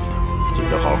察你的，记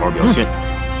得好好表现。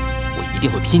我一定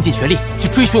会拼尽全力去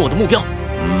追寻我的目标。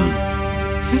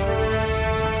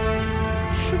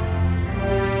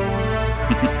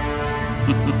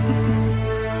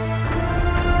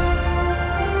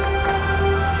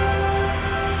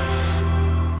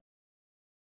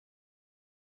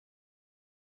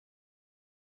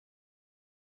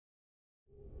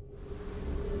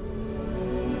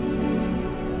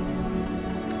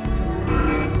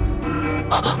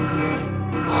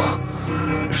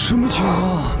什么情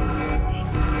况？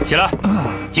起来，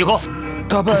集合！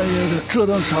大半夜的，这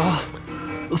当啥？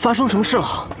发生什么事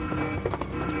了？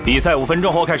比赛5分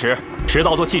钟后开始，迟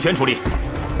到做弃权处理。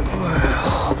哎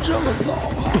呀，这么早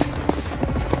啊！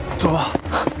走吧，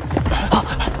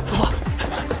走吧，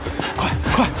快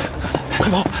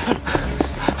跑！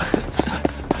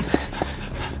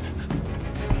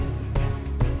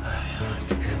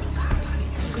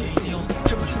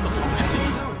这不去的好成绩，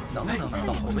能不能拿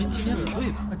到？我们今天组队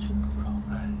吧。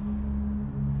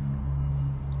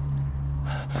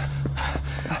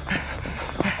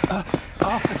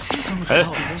哎，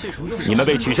你们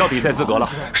被取消比赛资格了。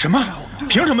什么？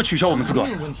凭什么取消我们资格？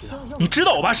你知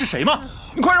道我爸是谁吗？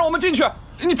你快让我们进去！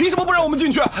你凭什么不让我们进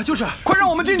去？就是，快让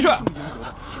我们进去！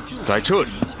在这里，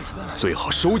最好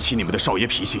收起你们的少爷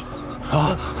脾气。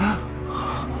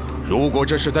如果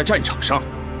这是在战场上，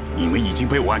你们已经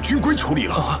被我按军规处理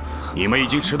了。你们已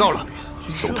经迟到了，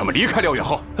送他们离开燎原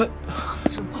后。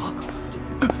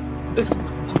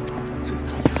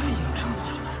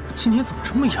今年怎么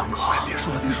这么严格？别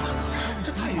说了，别说了，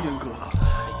这太严格了。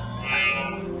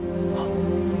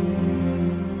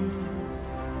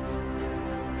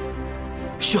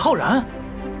许浩然，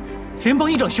联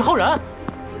邦议长许浩然，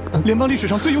联邦历史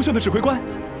上最优秀的指挥官。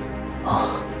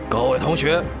各位同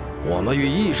学，我们与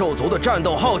异兽族的战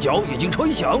斗号角已经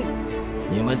吹响，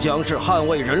你们将是捍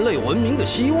卫人类文明的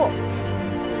希望。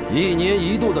1年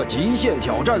1度的极限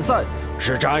挑战赛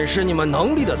是展示你们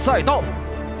能力的赛道，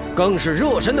更是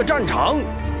热身的战场，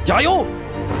加油！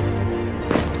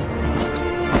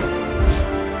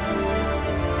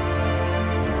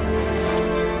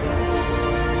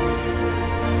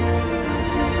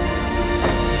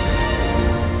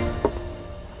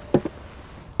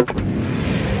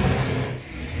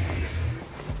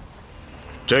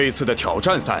这一次的挑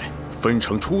战赛分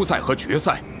成初赛和决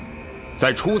赛，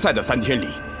在初赛的3天里，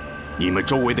你们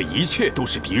周围的一切都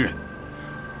是敌人，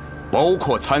包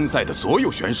括参赛的所有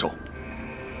选手。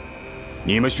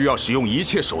你们需要使用一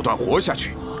切手段活下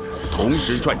去，同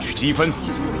时赚取积分。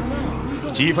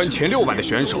积分前6万的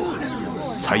选手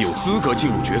才有资格进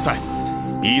入决赛。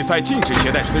比赛禁止携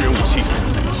带私人武器，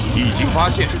一经发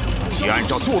现即按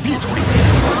照作弊处理。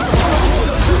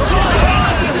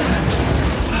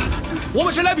我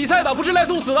们是来比赛的，不是来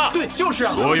送死的。对，就是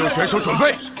啊。所有选手准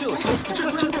备。你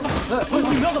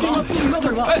们要干嘛？你们要干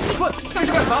什么？哎，不，这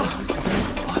是干啥？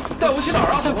带我去哪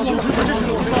儿啊？带我去哪儿？这是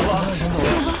我爸爸。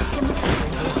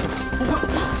不会，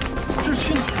这是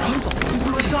去哪儿啊？你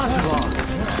不能下去吧？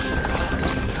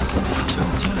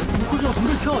怎么会这样从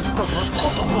这跳下去？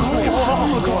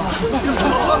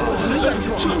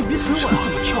这你别推我，怎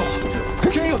么跳啊？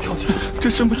真要跳下去？这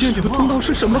深不见底的通道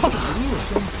是什么？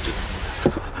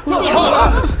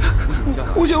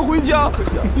我想回家，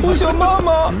我想妈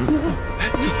妈。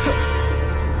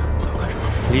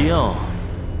李耀，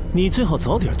你最好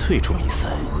早点退出比赛。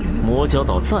魔角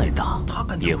岛再大，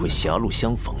也会狭路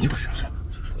相逢的。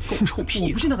够臭屁！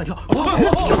我不信他敢跳。他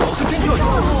真跳下去，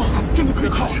真的可以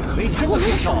跳，真的可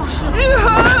以跳。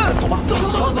走吧，走。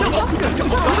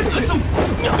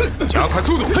加快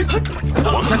速度，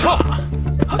往下跳，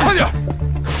快点，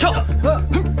跳。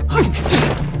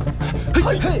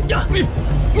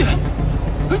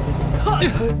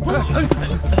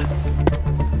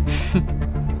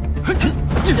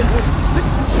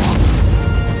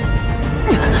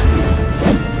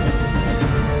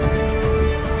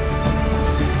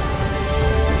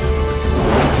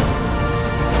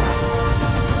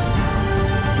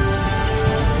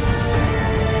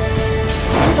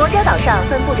魔角岛上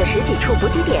分布着10几处补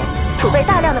给点，储备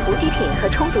大量的补给品和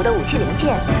充足的武器零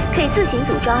件，可以自行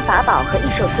组装法宝和异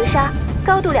兽厮杀。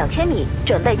高度2000米，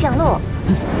准备降落。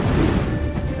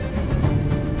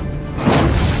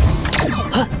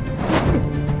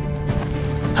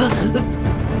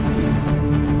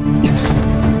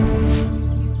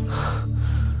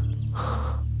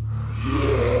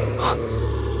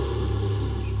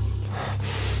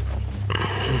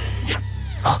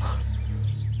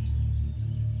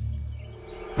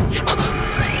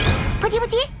不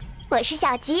急，我是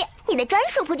小吉，你的专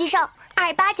属扑击手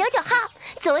，2899号。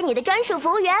作为你的专属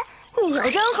服务员，你有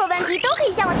任何问题都可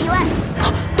以向我提问。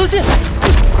多谢。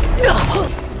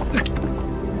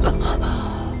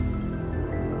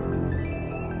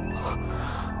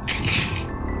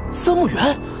三木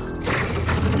园。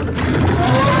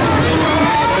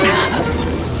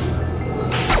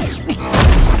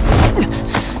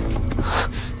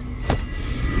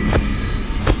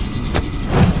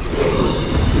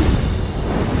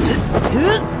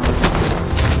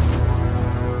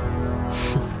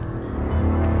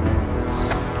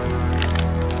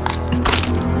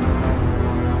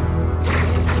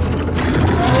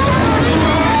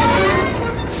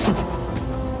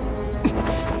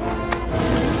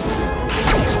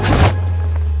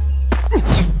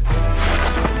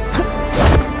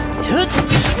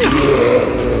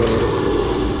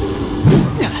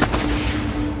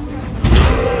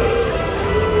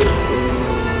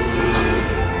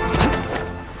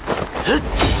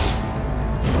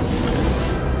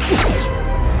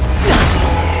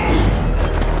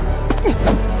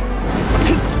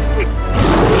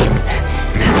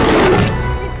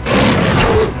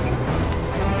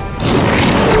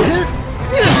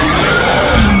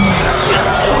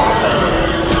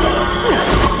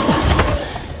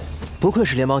不愧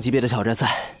是联邦级别的挑战赛，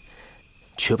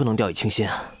绝不能掉以轻心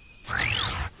啊！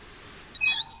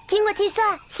经过计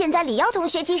算，现在李耀同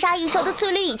学击杀异兽的速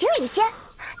率已经领先，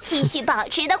继续保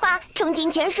持的话，冲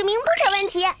进前10名不成问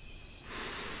题。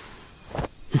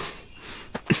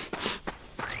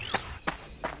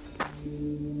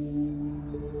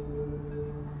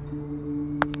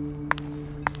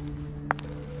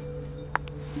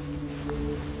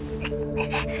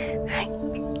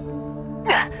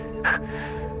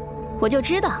我就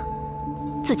知道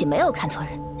自己没有看错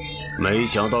人。没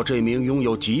想到这名拥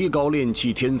有极高炼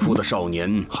器天赋的少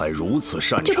年还如此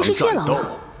擅这不是谢长战斗。老吗？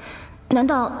难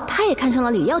道他也看上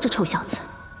了李耀这臭小子？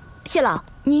谢老，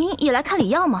您也来看李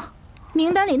耀吗？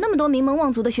名单里那么多名门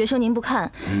望族的学生，您不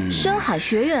看？深海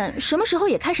学院什么时候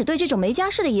也开始对这种没家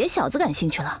世的野小子感兴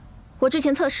趣了？我之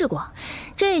前测试过，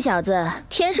这小子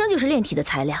天生就是炼体的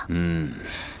材料。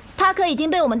他可已经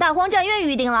被我们大荒战院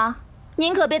预定了，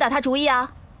您可别打他主意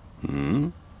啊！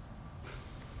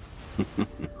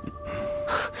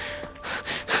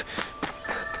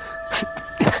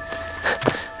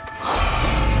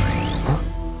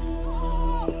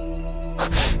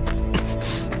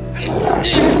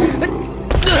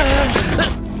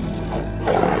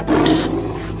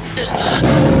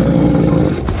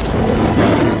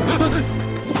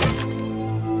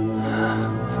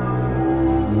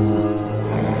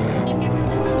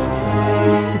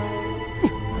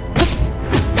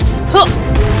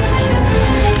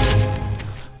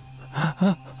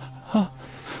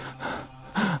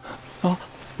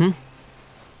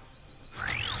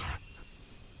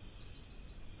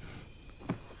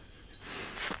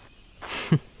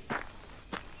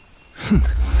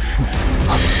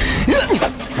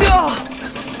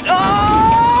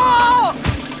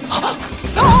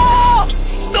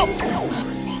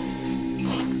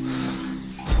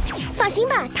放心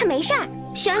吧，他没事儿。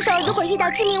选手如果遇到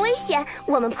致命危险，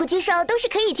我们扑击手都是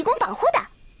可以提供保护的，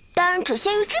但只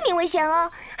限于致命危险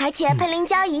哦。而且喷灵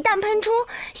胶一旦喷出，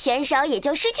选手也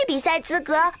就失去比赛资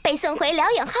格，被送回疗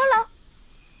养号喽。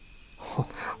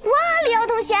哇，李奥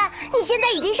同学，你现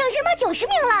在已经上升到90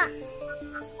名了。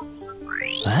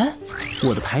哎，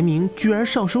我的排名居然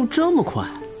上升这么快！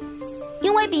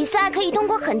因为比赛可以通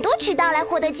过很多渠道来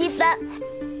获得积分，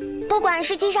不管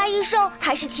是击杀异兽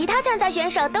还是其他参赛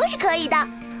选手都是可以的。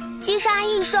击杀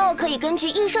异兽可以根据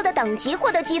异兽的等级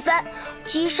获得积分，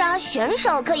击杀选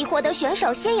手可以获得选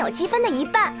手现有积分的1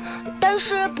半。但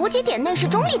是补给点内是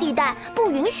中立地带，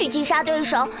不允许击杀对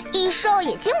手，异兽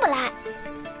也进不来。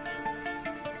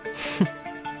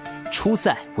初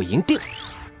赛我赢定。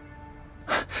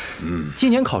今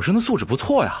年考生的素质不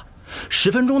错呀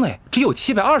，10分钟内只有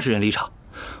720人离场。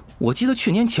我记得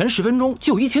去年前10分钟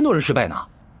就有1000多人失败呢。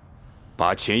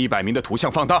把前100名的图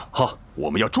像放大。好，我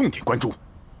们要重点关注。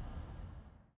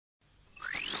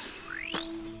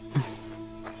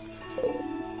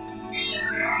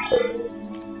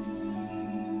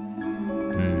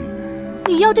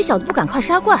李耀这小子不赶快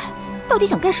杀怪，到底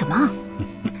想干什么？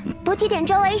补给点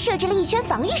周围设置了一圈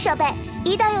防御设备，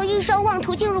一旦有异兽妄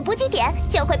图进入补给点，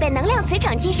就会被能量磁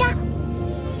场击杀。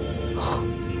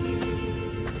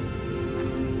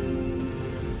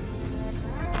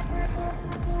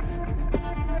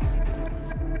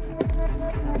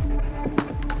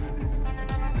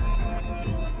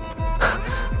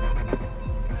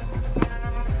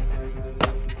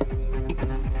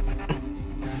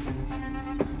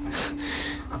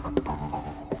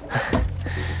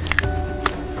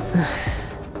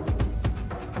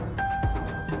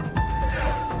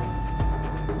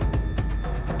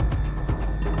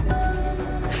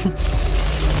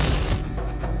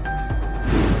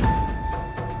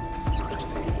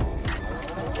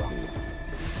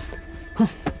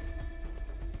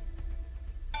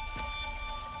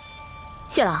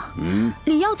谢老，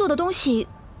李耀做的东西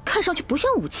看上去不像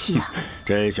武器啊。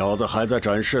这小子还在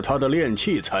展示他的炼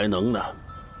器才能呢。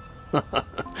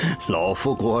老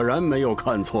夫果然没有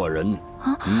看错人。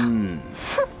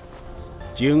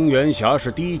晶元匣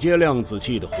是低阶量子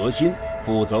器的核心，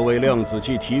负责为量子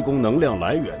器提供能量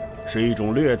来源，是一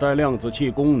种略带量子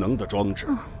器功能的装置。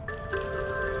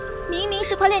明明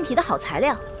是块炼体的好材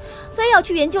料，非要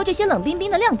去研究这些冷冰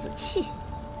冰的量子器。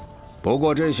不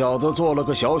过这小子做了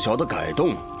个小小的改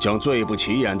动，将最不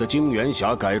起眼的晶元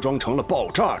匣改装成了爆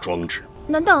炸装置。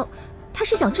难道他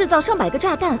是想制造上百个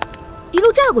炸弹，一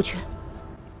路炸过去？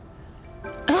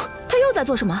哎呀，他又在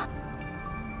做什么？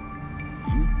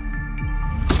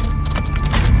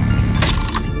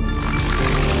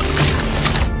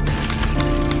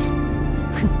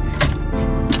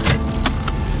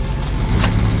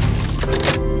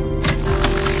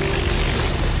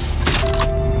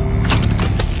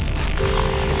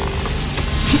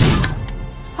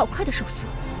好快的手速！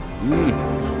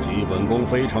基本功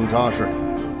非常扎实。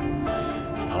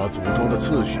他组装的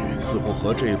次序似乎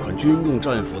和这款军用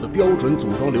战斧的标准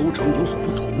组装流程有所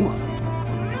不同啊！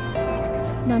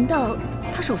难道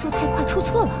他手速太快出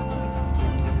错了？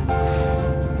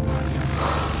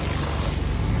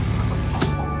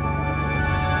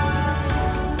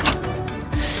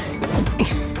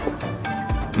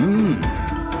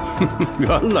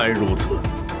原来如此。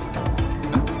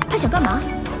他想干嘛？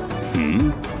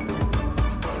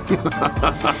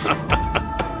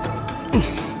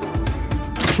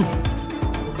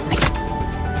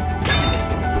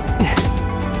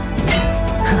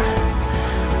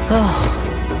啊，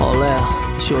好累啊，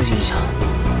休息一下。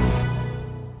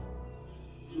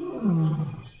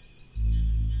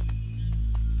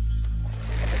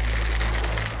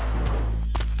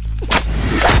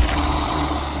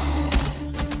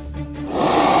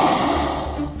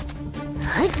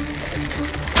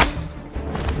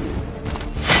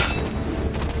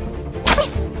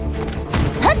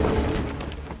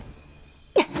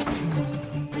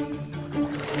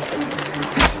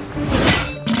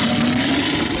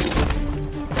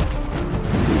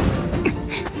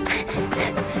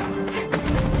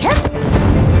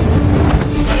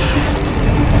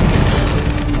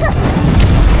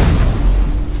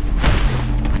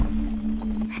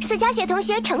小雪同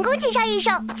学成功击杀异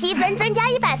兽，积分增加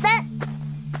100分。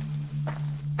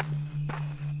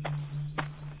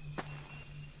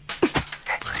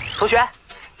同学，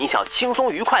你想轻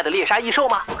松愉快的猎杀异兽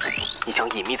吗？你想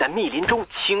隐秘在密林中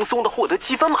轻松的获得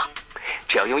积分吗？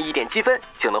只要用1点积分，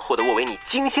就能获得我为你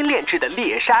精心炼制的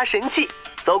猎杀神器。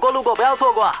走过路过不要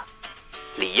错过，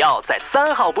李耀在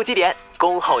3号补给点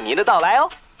恭候您的到来哦。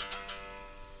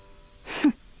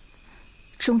哼，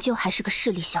终究还是个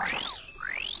势利小人。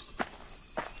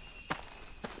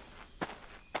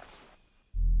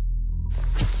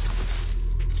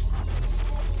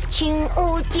请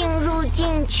勿进入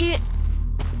禁区。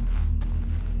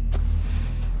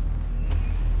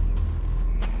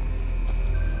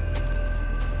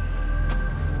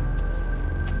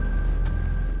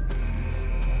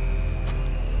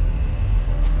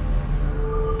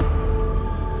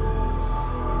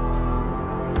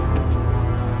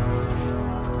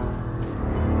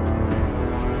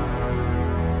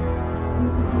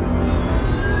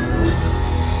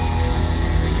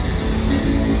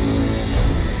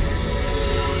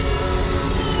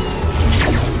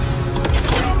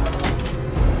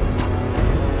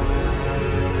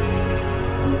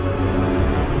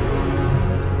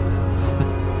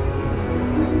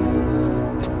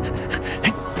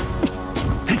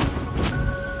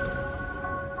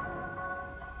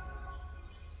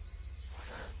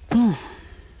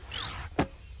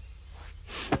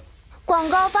广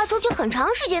告发出去很长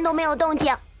时间都没有动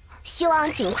静，希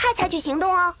望尽快采取行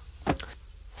动哦。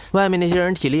外面那些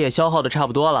人体力也消耗的差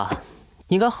不多了，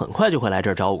应该很快就会来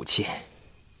这儿找武器。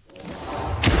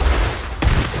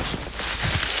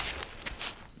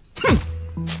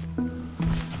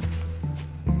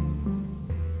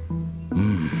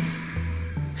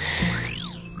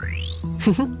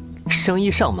哼哼，生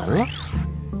意上门了。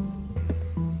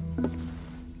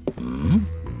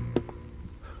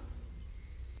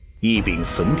一柄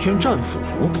焚天战斧，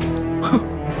哼，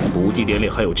补给点里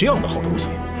还有这样的好东西，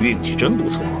运气真不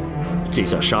错。这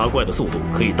下杀怪的速度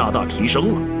可以大大提升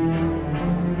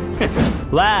了。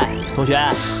喂，同学，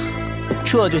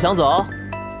这就想走？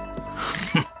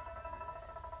哼，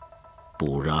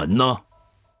不然呢？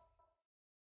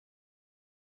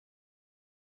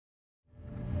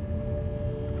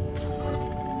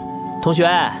同学，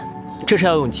这是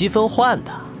要用积分换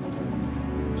的，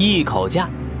一口价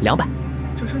200。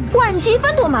换积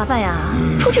分多麻烦呀，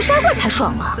出去杀怪才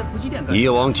爽啊！以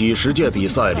往几十届比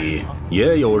赛里，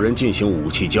也有人进行武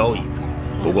器交易，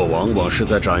不过往往是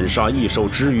在斩杀异兽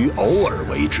之余偶尔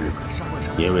为之，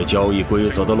因为交易规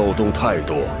则的漏洞太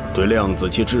多，对量子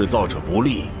器制造者不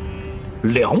利。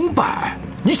200？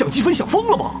你想积分想疯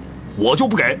了吧？我就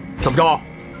不给，怎么着？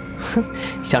哼，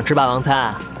想吃霸王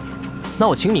餐？那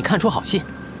我请你看出好戏。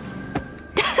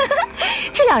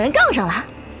这两人杠上了，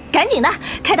赶紧的，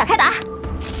开打开打！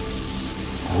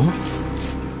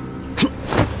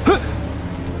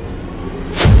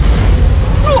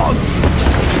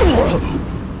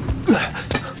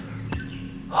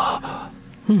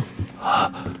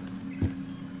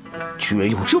居然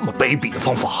用这么卑鄙的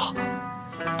方法！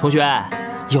同学，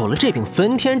有了这柄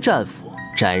焚天战斧，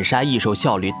斩杀异兽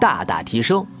效率大大提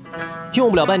升，用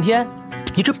不了半天，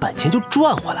你这本钱就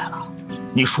赚回来了。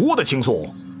你说的轻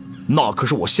松，那可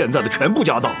是我现在的全部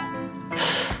家当。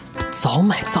早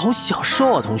买早享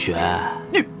受啊，同学！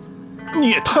你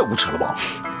也太无耻了吧！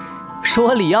说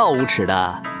我李耀无耻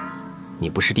的，你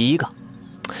不是第一个。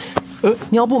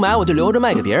你要不买，我就留着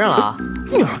卖给别人了啊！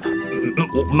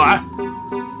我买。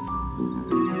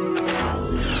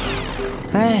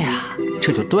哎呀，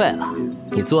这就对了，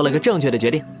你做了个正确的决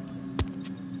定。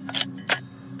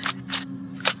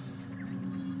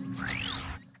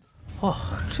哦，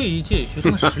这一届学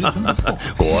生的实力真不错。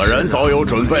果然早有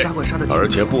准备，而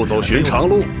且不走寻常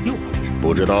路。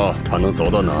不知道他能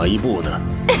走到哪一步呢？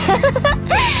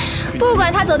不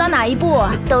管他走到哪一步，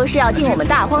都是要进我们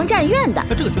大荒战院的。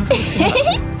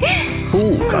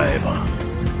不该吧？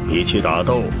比起打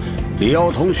斗，李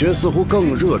奥同学似乎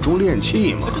更热衷练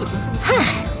气嘛。嗨，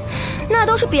那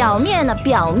都是表面呢，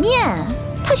表面。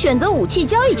他选择武器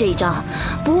交易这一招，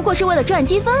不过是为了赚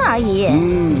积分而已。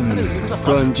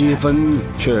赚积分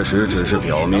确实只是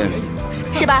表面，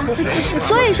是吧？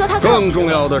所以说他更重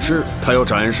要的是，他要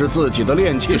展示自己的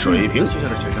练气水平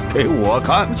给我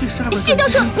看。谢教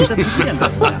授，你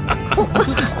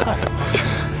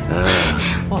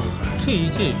哇，这一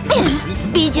届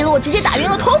逼急了我直接打晕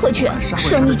了拖回去，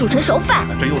生米煮成熟饭。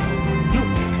真有。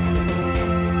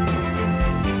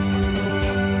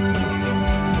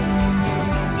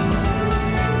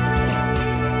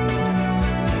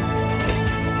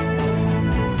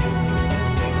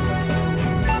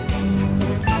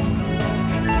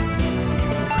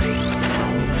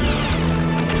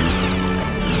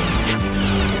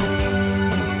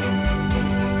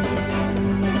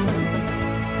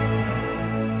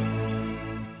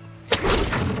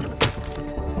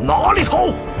哪里逃？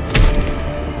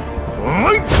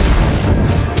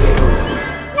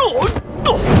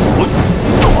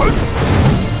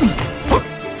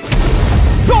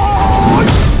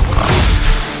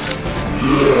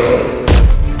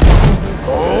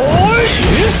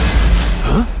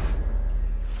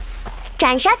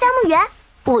斩杀三木原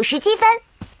，50积分。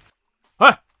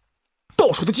哎，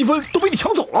到手的积分都被你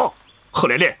抢走了，贺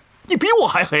连连，你比我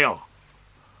还黑啊！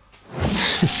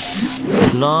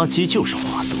垃圾就是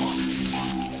话多。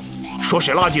说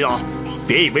谁垃圾呢？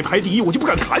别以为排第一我就不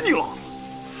敢砍你了。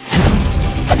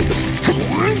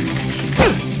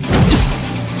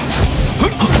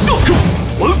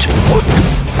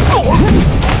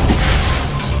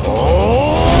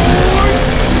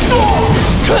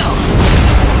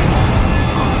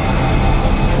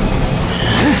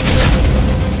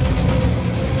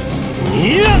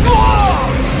你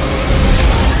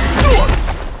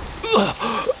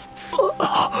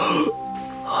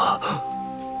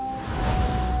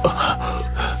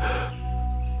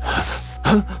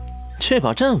这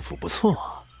把战斧不错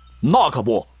啊。那可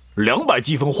不，200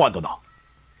积分换的呢。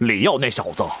李耀那小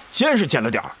子尖是尖了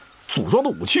点儿，组装的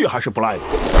武器还是不赖的。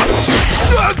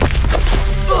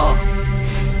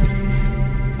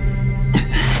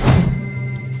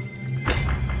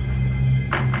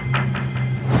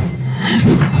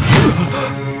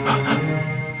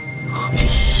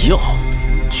李耀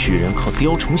居然靠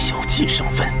雕虫小技升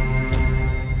分。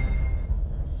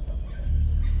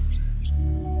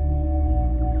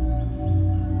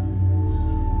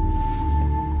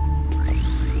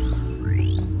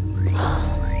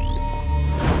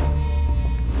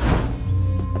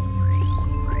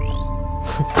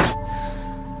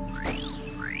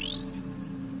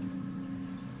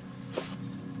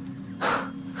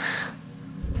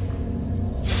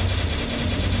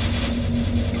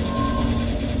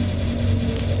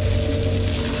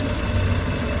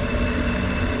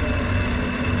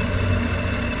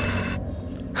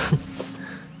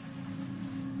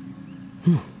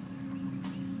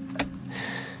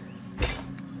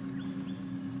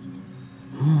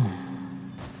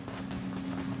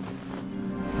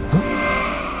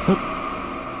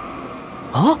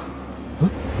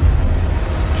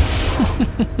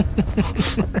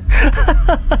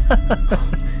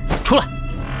出来！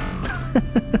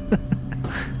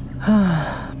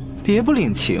别不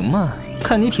领情嘛，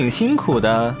看你挺辛苦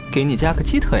的，给你加个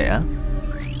鸡腿啊。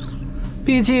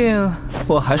毕竟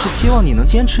我还是希望你能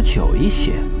坚持久一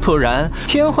些，不然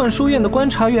天幻书院的观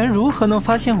察员如何能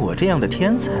发现我这样的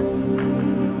天才？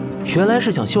原来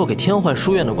是想秀给天幻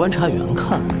书院的观察员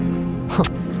看，哼，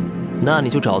那你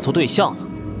就找错对象了。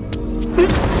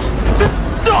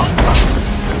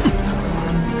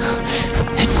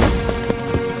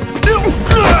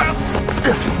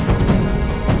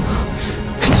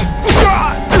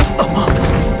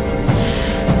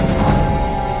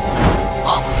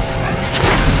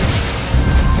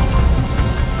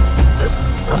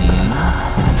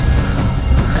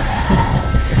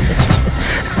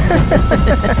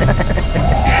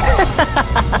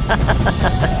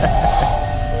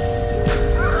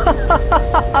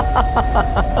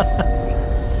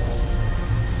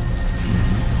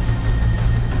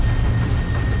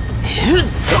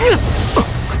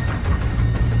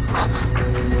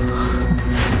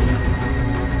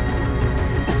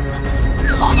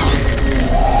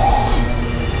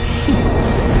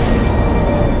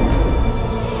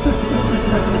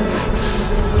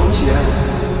同学，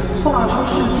画出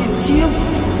世界皆我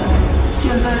主宰。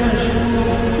现在认识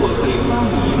我可以放你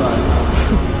一马。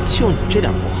就你这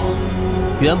点火候，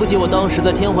远不及我当时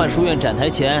在天幻书院展台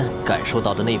前感受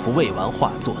到的那幅未完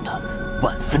画作的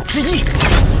1/1000，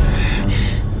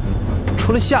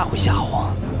除了吓唬吓唬，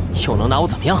又能拿我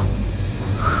怎么样？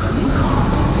很好，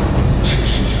这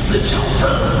是你自找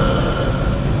的。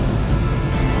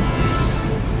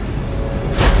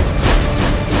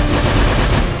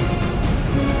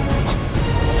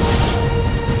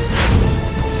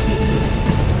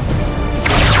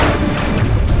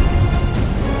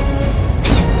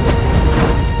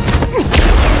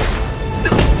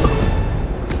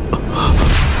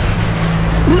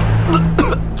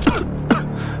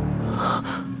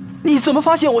 你怎么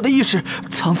发现我的意识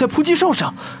藏在扑击兽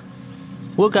上？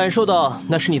我感受到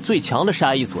那是你最强的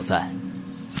杀意所在，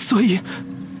所以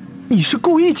你是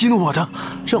故意激怒我的？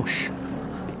正是。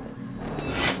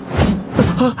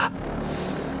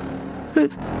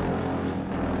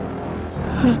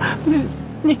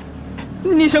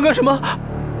你想干什么？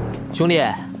兄弟，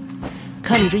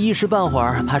看你这一时半会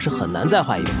儿，怕是很难再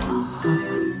画一幅了。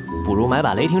不如买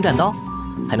把雷霆战刀，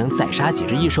还能再杀几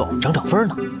只异兽，涨涨分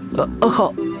呢。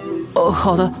好。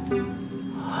好的。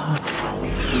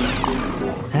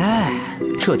哎，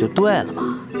这就对了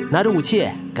嘛！拿着武器，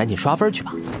赶紧刷分去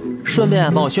吧，顺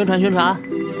便帮我宣传宣传。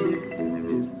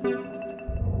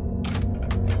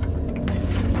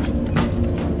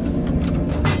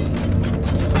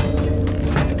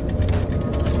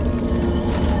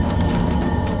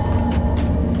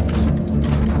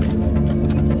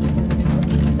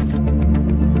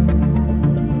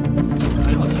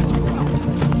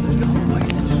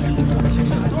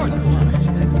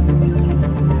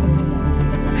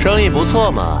生意不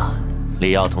错嘛，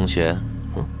李耀同学。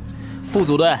不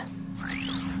组队。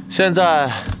现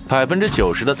在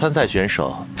90%的参赛选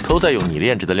手都在用你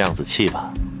炼制的量子器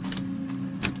吧？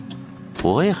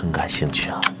我也很感兴趣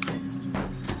啊。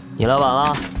你来晚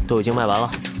了，都已经卖完了。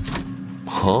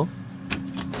哦，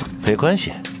没关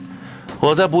系，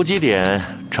我在补给点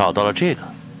找到了这个，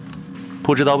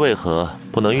不知道为何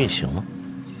不能运行了。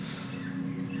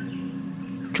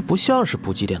这不像是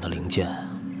补给点的零件。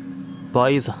 不好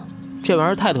意思，这玩意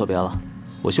儿太特别了，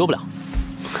我修不了。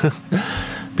哼，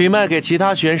比卖给其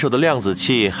他选手的量子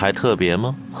器还特别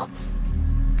吗？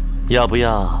要不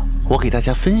要我给大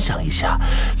家分享一下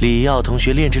李耀同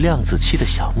学炼制量子器的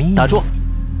小秘密？打住！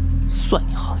算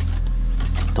你狠。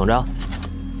等着，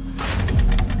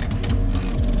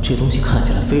这东西看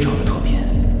起来非常的特别，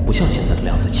不像现在的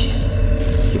量子器，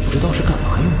也不知道是干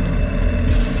嘛用的。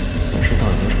本身倒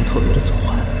也没什么特别的损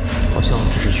坏，好像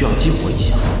只是需要激活一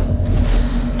下。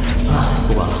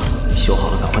 不管了，修好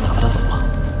了赶快打发他走吧，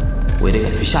我也得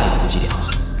赶去下一个补给点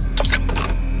了。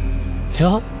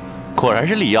哟，果然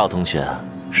是李耀同学，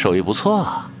手艺不错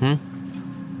啊。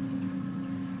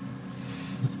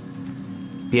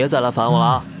别再来烦我了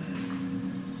啊！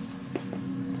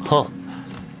哦，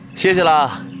谢谢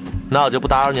啦，那我就不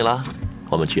打扰你了，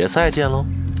我们决赛见喽。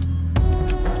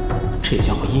这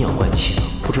家伙阴阳怪气的，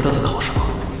不知道在搞什么。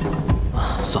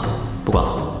算了，不管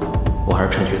了，我还是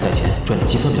趁决赛前赚点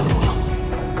积分比较重要。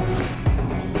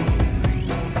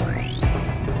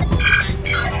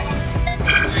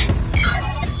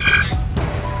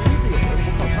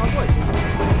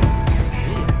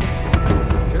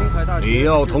 李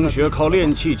耀同学靠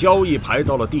炼器交易排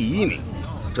到了第1名，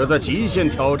这在极限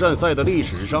挑战赛的历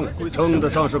史上称得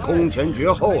上是空前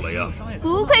绝后了呀！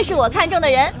不愧是我看中的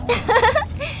人，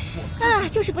啊，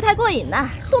就是不太过瘾呐，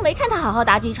都没看他好好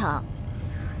打几场。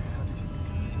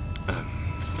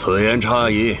此言差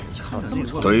矣。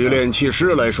对于炼器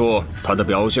师来说，他的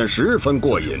表现十分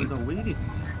过瘾。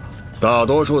大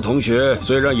多数同学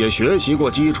虽然也学习过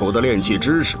基础的炼器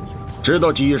知识。 知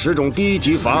道几十种低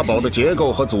级法宝的结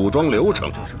构和组装流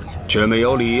程，却没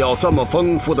有李耀这么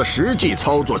丰富的实际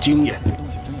操作经验。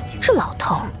这老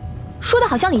头说的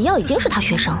好像李耀已经是他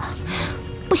学生了，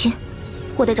不行，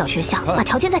我得找学校把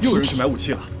条件再提提。有人去买武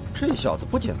器了，这小子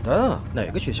不简单啊！哪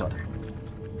个学校的？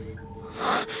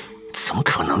怎么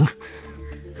可能？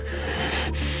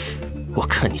我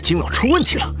看你精脑出问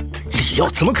题了，李耀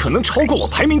怎么可能超过我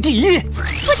排名第1？不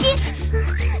行，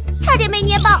差点没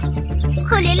捏爆。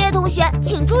 贺连烈同学，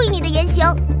请注意你的言行。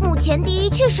目前第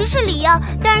1确实是李耀，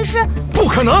但是不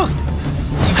可能，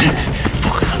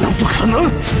不可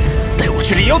能！带我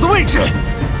去李耀的位置。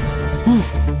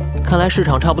看来市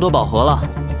场差不多饱和了，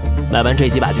卖完这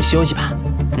几把就休息吧。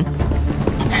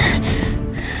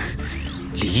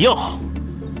李耀，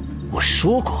我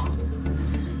说过，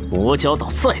魔角岛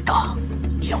再大，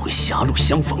也会狭路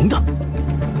相逢的。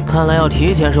看来要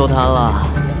提前收摊了。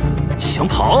想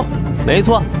跑？没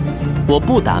错。 我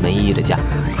不打没意义的架。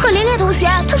贺连烈同学，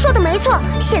他说的没错，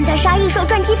现在杀异兽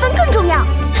赚积分更重要。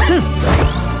哼，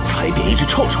踩扁一只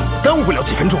臭虫，耽误不了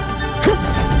几分钟。哼，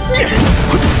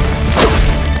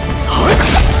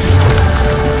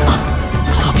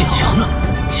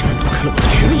开了我的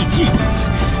全力一击。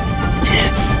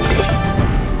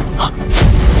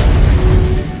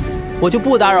我就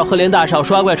不打扰赫连大少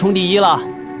刷怪冲第一了，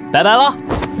拜拜了。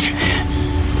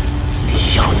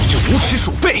李耀，你这无耻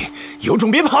鼠辈，有种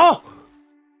别跑！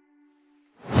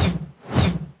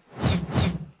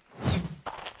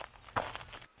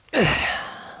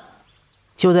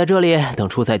就在这里等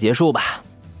初赛结束吧。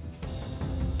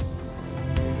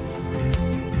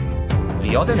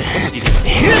李瑶在哪个补给点？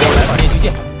我来把炼巨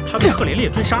剑，他跟赫连烈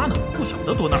追杀呢，不晓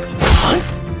得躲哪儿去。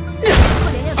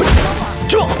赫连烈不说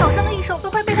话，岛上的异兽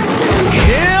都快被他们震了。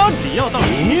李耀到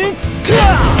底。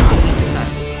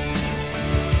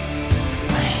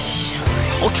哎呀，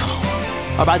好吵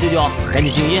！2899，赶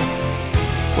紧静音！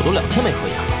我都2天没合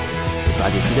眼了，得抓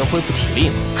紧时间恢复体力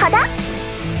嘛。好的。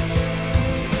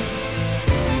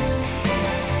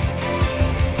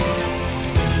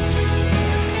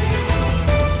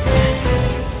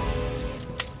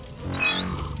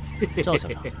赵校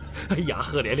长，哎呀，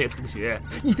赫连烈同学，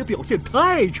你的表现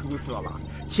太出色了，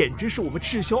简直是我们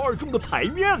赤霄2中的牌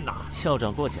面呐！校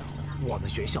长过奖了。我们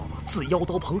学校自妖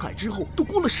刀彭海之后，都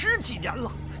过了10几年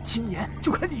了，今年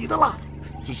就看你的了，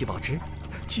继续保持，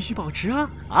继续保持啊！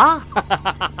啊！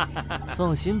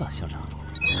放心吧，校长。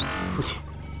父亲，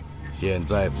现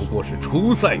在不过是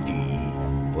初赛第一，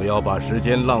不要把时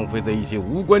间浪费在一些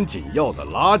无关紧要的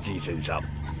垃圾身上。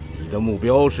你的目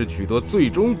标是取得最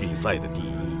终比赛的第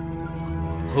一。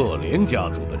赫连家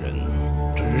族的人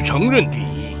只承认第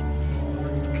一，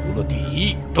除了第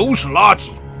一都是垃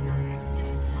圾。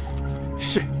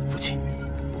是，父亲，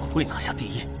我会拿下第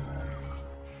一。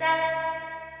3、2、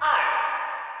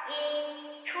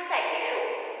1，初赛结束。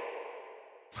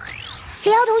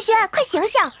李瑶同学，快醒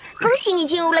醒！恭喜你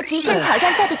进入了极限挑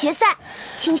战赛的决赛，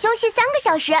请休息3个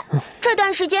小时。这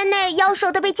段时间内，妖兽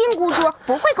都被禁锢住，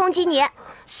不会攻击你。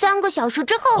3个小时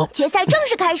之后，决赛正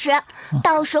式开始。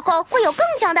到时候会有更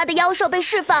强大的妖兽被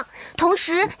释放，同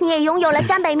时你也拥有了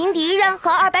300名敌人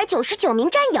和299名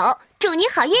战友。祝你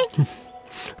好运！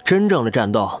真正的战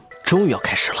斗终于要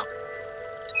开始了。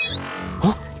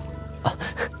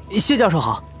谢教授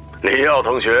好。李耀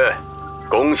同学，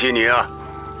恭喜你啊！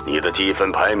你的积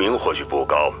分排名或许不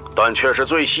高，但却是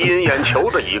最吸引眼球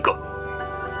的一个。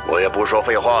我也不说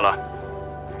废话了，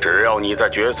只要你在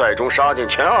决赛中杀进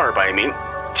前200名，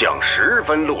降10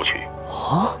分录取；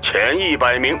前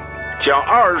100名降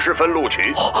20分录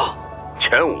取；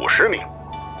前50名，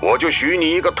我就许你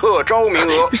一个特招名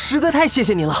额。实在太谢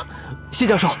谢您了，谢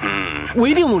教授。我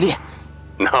一定努力。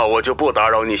那我就不打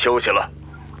扰你休息了，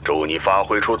祝你发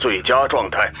挥出最佳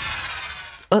状态。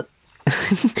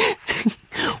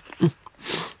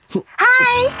嗨，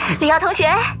李耀同学，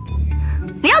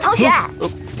李耀同学，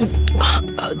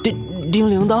叮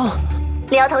铃当。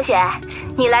李耀同学，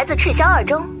你来自赤霄2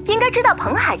中，应该知道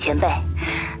彭海前辈，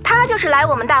他就是来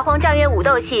我们大荒战岳武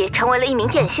斗系成为了一名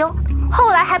剑修，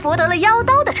后来还博得了妖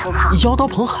刀的称号。妖刀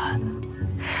彭海，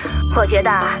我觉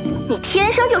得你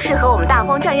天生就适合我们大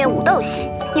荒战岳武斗系，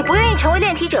你不愿意成为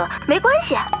炼体者没关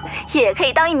系，也可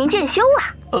以当一名剑修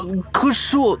啊。可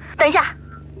是我……等一下，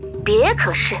别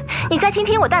可是，你再听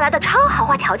听我带来的超豪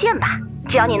华条件吧。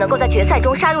只要你能够在决赛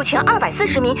中杀入前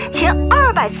240名，前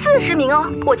240名哦，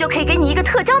我就可以给你一个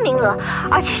特招名额，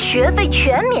而且学费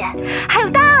全免，还有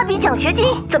大笔奖学金，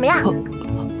怎么样？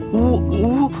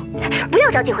我不要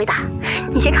着急回答，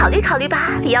你先考虑考虑吧，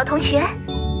李耀同学。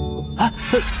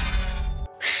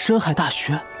深海大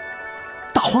学，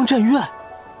大荒战院，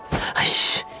哎呀，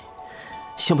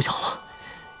先不想了，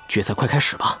决赛快开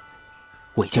始吧，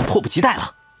我已经迫不及待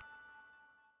了。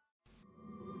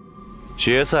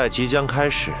决赛即将开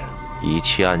始，一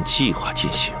切按计划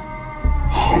进行。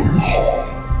很好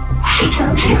，10周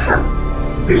之后，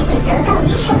你会得到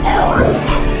你想要的。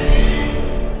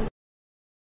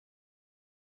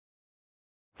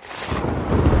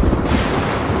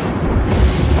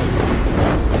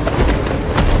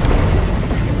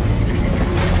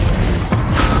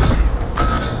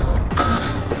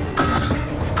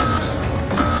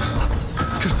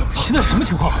这是怎么了？现在什么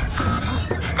情况？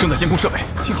正在监控设备，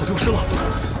信号丢失了。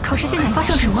考试现场发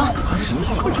生什么？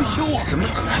快去修啊！什么？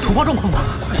是突发状况吗？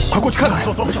快过去看看！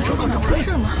走。出事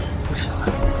了吗？不知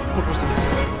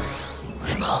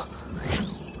道，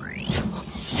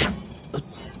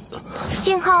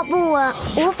信号不稳，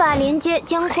无法连接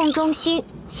监控中心。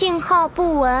信号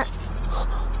不稳。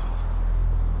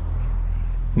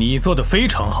你做得非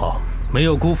常好，没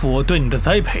有辜负我对你的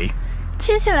栽培。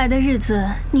接下来的日子，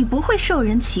你不会受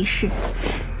人歧视，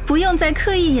不用再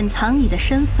刻意隐藏你的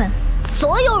身份。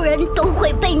所有人都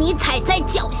会被你踩在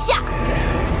脚下。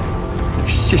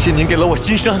谢谢您给了我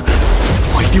新生，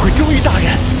我一定会忠于大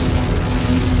人。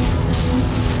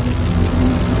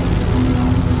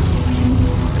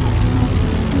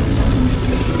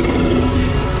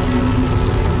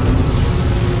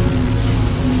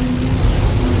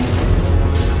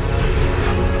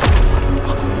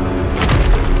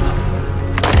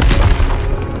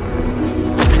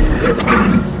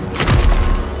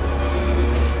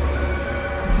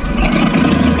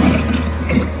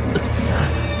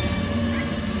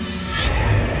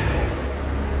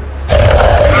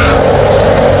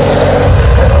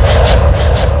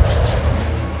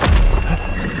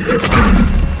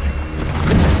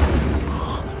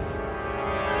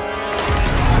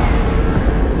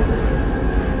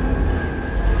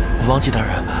王级大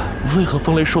人，为何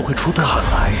风雷兽会出动？看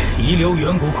来遗留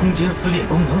远古空间撕裂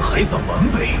功能还算完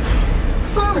备。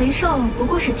风雷兽不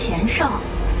过是前哨，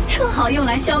正好用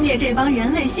来消灭这帮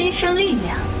人类新生力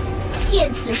量，借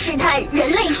此试探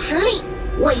人类实力，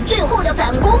为最后的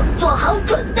反攻做好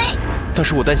准备。但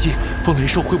是我担心风雷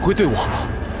兽会不会对我……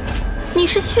你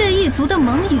是血翼族的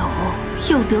盟友，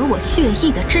又得我血翼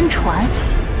的真传。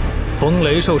风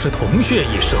雷兽是同血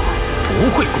翼兽，不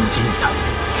会攻击你的。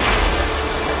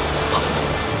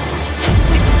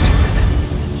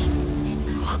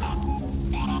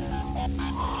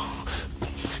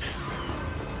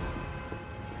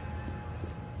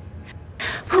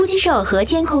扑击兽和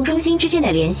监控中心之间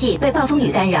的联系被暴风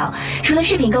雨干扰，除了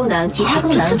视频功能，其他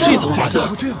功能都已经下线。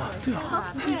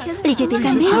历届比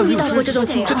赛没有遇到过这种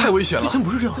情况，这太危险了。之前不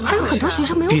是这样，还有很多学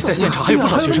生没有走。比赛现场还有不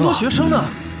少学生啊！学生呢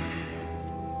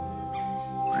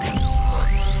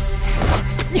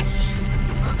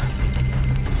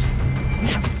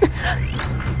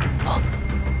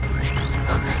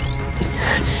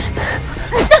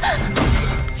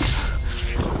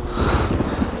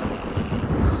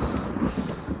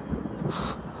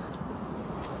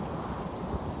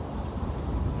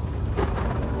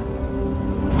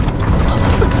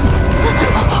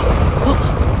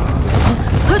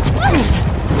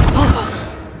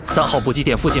？3号补给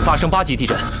点附近发生8级地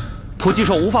震，扑击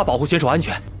兽无法保护选手安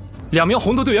全，2名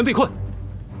红队队员被困。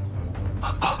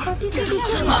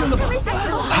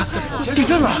地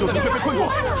震了！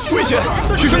危险！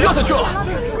学生掉下去了！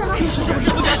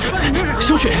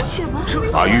小雪，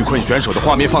把遇困选手的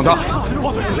画面放大。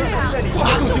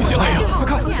更清晰了！哎呀，快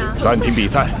看！暂停比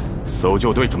赛，搜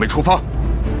救队准备出发。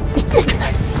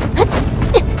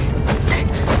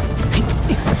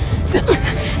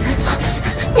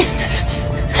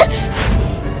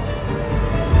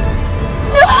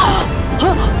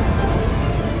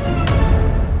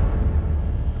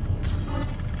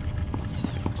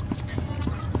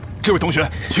这位同学，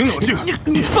请冷静。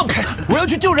你放开！我要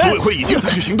去救人。组委会已经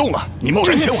采取行动了，你贸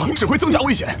然前往只会增加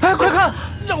危险。哎，快看，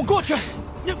让我过去！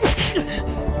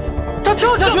他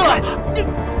跳下去了。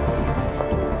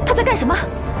他在干什么？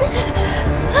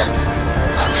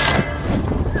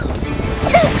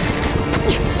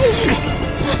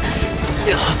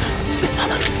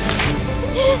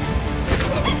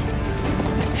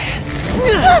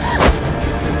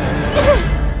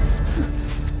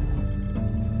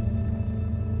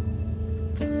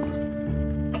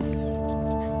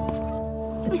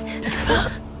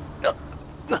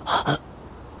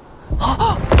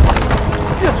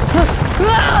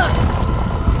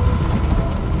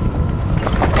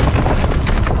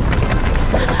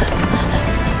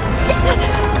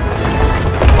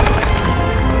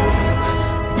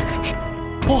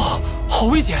哇，好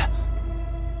危险！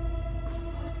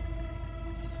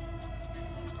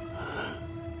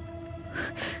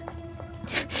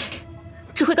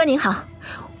指挥官您好，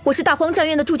我是大荒战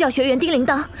院的助教学员丁铃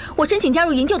铛，我申请加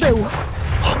入营救队伍。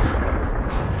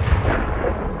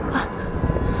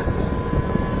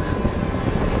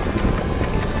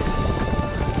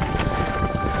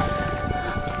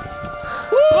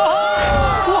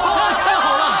哇，太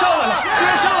好了，上来了，居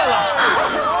然上来了！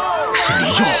是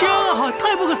Liyao！天啊，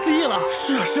太不可思议了！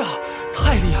是啊，是啊，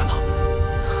太厉害了！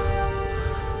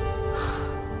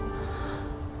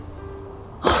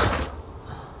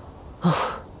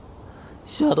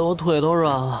吓得我腿都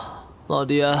软了，老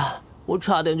爹，我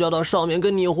差点就要到上面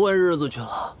跟你混日子去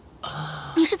了。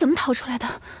你是怎么逃出来的？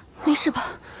没事吧？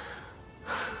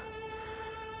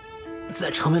在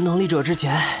成为能力者之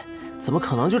前，怎么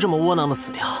可能就这么窝囊的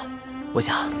死掉？我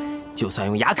想，就算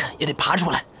用牙啃也得爬出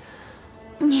来。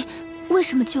你为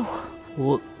什么救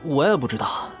我？我也不知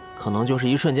道，可能就是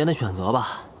一瞬间的选择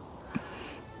吧。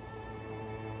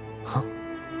哼。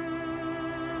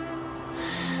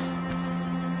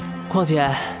况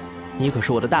且，你可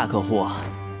是我的大客户，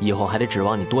以后还得指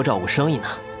望你多照顾生意呢。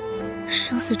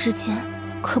生死之间，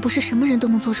可不是什么人都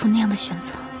能做出那样的选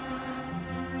择。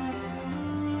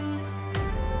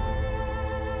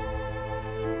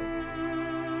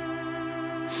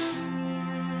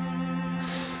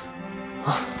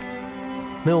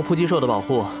没有扑击兽的保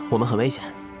护，我们很危险。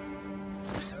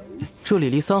这里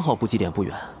离3号补给点不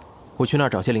远，我去那儿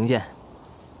找些零件，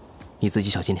你自己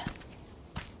小心点。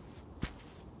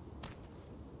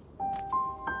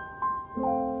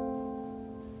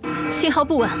信号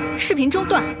不稳，视频中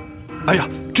断。哎呀，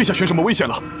这下选手们危险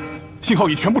了，信号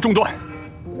已全部中断。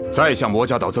再向魔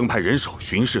家岛增派人手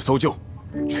巡视搜救，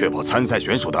确保参赛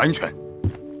选手的安全。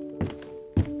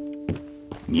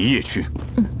你也去。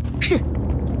是。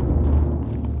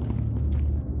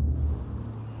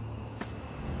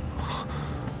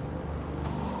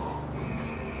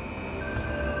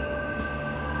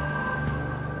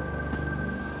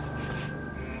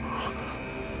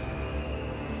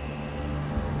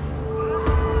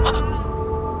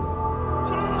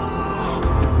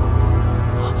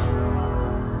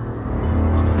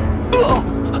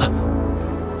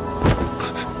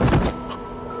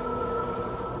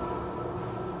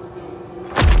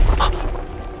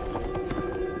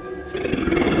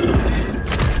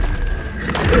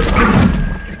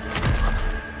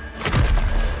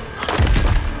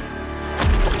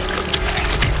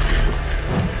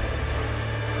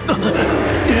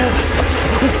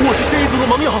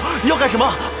你要干什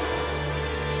么？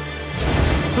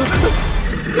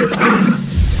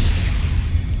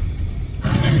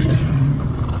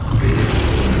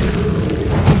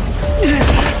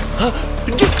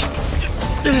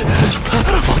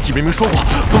王继明明说过，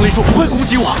风雷兽不会攻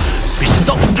击我，没想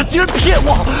到他竟然骗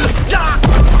我！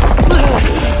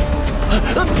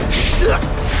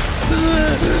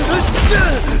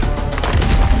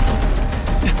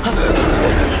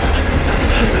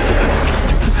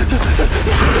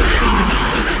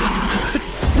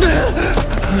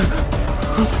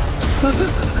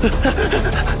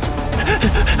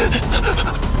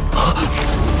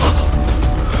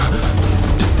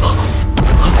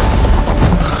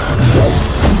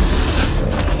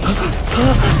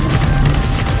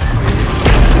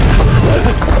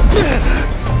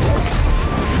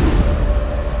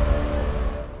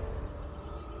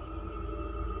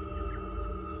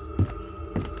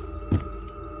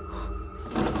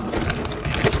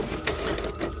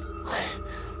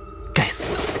该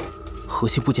死，核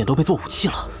心部件都被做武器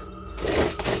了。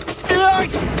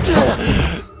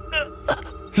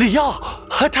李耀，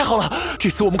太好了，这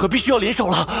次我们可必须要联手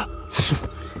了。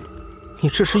你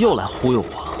这是又来忽悠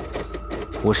我了？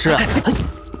我是……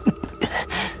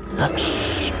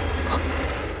嘘，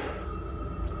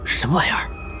什么玩意儿？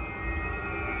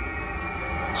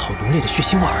好浓烈的血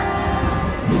腥味儿！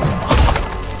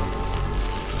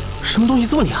什么东西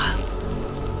这么厉害？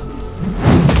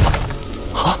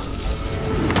啊！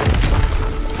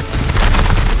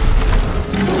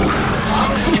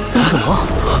怎么可能？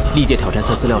历届挑战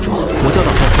赛资料中，魔教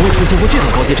岛上从未出现过这种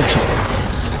高阶战兽。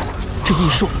这异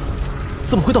兽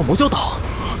怎么会到魔教岛？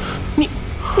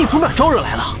你从哪招惹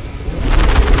来的？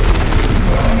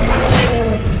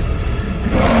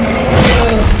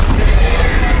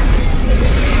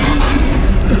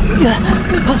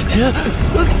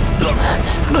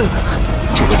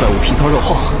这个怪物皮糙肉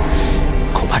厚，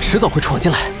恐怕迟早会闯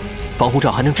进来。防护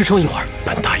罩还能支撑一会儿，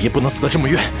本大爷不能死得这么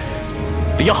冤。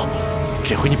李耀，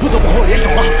这回你不得不和我联手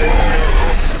了。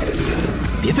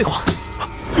别废话。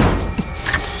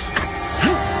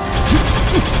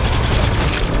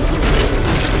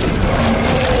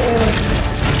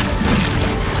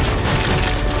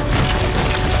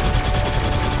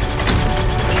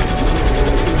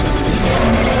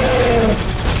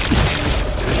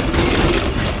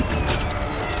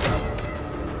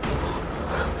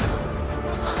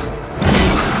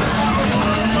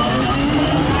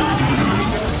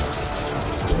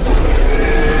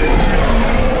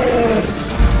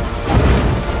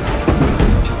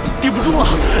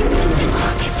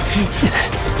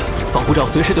护罩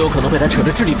随时都有可能被他扯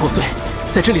得支离破碎，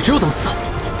在这里只有等死。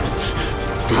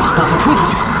得想办法冲出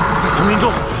去。在丛林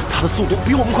中，他的速度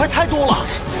比我们快太多了，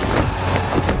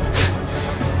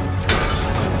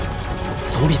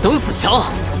总比等死强。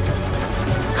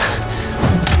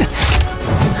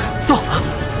走。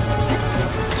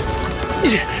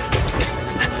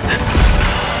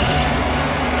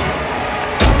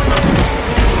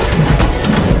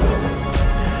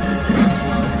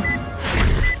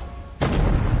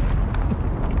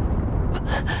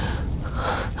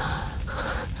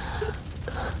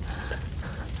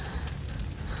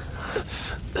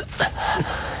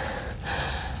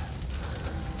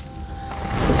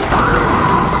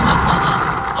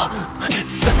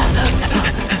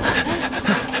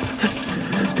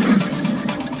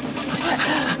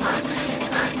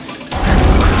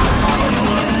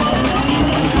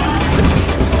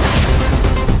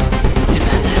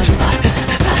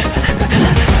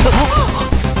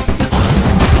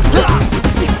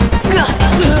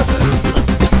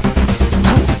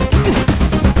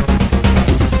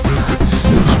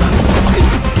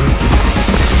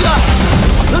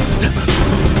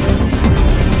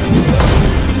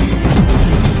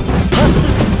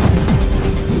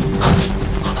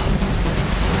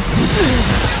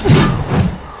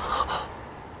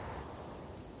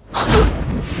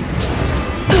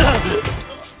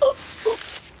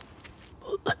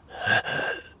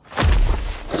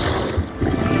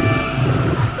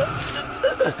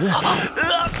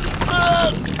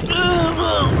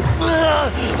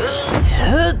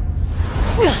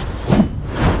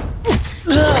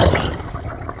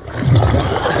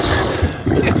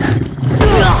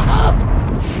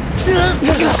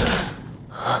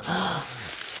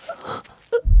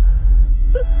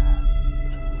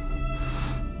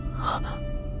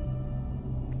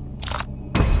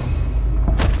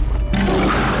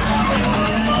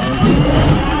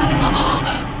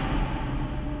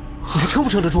撑不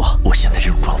撑得住？我现在这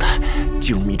种状态，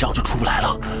进入迷障就出不来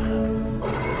了。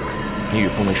你与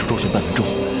风雷兽周旋半分钟，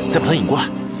再把他引过来。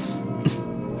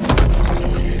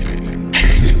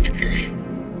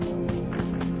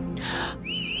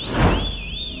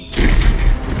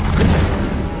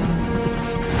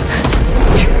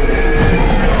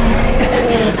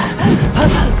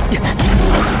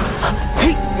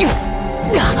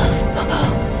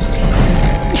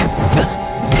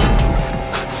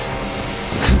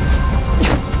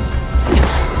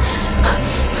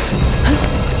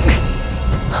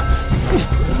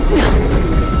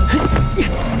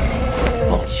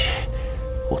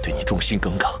心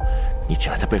耿耿，你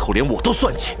竟然在背后连我都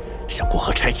算计，想过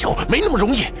河拆桥没那么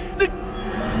容易。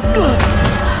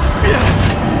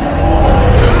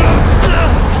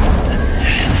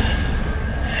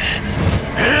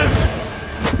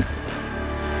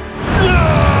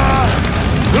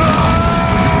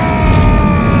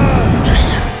这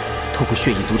是透过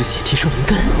血蚁族的血提升灵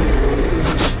根。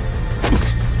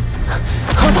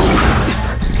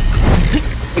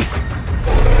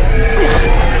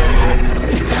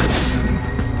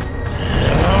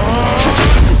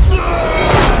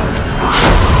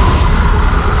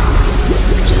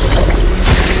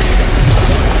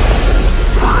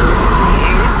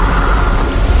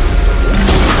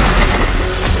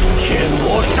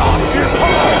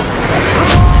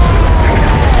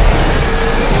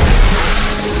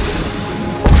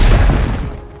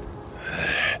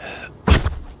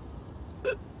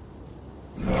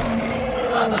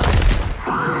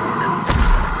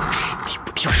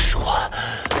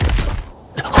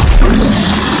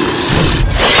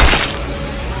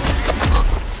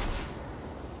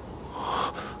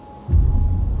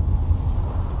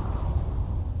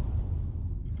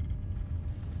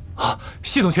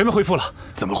 系统全面恢复了，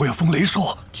怎么会有风雷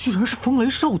兽？居然是风雷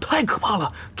兽，太可怕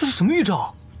了！这是什么预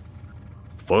兆？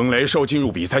风雷兽进入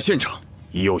比赛现场，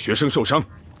已有学生受伤，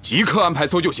即刻安排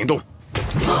搜救行动。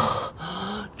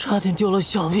差点丢了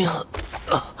小命。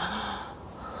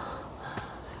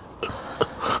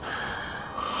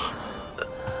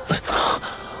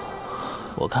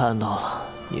我看到了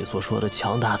你所说的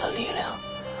强大的力量。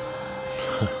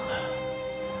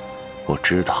我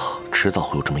知道，迟早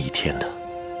会有这么一天的。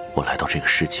 我来到这个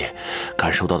世界，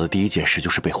感受到的第一件事就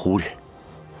是被忽略，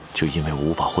就因为我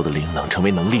无法获得灵能，成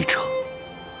为能力者。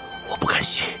我不甘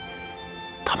心，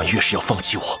他们越是要放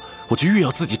弃我，我就越要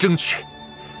自己争取。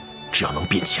只要能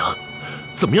变强，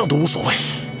怎么样都无所谓。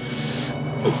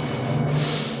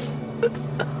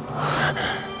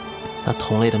拿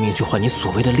同类的命去换你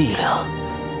所谓的力量，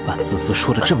把自私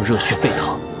说得这么热血沸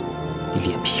腾，你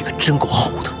脸皮可真够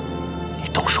厚的。你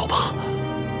动手吧。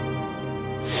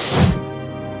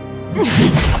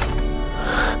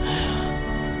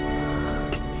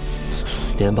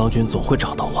 联邦军总会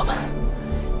找到我们，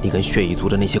你跟血蚁族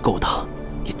的那些勾当，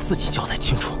你自己交代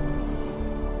清楚。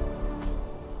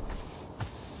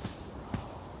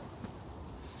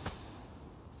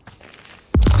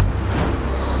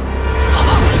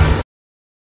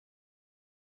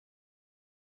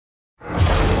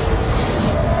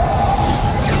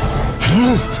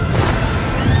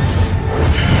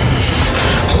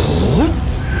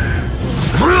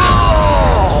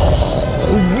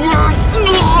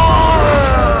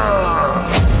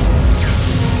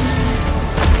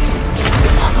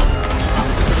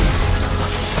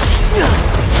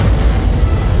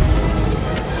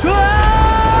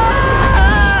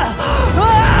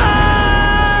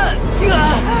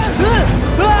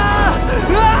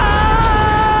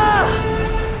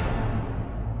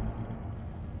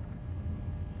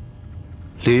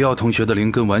李耀同学的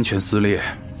灵根完全撕裂，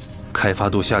开发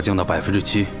度下降到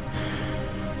7%。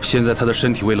现在他的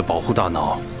身体为了保护大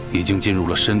脑，已经进入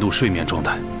了深度睡眠状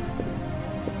态。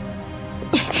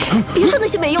别说那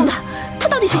些没用的，他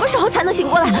到底什么时候才能醒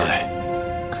过来？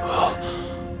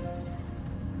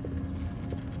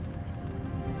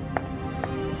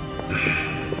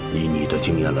以你的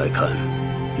经验来看，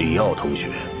李耀同学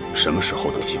什么时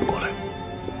候能醒过来？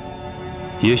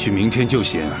也许明天就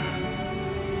醒。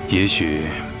 也许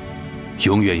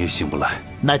永远也醒不来。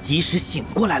那即使醒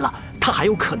过来了，他还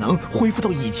有可能恢复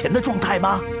到以前的状态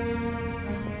吗？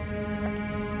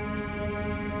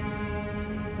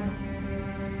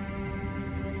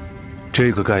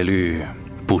这个概率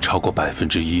不超过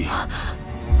1%。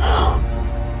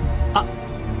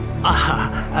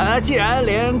既然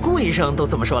连顾医生都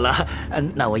这么说了，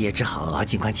那我也只好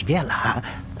静观其变了。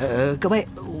各位，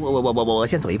我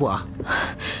先走一步啊。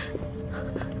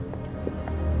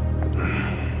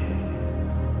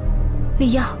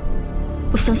 李耀，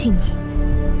我相信你，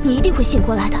你一定会醒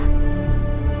过来的。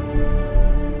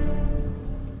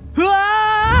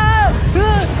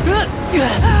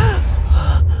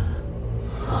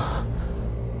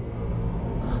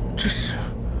这是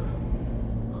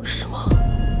什么？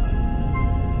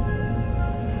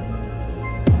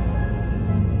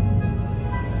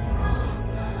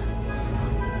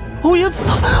欧耶子，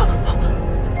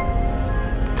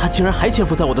他竟然还潜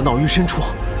伏在我的脑域深处。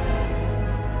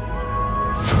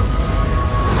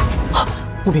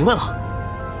 我明白了，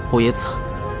欧耶子，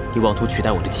你妄图取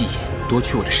代我的记忆，夺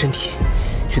取我的身体，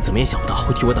却怎么也想不到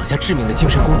会替我挡下致命的精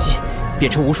神攻击，变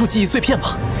成无数记忆碎片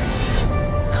吧？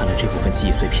看来这部分记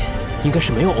忆碎片应该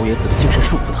是没有欧耶子的精神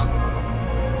束缚的。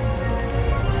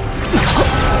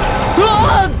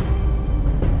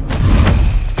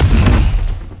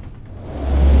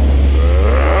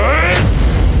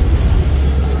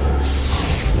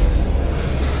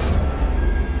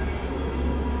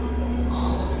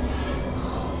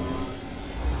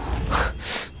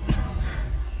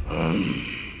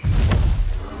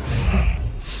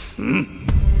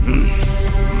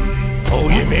窦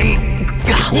一鸣，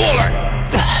过来，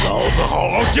老子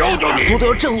好好教教你。我都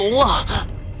要震聋了。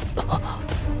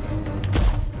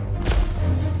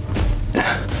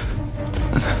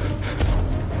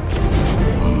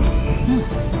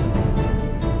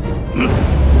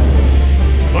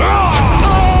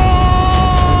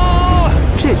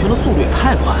这拳的速度也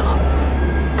太快了，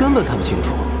根本看不清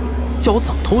楚，叫我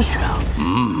怎么偷学啊？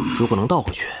如果能倒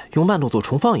回去，用慢动作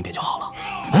重放一遍就好了。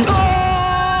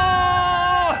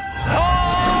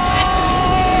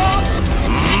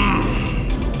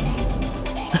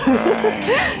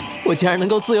我竟然能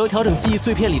够自由调整记忆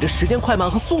碎片里的时间快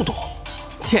慢和速度，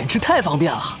简直太方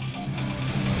便了。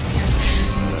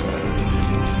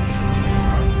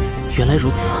原来如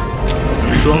此，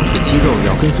双臂肌肉也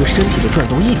要跟随身体的转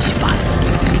动一起翻。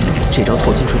这招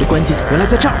透心锤的关键原来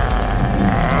在这儿。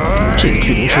这个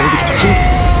巨灵神我比较清楚，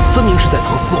分明是在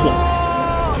藏私货。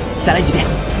再来几遍，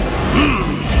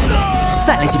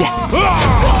再来几遍，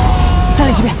再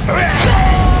来几遍。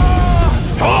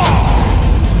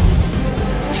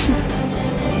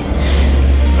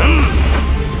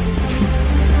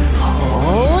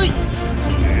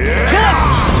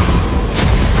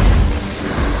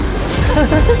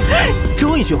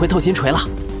终于学会透心锤了，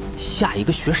下一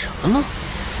个学什么呢？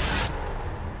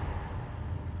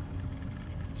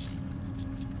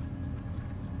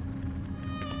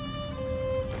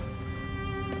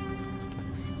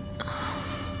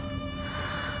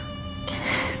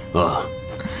啊，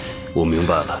我明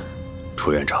白了，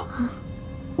楚院长，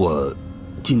我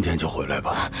今天就回来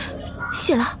吧。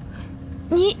谢了，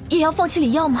你也要放弃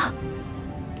李耀吗？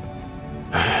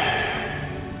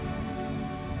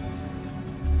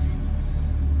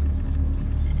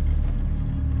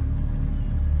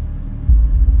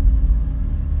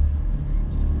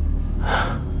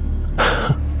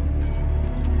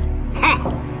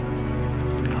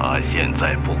他现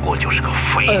在不过就是个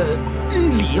废物。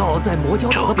李耀在魔教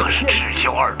岛的表现，这可是至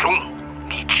孝二中，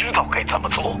你知道该怎么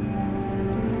做。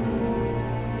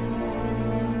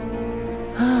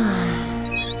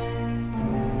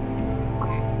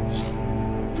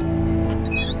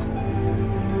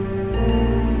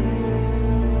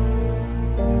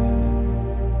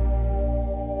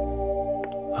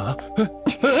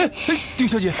丁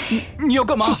小姐，你要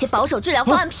干嘛？这些保守治疗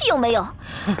方案屁用没有，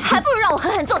还不如让我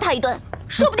狠狠揍他一顿，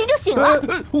说不定就醒了。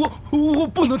我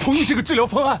不能同意这个治疗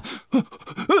方案。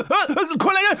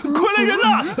快来人，快来人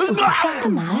呐！干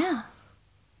嘛呀？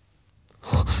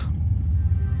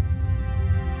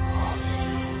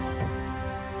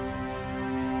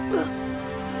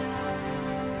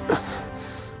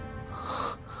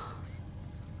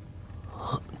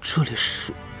这里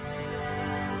是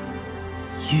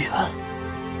医院。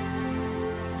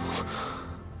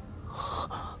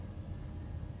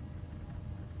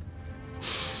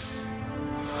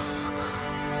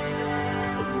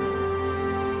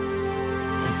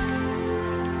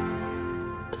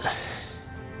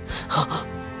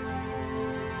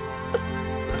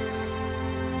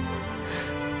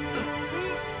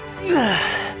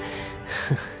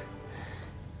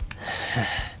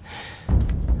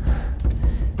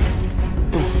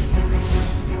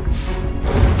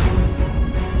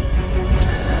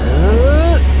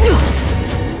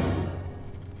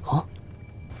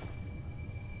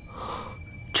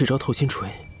这招透心锤，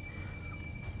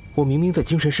我明明在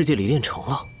精神世界里练成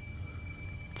了，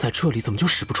在这里怎么就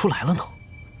使不出来了呢？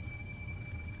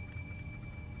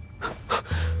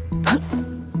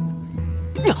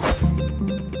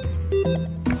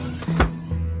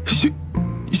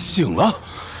醒了，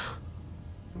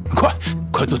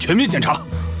快做全面检查！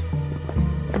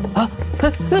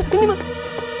你们。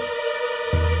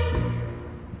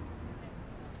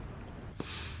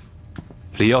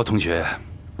李耀同学，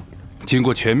经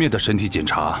过全面的身体检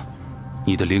查，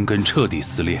你的灵根彻底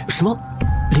撕裂。什么？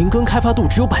灵根开发度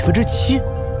只有7%？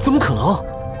怎么可能？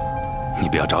你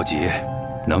不要着急，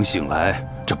能醒来，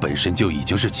这本身就已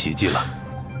经是奇迹了。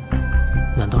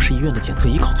难道是医院的检测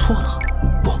仪搞错了？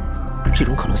不，这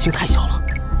种可能性太小了。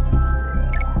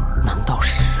难道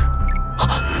是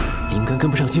灵根跟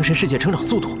不上精神世界成长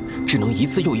速度，只能一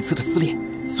次又一次的撕裂，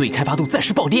所以开发度暂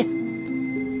时暴跌？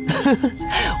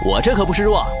我这可不是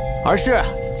弱，而是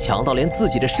强到连自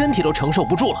己的身体都承受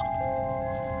不住了。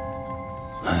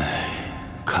唉，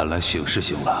看来醒是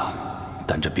醒了，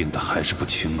但这病的还是不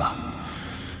轻啊。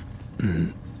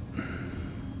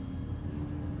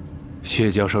谢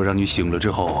教授让你醒了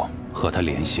之后和他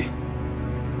联系。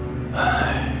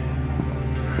唉。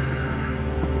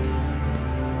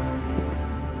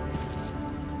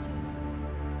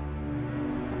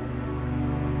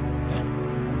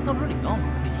 那不是李耀吗？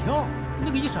李耀，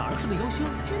那个一闪而逝的妖星，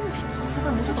真的是他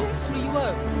在魔界岛出了意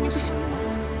外，昏迷不醒了吗？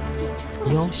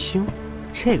妖星，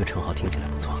这个称号听起来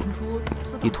不错，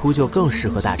比秃鹫更适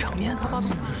合大场面。他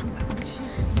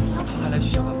还来学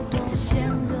校干嘛？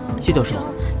谢教授，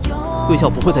贵校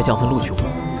不会再降分录取我，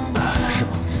是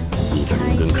吗？你的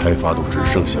灵根开发度只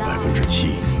剩下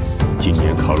7%，今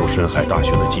年考入深海大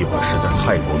学的机会实在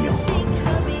太过渺茫，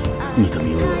你的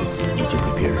名额已经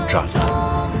被别人占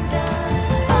了。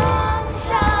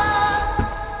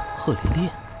 赫连烈，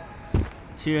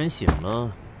既然醒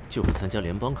了，就会参加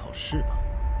联邦考试吧？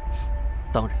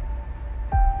当然，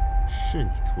是你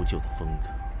秃鹫的风格。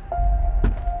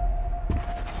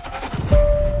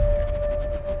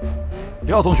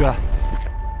李耀同学，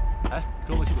哎，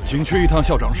周末去个。请去一趟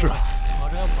校长室。马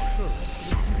上要考试了，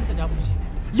天天在家补习。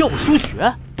要我休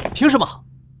学？凭什么？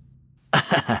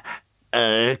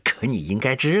可你应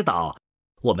该知道。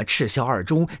 我们赤校二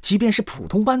中，即便是普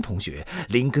通班同学，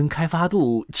灵根开发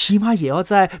度起码也要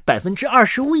在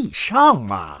25%以上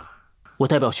嘛。我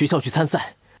代表学校去参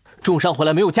赛，重伤回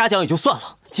来没有嘉奖也就算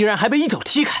了，竟然还被一脚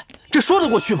踢开，这说得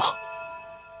过去吗？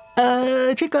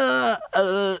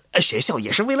学校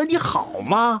也是为了你好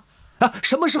嘛。啊，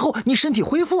什么时候你身体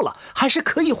恢复了，还是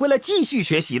可以回来继续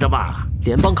学习的嘛。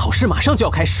联邦考试马上就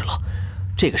要开始了，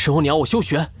这个时候你要我休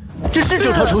学？ 这是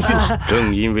正常程序吗？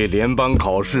正因为联邦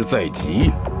考试在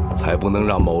即，才不能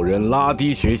让某人拉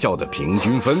低学校的平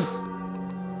均分。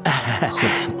贺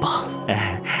联邦，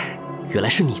原来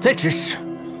是你在指使。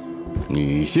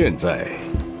你现在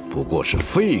不过是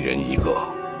废人一个，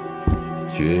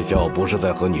学校不是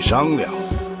在和你商量，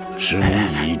是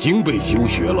你已经被休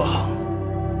学了。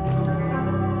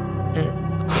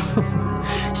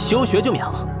休学就免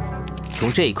了，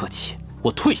从这一刻起，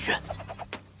我退学。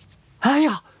哎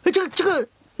呀！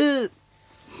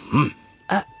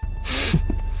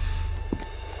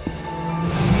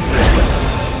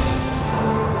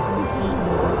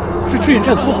 是赤焰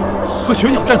战梭，和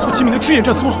玄鸟战梭齐名的赤焰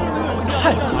战梭，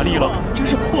太华丽了，真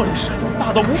是魄力十足，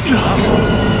大到无比啊！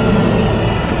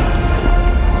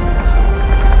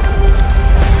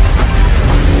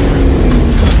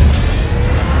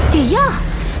李耀，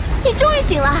你终于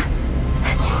醒了，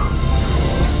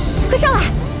快上来，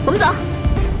我们走。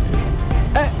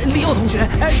 李耀同学，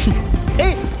这，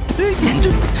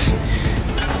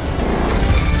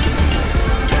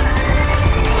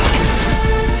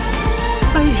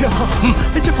哎呀，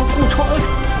这防护窗。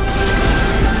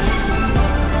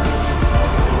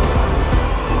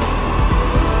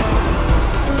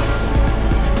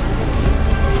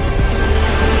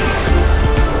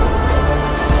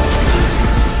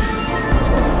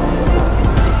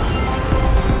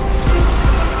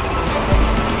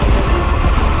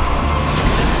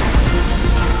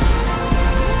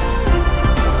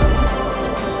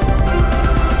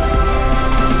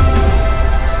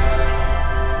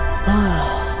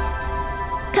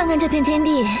这片天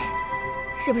地，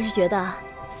是不是觉得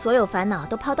所有烦恼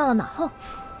都抛到了脑后？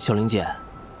小玲姐，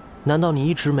难道你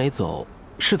一直没走，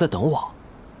是在等我？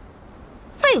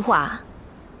废话，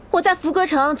我在福阁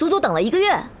城足足等了1个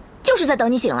月，就是在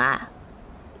等你醒来。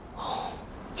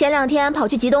前2天跑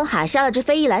去极东海杀了只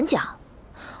飞翼蓝角，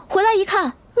回来一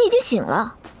看你已经醒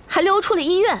了，还溜出了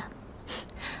医院。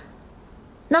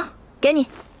喏，给你。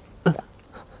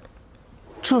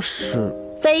这是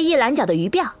飞翼蓝角的鱼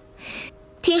鳔。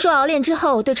 听说熬炼之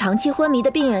后对长期昏迷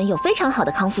的病人有非常好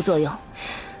的康复作用。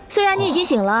虽然你已经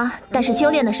醒了，但是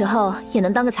修炼的时候也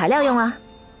能当个材料用啊。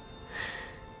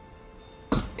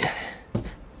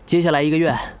接下来1个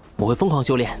月，我会疯狂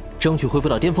修炼，争取恢复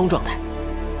到巅峰状态，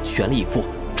全力以赴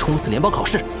冲刺联邦考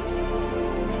试。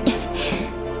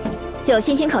有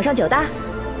信心考上9大？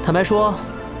坦白说，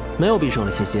没有必胜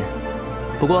的信心。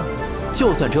不过，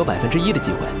就算只有1%的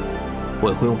机会，我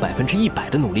也会用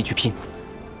100%的努力去拼。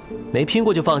 没拼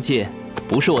过就放弃，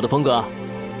不是我的风格。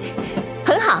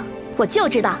很好，我就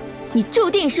知道你注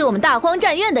定是我们大荒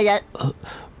战院的人。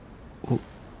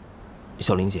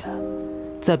小玲姐，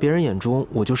在别人眼中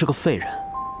我就是个废人，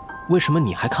为什么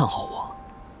你还看好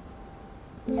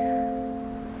我？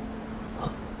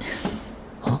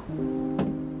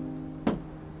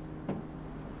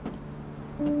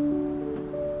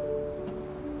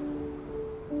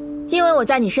因为我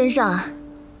在你身上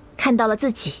看到了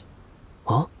自己。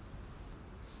哦。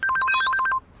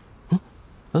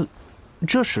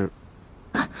 这是，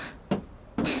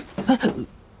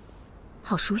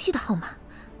好熟悉的号码，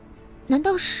难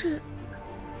道是？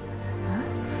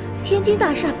天津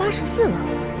大厦84楼，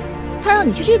他让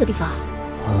你去这个地方。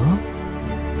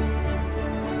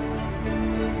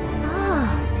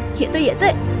也对也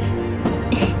对。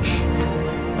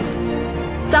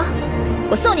走，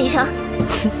我送你一程。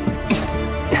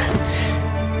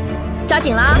抓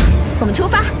紧了，我们出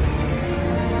发。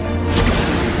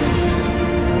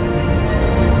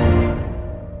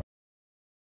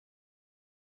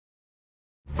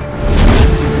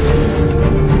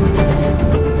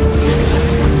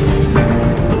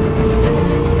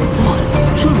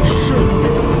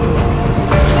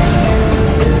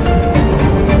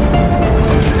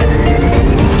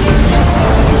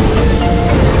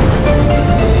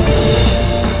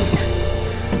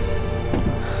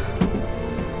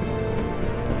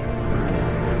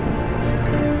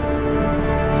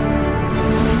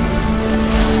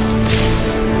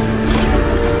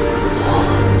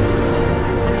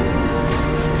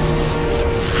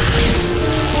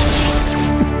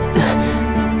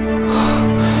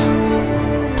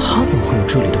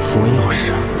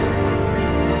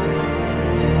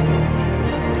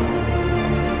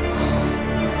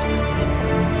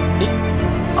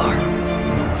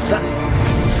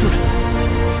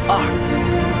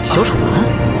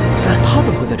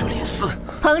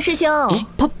师兄，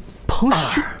彭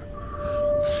师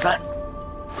，3、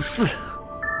4，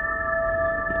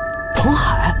彭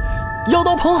海，妖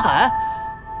刀彭海。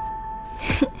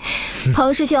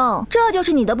彭师兄，这就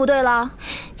是你的部队了。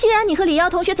既然你和李耀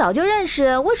同学早就认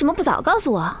识，为什么不早告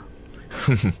诉我？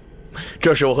哼哼，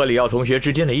这是我和李耀同学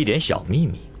之间的一点小秘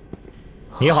密。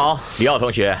你好，李耀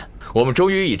同学，我们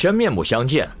终于以真面目相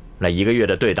见。那1个月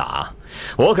的对打，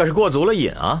我可是过足了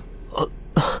瘾啊。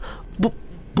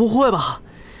不会吧？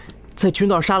在军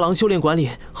道沙狼修炼馆里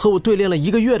和我对练了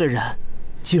1个月的人，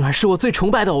竟然是我最崇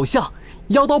拜的偶像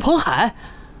妖刀彭海。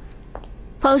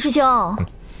彭师兄，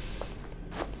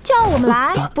叫我们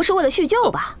来不是为了叙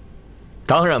旧吧？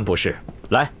当然不是，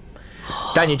来，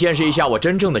带你见识一下我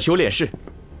真正的修炼室。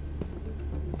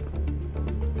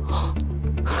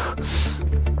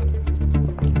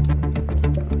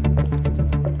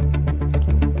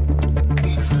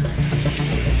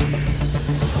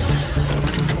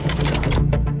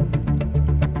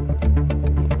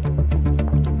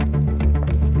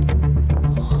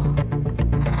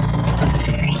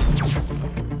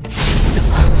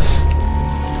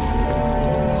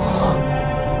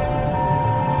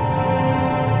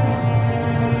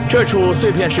这处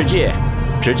碎片世界，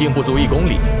直径不足1公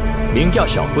里，名叫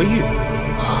小灰域。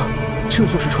这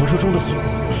就是传说中的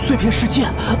碎片世界。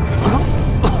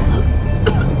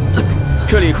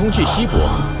这里空气稀薄，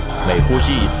每呼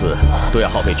吸一次都要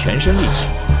耗费全身力气。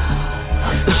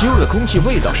吸入的空气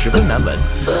味道十分难闻，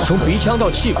从鼻腔到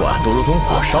气管都如同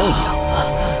火烧一样。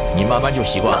你慢慢就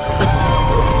习惯了。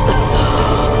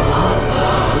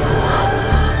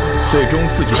最终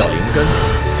刺激到灵根。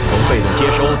从被动接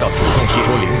收到主动吸收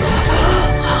灵能，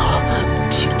还好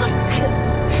挺得住。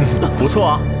不错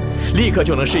啊，立刻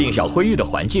就能适应小灰域的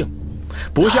环境，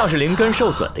不像是灵根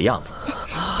受损的样子。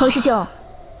彭师兄，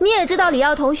你也知道李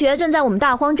耀同学正在我们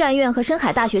大荒战院和深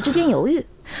海大学之间犹豫，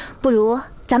不如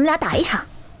咱们俩打一场，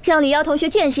让李耀同学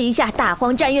见识一下大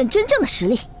荒战院真正的实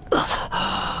力。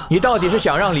你到底是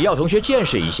想让李耀同学见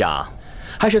识一下，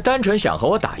还是单纯想和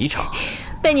我打一场？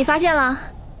被你发现了。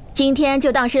今天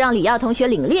就当是让李耀同学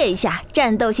领略一下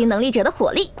战斗型能力者的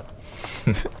火力。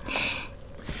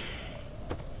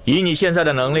以你现在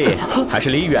的能力，还是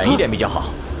离远一点比较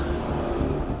好。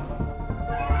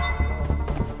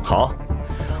好，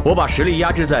我把实力压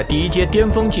制在第1阶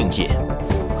巅峰境界，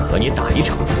和你打一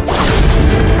场。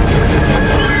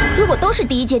如果都是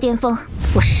第1阶巅峰，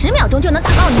我10秒钟就能打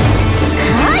到你。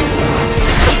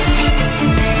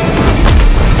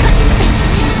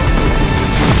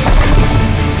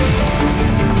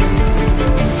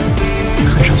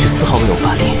看上去丝毫没有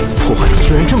乏力，破坏力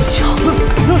居然这么强。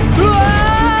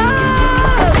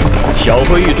小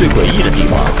灰域最诡异的地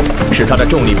方是它的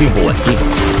重力并不稳定，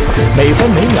每分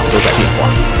每秒都在变化，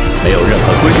没有任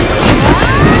何规律可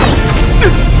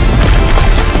言。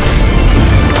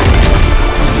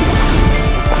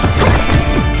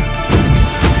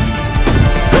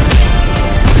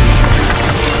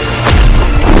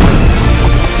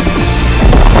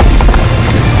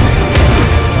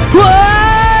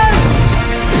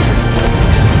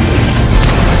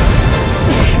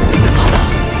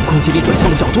攻击力转向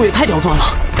的角度也太刁钻了，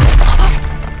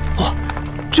哇，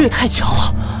这也太强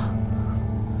了！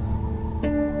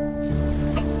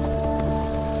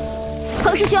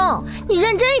彭师兄，你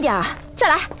认真一点，再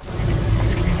来。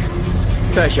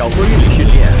在小灰域里训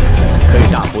练，可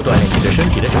以大幅锻炼你对身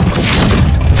体的掌控。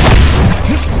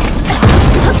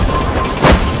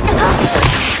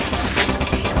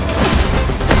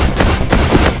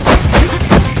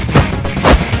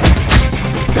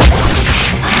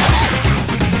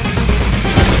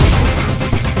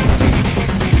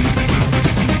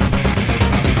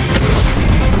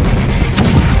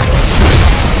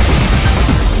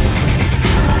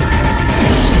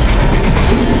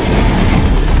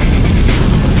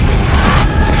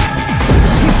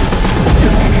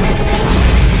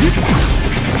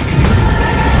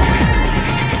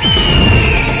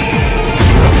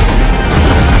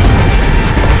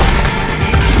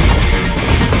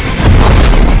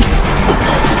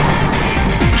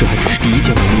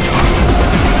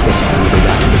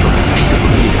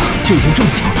这已经这么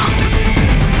强了。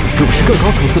如果是更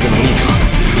高层次的能力者，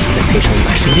再配上一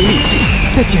把神兵利器，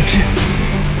那简直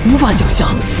无法想象。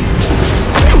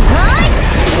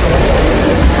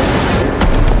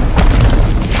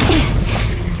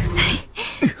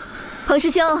彭师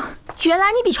兄，原来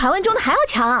你比传闻中的还要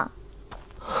强。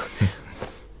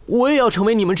我也要成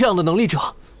为你们这样的能力者。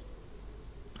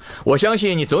我相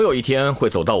信你总有一天会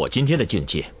走到我今天的境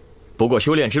界，不过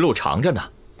修炼之路长着呢。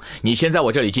你先在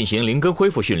我这里进行灵根恢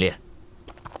复训练。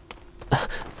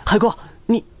海哥，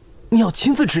你要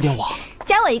亲自指点我。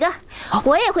加我一个，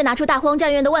我也会拿出大荒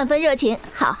战院的万分热情，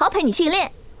好好陪你训练。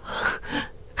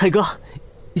海哥，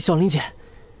小林姐，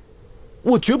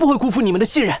我绝不会辜负你们的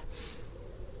信任。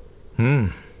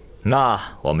那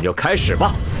我们就开始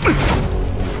吧。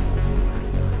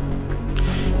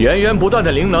源源不断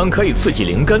的灵能可以刺激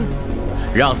灵根，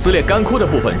让撕裂干枯的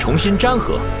部分重新粘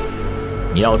合。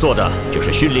你要做的就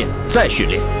是训练，再训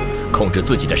练，控制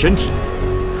自己的身体。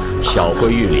小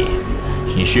灰域里，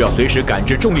你需要随时感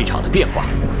知重力场的变化，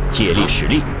借力使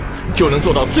力，就能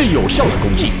做到最有效的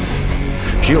攻击。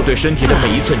只有对身体的每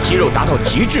一寸肌肉达到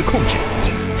极致控制，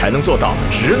才能做到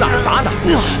指哪儿打哪儿。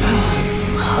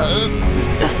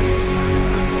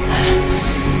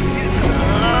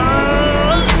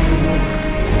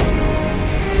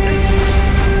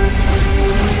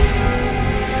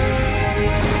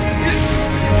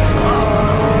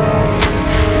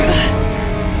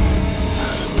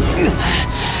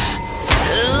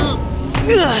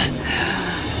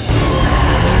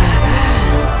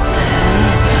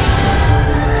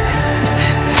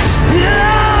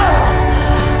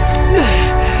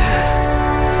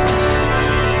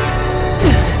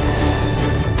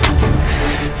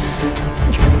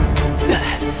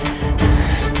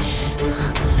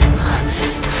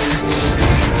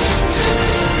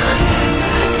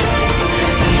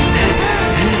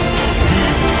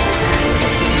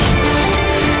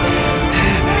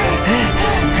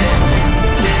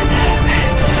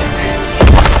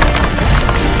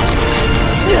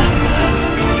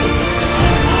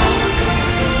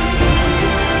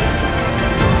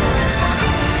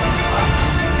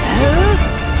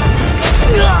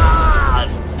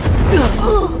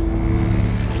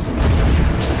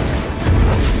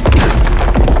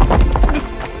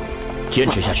坚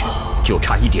持下去，就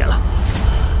差一点了。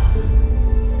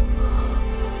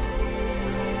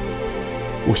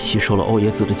我吸收了欧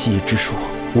耶子的记忆之术，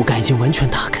五感已经完全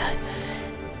打开。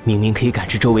明明可以感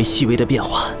知周围细微的变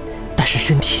化，但是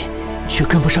身体却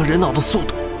跟不上人脑的速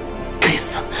度。该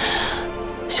死！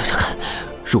想想看，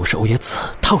如果是欧耶子，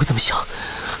他会怎么想？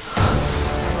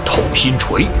透心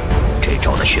锤，这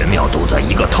招的玄妙都在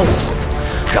一个“透”字，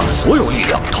让所有力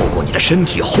量透过你的身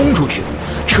体轰出去。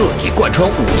彻底贯穿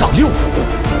五脏六腑，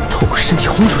透过身体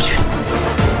轰出去，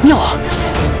妙啊！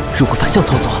如果反向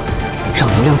操作，让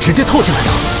能量直接透进来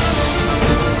呢？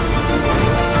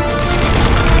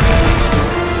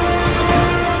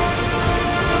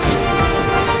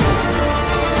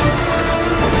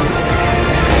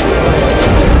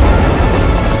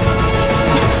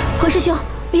彭师兄，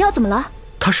李耀怎么了？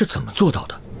他是怎么做到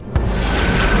的？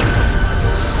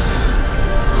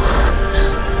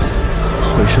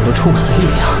浑身都充满了力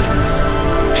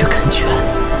量，这感觉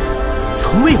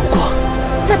从未有过。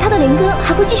那他的灵根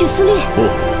还会继续撕裂？不，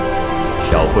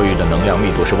小灰域的能量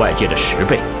密度是外界的10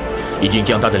倍，已经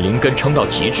将他的灵根撑到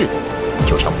极致，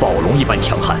就像暴龙一般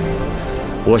强悍。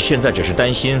我现在只是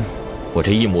担心，我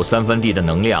这1亩3分地的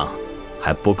能量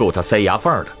还不够他塞牙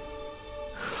缝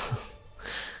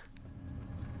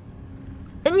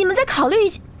的。你们再考虑一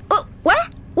下。喂。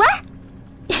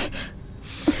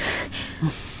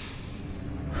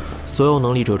所有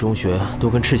能力者中学都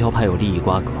跟赤霄派有利益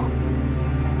瓜葛，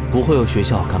不会有学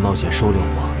校敢冒险收留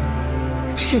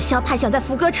我。赤霄派想在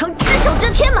福歌城只手遮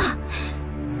天吗？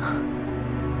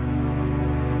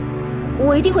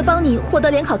我一定会帮你获得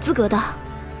联考资格的。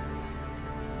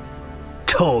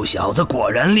臭小子果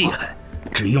然厉害，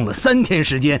只用了3天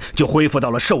时间就恢复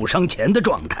到了受伤前的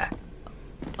状态。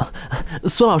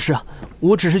孙老师，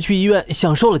我只是去医院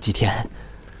享受了几天。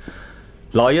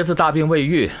老爷子大病未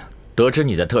愈。得知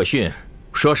你在特训，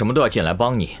说什么都要进来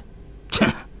帮你。切，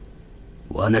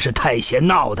我那是太闲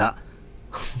闹的，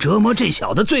折磨这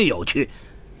小子最有趣，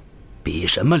比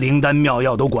什么灵丹妙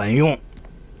药都管用。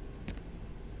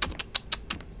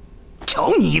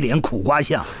瞧你一脸苦瓜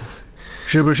相，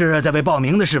是不是在为报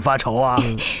名的事发愁啊？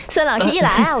孙老师一来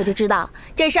啊，我就知道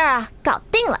这事儿啊搞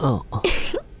定了。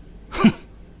哼，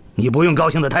你不用高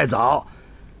兴得太早，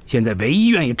现在唯一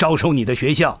愿意招收你的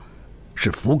学校。是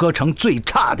福歌城最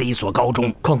差的一所高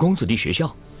中，矿工子弟学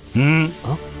校。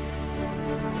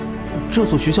这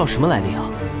所学校什么来历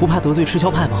啊？不怕得罪赤霄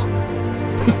派吗？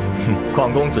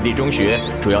矿工子弟中学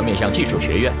主要面向技术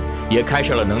学院，也开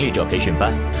设了能力者培训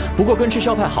班，不过跟赤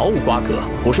霄派毫无瓜葛，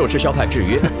不受赤霄派制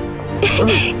约。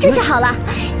这下好了，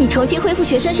你重新恢复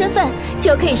学生身份，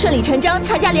就可以顺理成章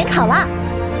参加联考了。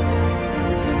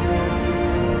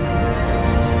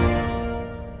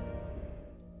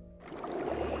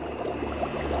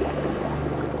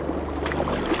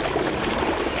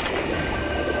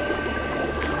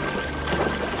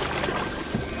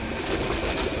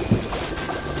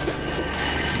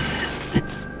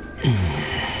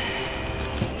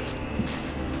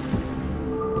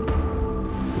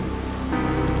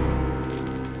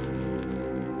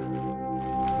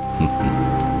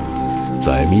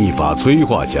在秘法催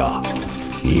化下，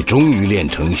你终于练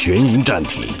成玄银战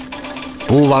体，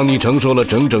不枉你承受了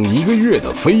整整1个月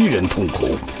的非人痛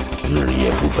苦，日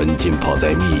夜不分浸泡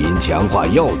在秘银强化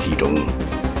药剂中，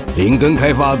灵根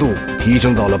开发度提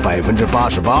升到了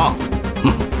88%。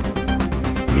哼，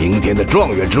明天的状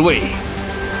元之位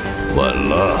稳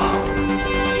了。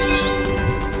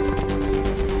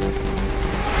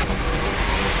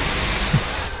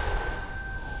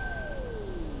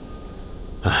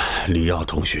李耀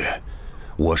同学，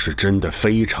我是真的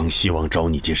非常希望招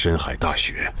你进深海大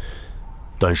学，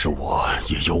但是我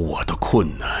也有我的困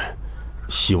难，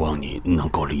希望你能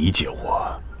够理解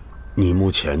我。你目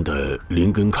前的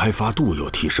灵根开发度有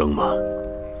提升吗？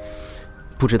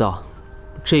不知道，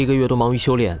这1个月都忙于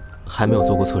修炼，还没有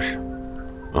做过测试。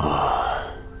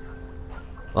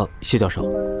谢教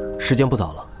授，时间不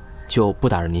早了，就不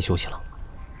打扰您休息了。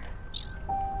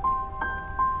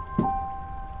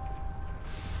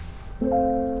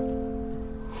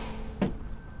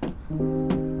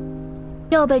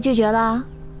又被拒绝了。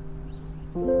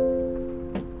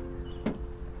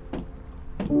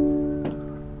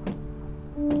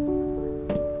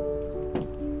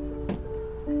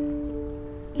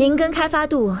灵根开发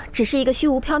度只是一个虚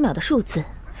无缥缈的数字，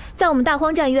在我们大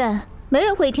荒战院，没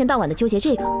人会一天到晚的纠结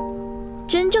这个。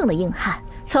真正的硬汉，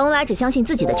从来只相信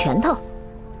自己的拳头。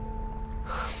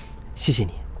谢谢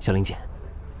你，小玲姐，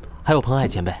还有彭海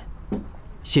前辈，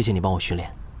谢谢你帮我训练。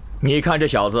你看这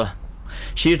小子，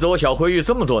吸走小灰玉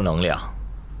这么多能量，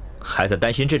还在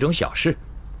担心这种小事。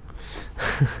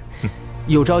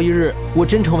有朝一日，我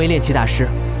真成为炼器大师，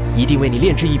一定为你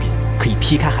炼制一柄可以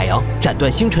劈开海洋、斩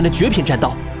断星辰的绝品战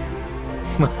刀。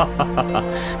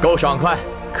够爽快，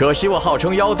可惜我号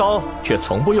称妖刀，却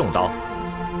从不用刀。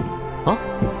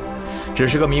只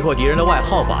是个迷惑敌人的外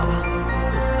号罢了。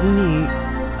你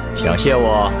想谢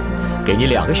我，给你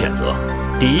2个选择：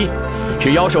第一，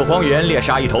去妖兽荒原猎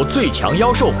杀一头最强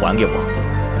妖兽还给我。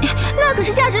那可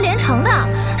是价值连城的，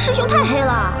师兄太黑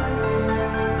了。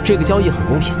这个交易很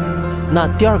公平。那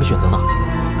第2个选择呢？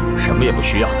什么也不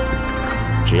需要，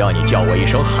只要你叫我一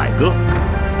声海哥。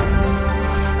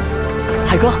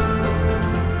海哥，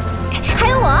还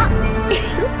有我。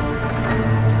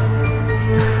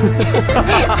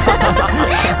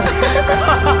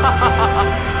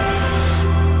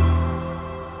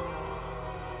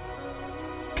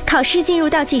考试进入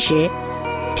倒计时，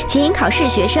请考试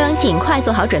学生尽快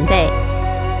做好准备。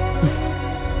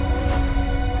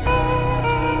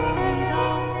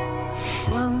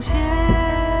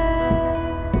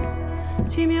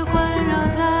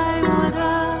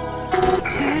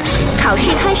考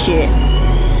试开始。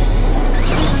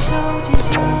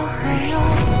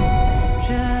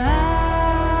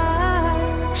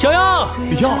小杨，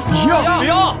李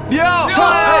耀，上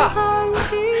来！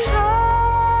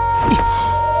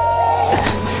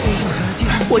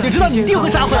我就知道你一定会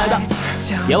杀回来的。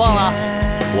别忘了，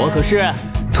我可是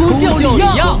秃鹫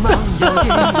李耀。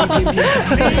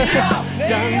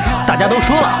大家都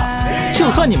说了，就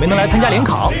算你没能来参加联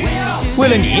考，为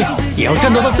了你也要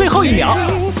战斗到最后1秒。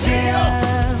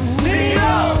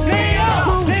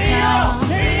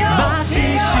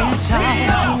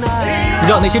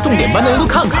让那些重点班的人都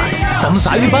看看，咱们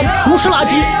杂鱼班不是垃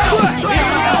圾。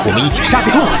我们一起杀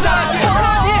个痛快，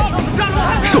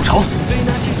受潮。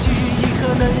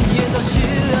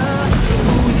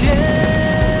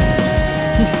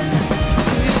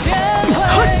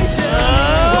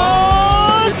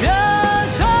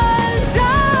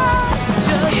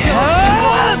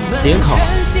联考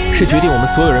是决定我们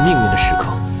所有人命运的时刻，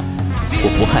我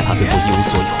不害怕最后一无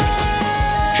所有，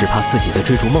只怕自己在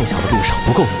追逐梦想的路上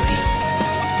不够努力。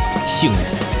幸运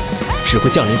只会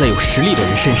降临在有实力的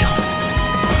人身上，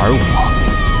而我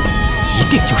一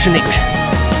定就是那个人。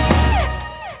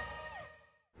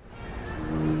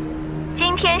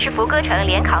今天是福歌城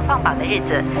联考放榜的日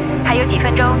子，还有几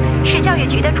分钟，市教育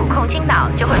局的主控金脑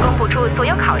就会公布出所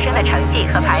有考生的成绩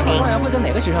和排名。会在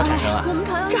哪个学校产生啊？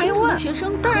这还用问？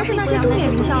当然是那些重点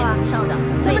名校了。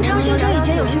咱们长兴城以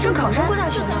前有有学生考上过大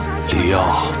学。李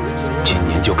耀，今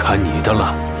年就看你的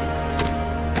了。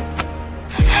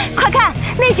快看，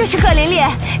那就是贺连烈，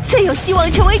最有希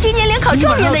望成为今年联考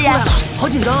状元的人。好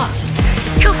紧张啊！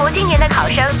祝福今年的考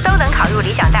生都能考入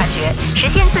理想大学，实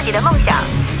现自己的梦想。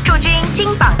祝君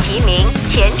金榜题名，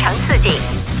前程似锦。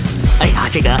哎呀，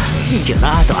这个记者呢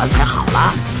都安排好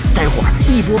了，待会儿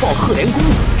一播报贺连公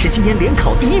子是今年联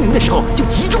考第1名的时候，就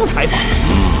集中采访。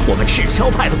我们赤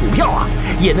霄派的股票啊，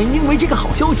也能因为这个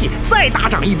好消息再大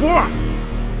涨一波。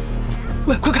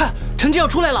喂，快看，成绩要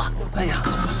出来了！哎呀，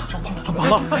完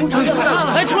了，成绩出来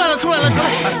了！哎，出来了，出来了！你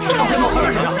看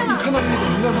到这个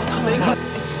名单吗？他没看。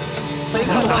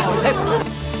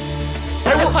哎，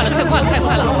太快了，太快了，太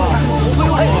快了！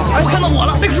我看到我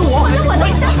了，那个是我。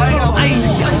哎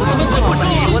呀，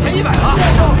我才100了。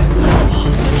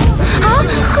啊！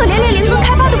贺连烈灵根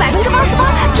开发度88%，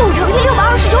总成绩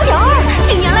629.2，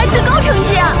近年来最高成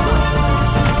绩啊！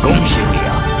恭喜你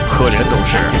啊，贺连董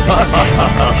事！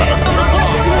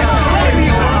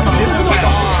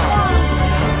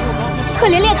贺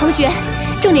连烈同学，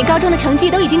重点高中的成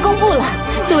绩都已经公布了。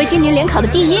作为今年联考的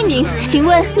第1名，请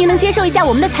问您能接受一下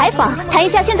我们的采访，谈一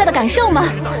下现在的感受吗？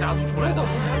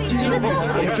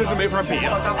我们真是没法比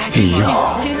啊！李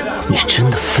耀，你真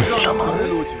的废了吗？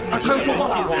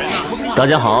大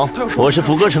家好，我是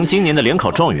福歌城今年的联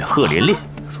考状元贺连烈。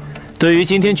对于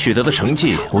今天取得的成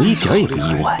绩，我一点也不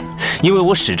意外，因为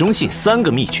我始终信3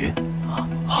个秘诀：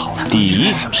第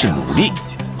1是努力，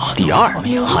第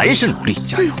2还是努力，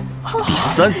第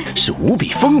3是无比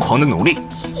疯狂的努力。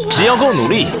只要够努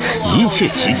力，一切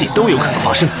奇迹都有可能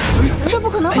发生。这不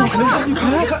可能发生啊！你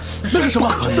看，那是什么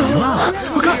可能啊？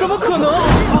怎么可能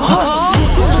啊？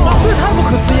这也太不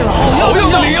可思议了！好样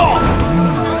的，李耀！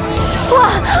哇，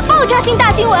爆炸性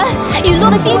大新闻！陨落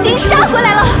的星星杀回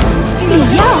来了！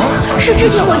李耀是之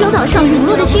前火角岛上陨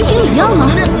落的星星李耀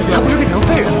吗？他不是变成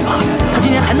废人了吗？他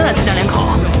今年还能来参加联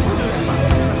考？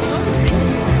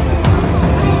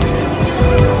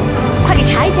快给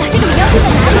查一下这个李耀住在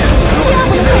哪里，千万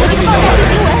不能错过这个爆炸性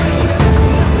新闻！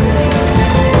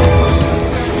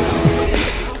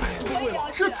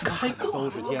这怎么还都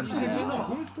是天才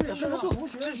啊！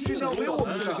这学校没有我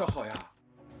们学校好呀。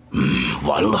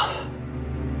完了，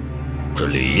这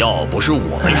李耀不是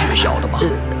我们学校的吗？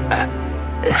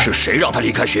是谁让他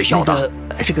离开学校的？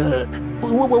这个，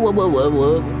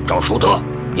我，赵树德，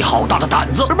你好大的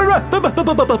胆子！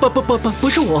不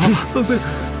是我，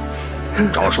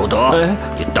赵树德，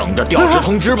你等着调职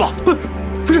通知吧。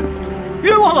不是，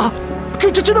冤枉啊！这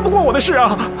真的不关我的事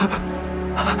啊！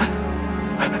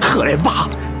贺连霸，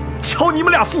瞧你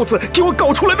们俩父子给我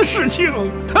搞出来的事情！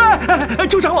哎，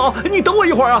周长老，你等我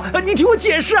一会儿啊！你听我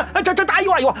解释。打一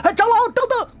会儿，长老等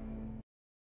等。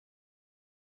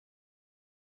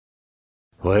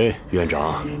喂，院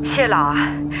长。谢老啊，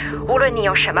无论你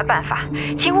有什么办法，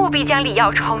请务必将李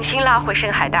耀重新拉回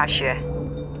深海大学。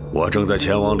我正在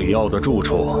前往李耀的住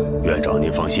处，院长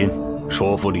您放心，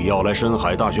说服李耀来深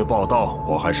海大学报到，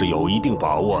我还是有一定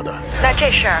把握的。那这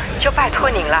事儿就拜托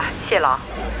您了，谢老。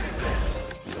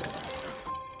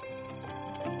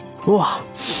哇，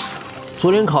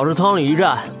昨天考试舱里一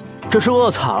战，这是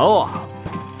饿惨了我。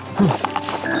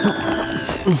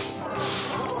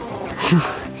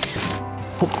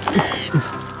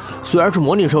虽然是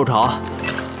模拟受潮，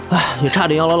哎，也差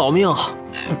点要了老命啊！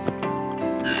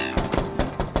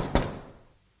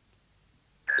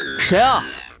谁啊？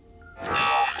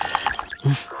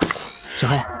小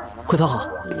黑，快藏好，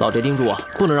老爹叮嘱我，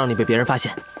不能让你被别人发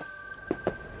现。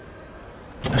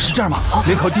是这儿吗？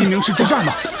联考第1名是在这儿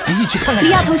吗？一起看看。李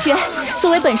亚同学，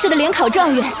作为本市的联考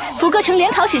状元，福歌城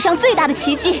联考史上最大的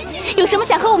奇迹，有什么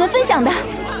想和我们分享的？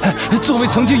作为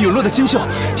曾经陨落的新秀，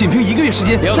仅凭1个月时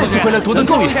间再次回来夺得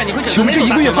状元，请问这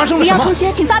1个月发生了什么？李耀同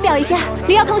学，请发表一下。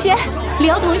李耀同学，李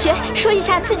耀同学，说一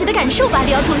下自己的感受吧。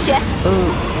李耀同学，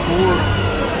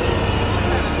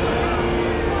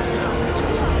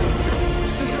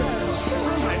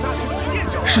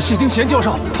是谢丁贤教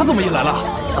授，他怎么也来了？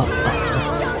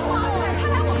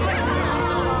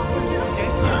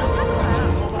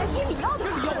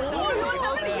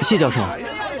谢教授，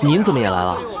您怎么也来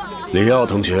了？李耀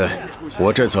同学，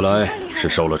我这次来是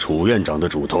受了楚院长的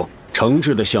嘱托，诚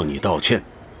挚地向你道歉。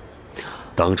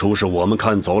当初是我们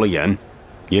看走了眼，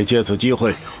也借此机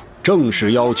会，正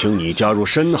式邀请你加入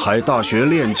深海大学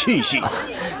炼器系。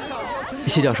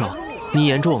谢教授，您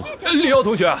言重了。李耀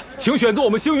同学，请选择我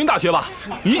们星云大学吧，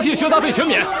一切学杂费全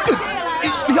免。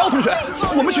李耀同学，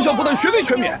我们学校不但学费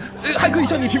全免，还可以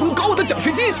向你提供高额的奖学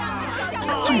金。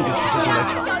这么多学生都来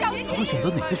抢，咱会选择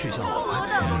哪个学校？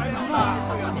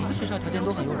每个学校条件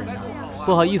都很诱人的。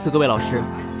不好意思，各位老师，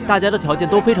大家的条件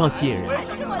都非常吸引人，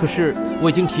可是我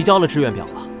已经提交了志愿表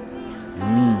了。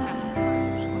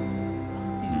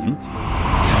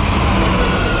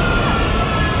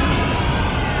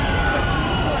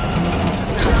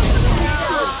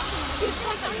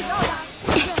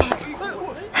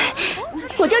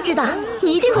我就知道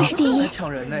你一定会是第一。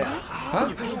抢人的呀！啊，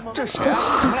这谁啊？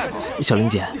小玲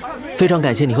姐，非常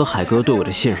感谢你和海哥对我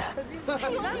的信任，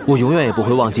我永远也不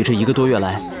会忘记这1个多月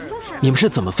来，你们是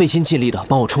怎么费心尽力的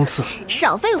帮我冲刺。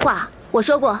少废话！我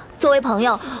说过，作为朋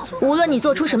友，无论你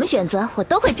做出什么选择，我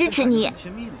都会支持你，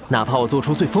哪怕我做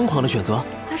出最疯狂的选择。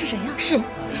他是谁呀？是，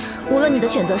无论你的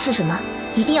选择是什么，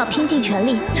一定要拼尽全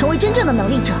力，成为真正的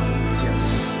能力者。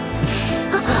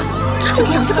啊！这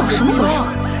小子搞什么鬼？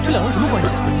这两个什么关系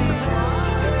啊？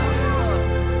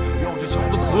要这小子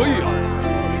可以啊！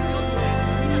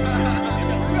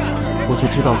我就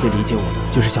知道最理解我的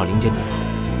就是小玲姐你。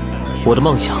我的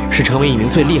梦想是成为一名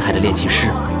最厉害的炼器师，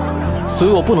所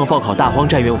以我不能报考大荒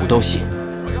战院武斗系，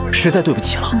实在对不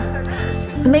起了。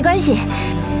没关系，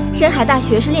深海大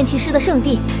学是炼器师的圣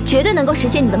地，绝对能够实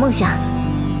现你的梦想。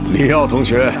李耀同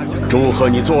学，祝贺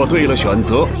你做对了选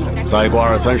择。再过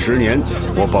20-30年，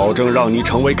我保证让你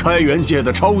成为开源界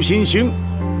的超新星。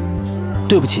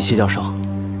对不起，谢教授，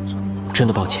真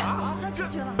的抱歉。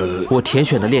我填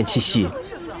选的炼器系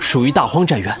属于大荒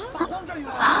战院。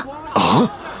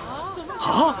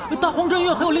大荒战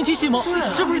院还有炼器系吗？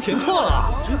是不是填错了？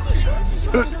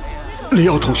李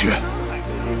耀同学，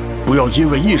不要因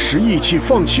为一时意气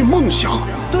放弃梦想。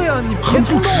对啊，你很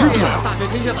不值得呀。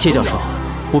谢教授，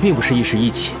我并不是一时意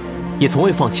气，也从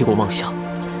未放弃过梦想。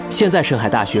现在深海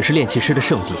大学是炼器师的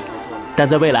圣地，但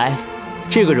在未来，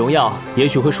这个荣耀也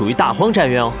许会属于大荒战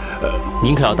院哦。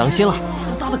您可要当心了。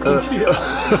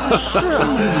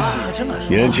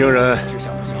年轻人，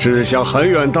志向很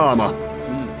远大嘛。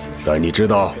但你知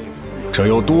道这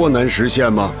有多难实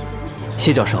现吗？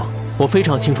谢教授，我非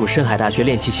常清楚深海大学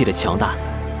炼器系的强大，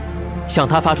向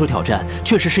他发出挑战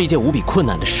确实是一件无比困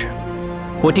难的事。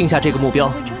我定下这个目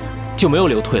标，就没有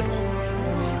留退路，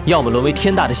要么沦为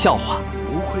天大的笑话，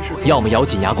要么咬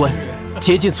紧牙关，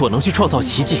竭尽所能去创造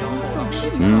奇迹。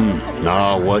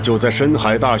那我就在深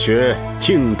海大学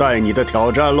静待你的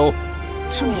挑战喽。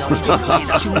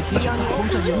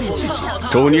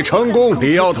祝你成功，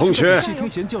李耀同学。听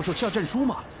贤教授下战书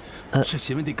嘛，这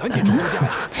新闻得赶紧传回家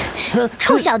呀！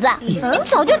臭小子，你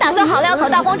早就打算好了要考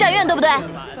大荒战院，对不对？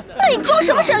那你装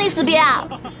什么生离死别啊？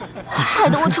害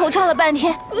得我惆怅了半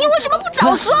天，你为什么不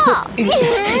早说？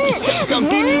想想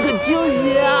给你一个惊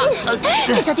喜啊！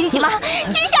这叫惊喜吗？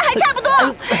惊吓还差不多，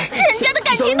人家的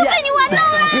感情都被你玩弄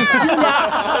了。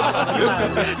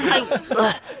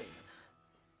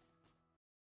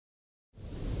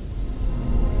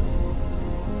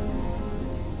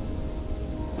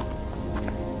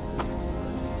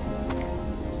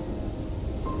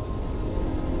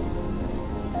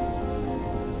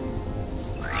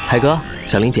海哥，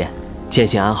小玲姐，见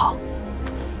信安好。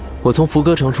我从福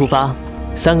歌城出发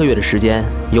，3个月的时间，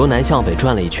由南向北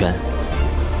转了一圈，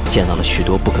见到了许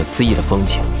多不可思议的风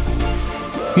景，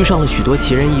遇上了许多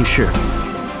奇人异事，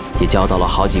也交到了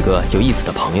好几个有意思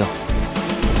的朋友。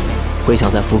回想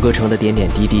在福歌城的点点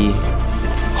滴滴，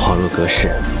恍若隔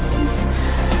世。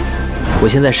我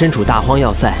现在身处大荒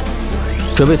要塞，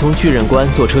准备从巨人关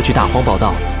坐车去大荒报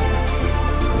道。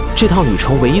这趟旅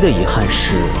程唯一的遗憾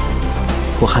是，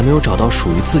我还没有找到属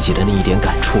于自己的那一点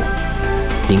感触，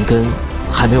灵根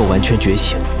还没有完全觉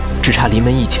醒，只差临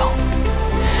门一脚。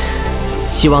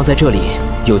希望在这里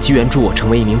有机缘助我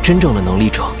成为一名真正的能力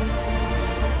者。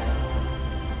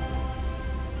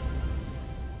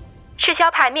赤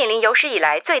霄派面临有史以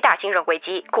来最大金融危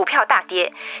机，股票大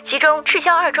跌，其中赤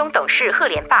霄2中董事贺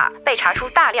连霸被查出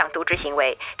大量渎职行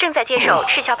为，正在接受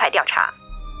赤霄派调查。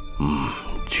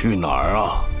去哪儿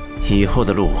啊？以后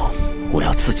的路我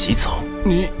要自己走。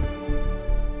你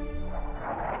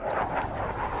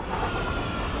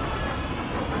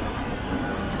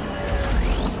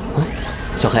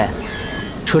小黑，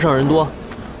车上人多，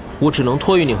我只能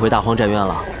托运你回大荒战院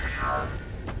了。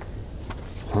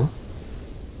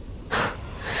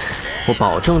我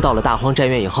保证到了大荒战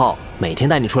院以后，每天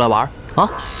带你出来玩啊！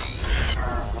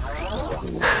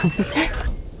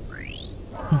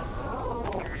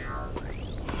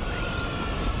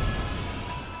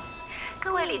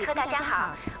各位旅客，大家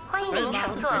好，欢迎您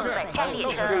乘坐本站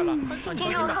列车。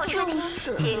进入候车厅，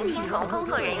请听从工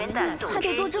作人员的组织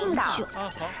引导，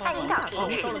按引导屏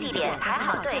指定地点排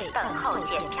好队等候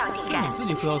检票进站。你自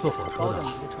己说要坐火车的，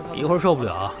一会儿受不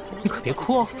了，你可别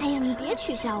哭。哎呀，你别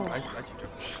取笑我。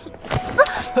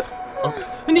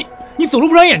你走路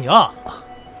不长眼睛啊！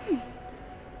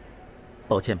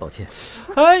抱歉抱歉。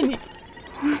哎你，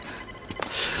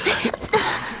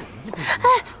哎。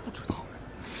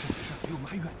离我们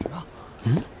还远着呢。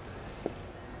嗯。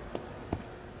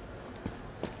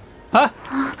哎，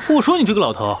我说你这个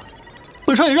老头，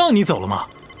本少爷让你走了吗？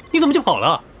你怎么就跑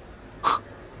了？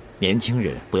年轻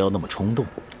人不要那么冲动。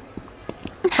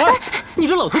哎，你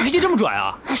这老头脾气这么拽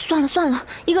啊！哎，算了算了，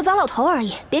一个糟老头而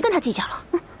已，别跟他计较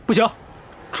了。不行，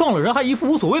撞了人还一副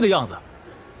无所谓的样子，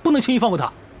不能轻易放过他。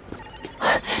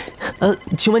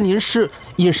请问您是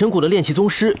隐神谷的炼器宗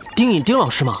师丁隐丁老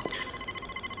师吗？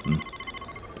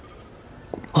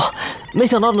哇，没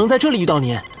想到能在这里遇到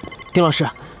您，丁老师，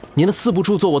您的4部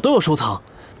著作我都有收藏，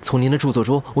从您的著作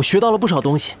中我学到了不少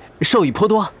东西，受益颇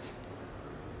多。啊？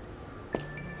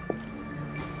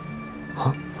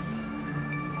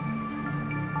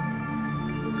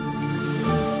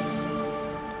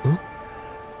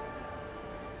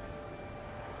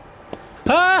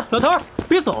哎，老头，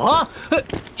别走啊！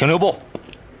请留步，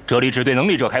这里只对能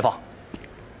力者开放。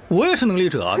我也是能力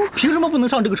者，凭什么不能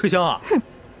上这个车厢啊？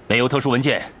没有特殊文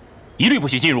件，一律不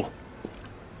许进入。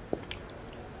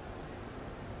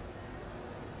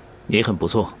你很不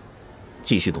错，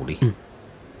继续努力。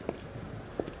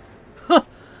哼，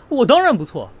我当然不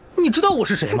错。你知道我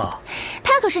是谁吗？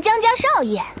他可是江家少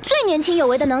爷，最年轻有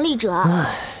为的能力者。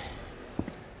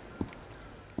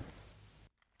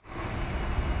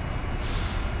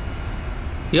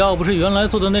要不是原来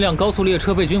坐的那辆高速列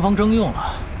车被军方征用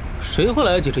了，谁会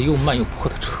来得及这又慢又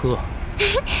破的车？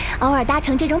偶尔搭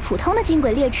乘这种普通的轻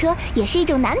轨列车，也是一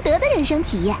种难得的人生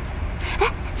体验。哎，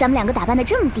咱们2个打扮得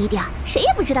这么低调，谁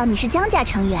也不知道你是江家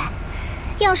成员。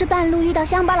要是半路遇到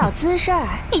乡巴佬滋事儿，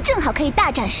你正好可以大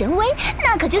展神威，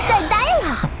那可就帅呆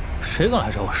了。谁敢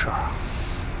来找我事儿啊？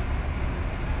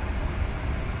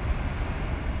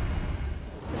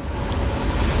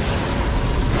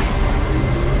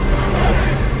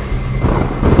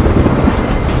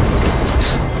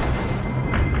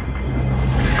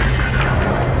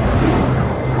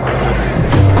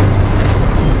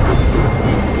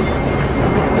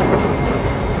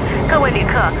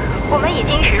我们已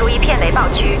经驶入一片雷暴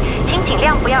区，请尽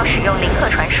量不要使用林克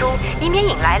传输，以免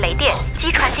引来雷电击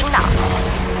穿经脑。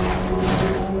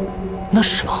那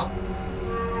是什么？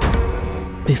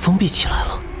被封闭起来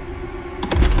了。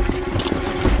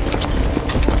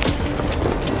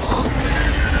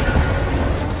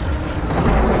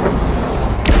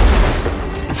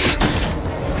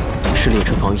是列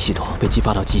车防御系统被激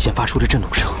发到极限发出的震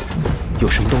动声，有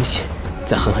什么东西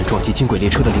在狠狠撞击轻轨列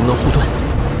车的灵能护盾。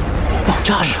爆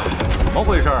炸了！怎么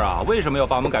回事啊？为什么要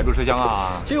把我们赶出车厢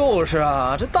啊？就是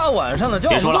啊，这大晚上的叫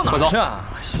我们坐哪去啊？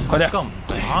快点！干嘛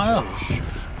呀？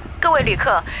各位旅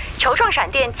客，球状闪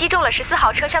电击中了14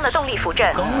号车厢的动力扶正，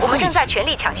我们正在全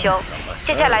力抢修，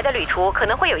接下来的旅途可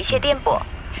能会有一些颠簸。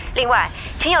另外，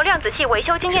请有量子器维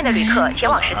修经验的旅客前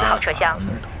往14号车厢。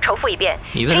重复一遍，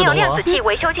请有量子器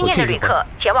维修经验的旅客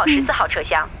前往14号车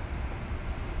厢。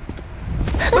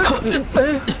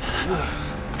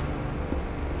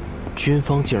军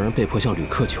方竟然被迫向旅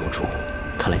客求助，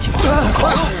看来情况很糟糕。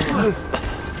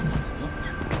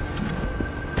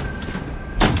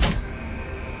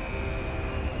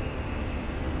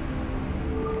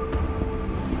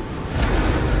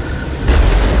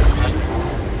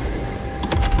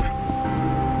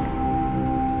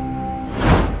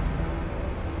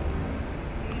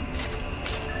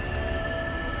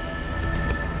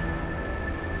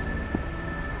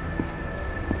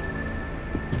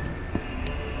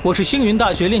我是星云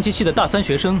大学炼器系的大3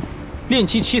学生，炼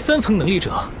器期3层能力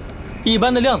者，一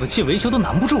般的量子器维修都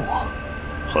难不住我。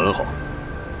很好，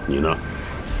你呢？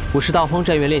我是大荒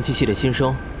战院炼器系的新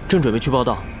生，正准备去报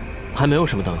到，还没有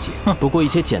什么等级，不过一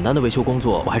些简单的维修工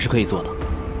作我还是可以做的。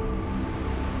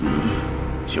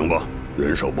行吧，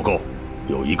人手不够，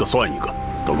有一个算一个，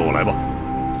都跟我来吧。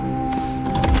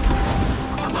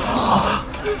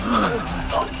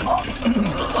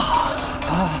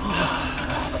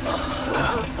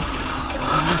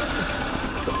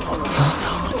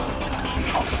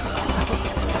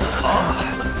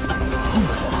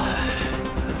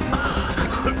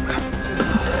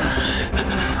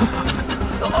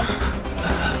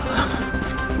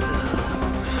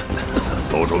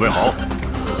都准备好，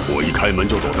我一开门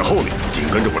就躲在后面，紧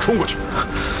跟着我冲过去。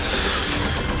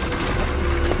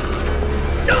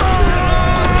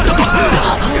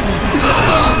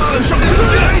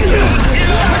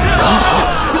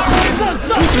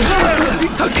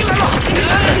他进来了！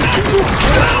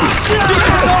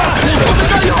我们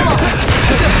战友了！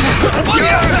快点！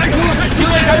经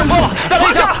验下用破，再来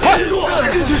一下！快！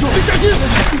技术，小心！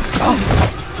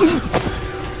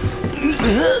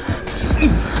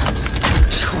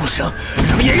畜生，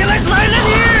让爷爷来宰了你！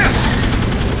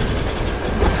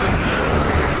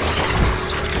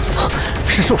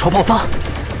是兽潮爆发！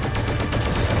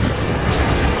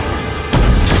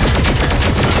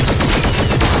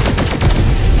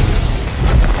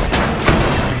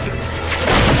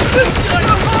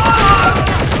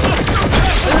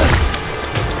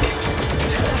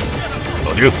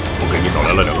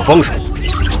个帮手。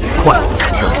快，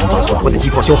让我们把所谓的机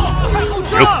炮修好。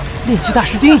行。炼器大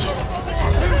师丁乙。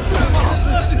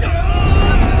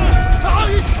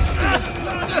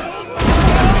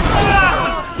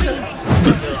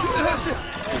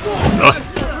啊，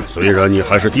虽然你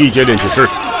还是第1阶炼器师，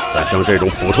但像这种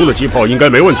普通的机炮应该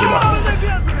没问题吧？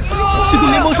这跟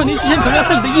联邦少年极限挑战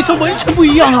赛里的一招完全不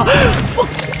一样啊！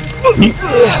你。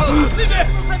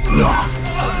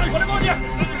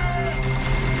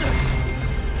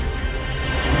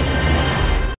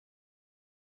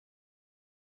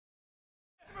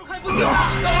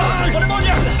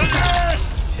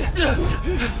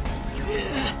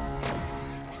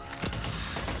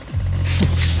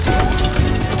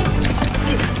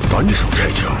单手拆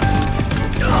墙。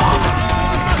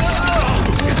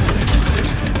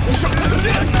小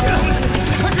心！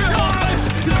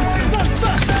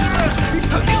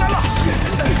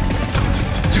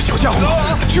这小家伙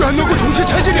居然能够同时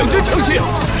拆解2支枪械！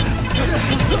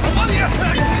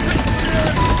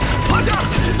趴下！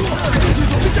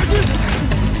小心！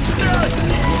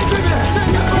这边！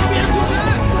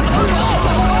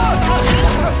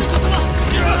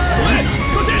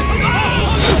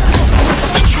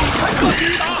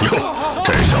哟，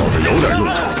这小子有点用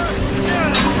处。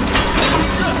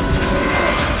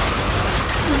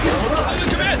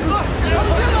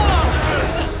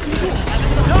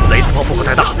雷子炮负荷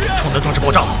太大，充能装置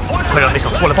爆炸了，快让那小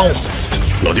子过来帮我。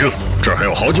老丁，这儿还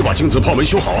有好几把精子炮没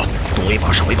修好啊！多一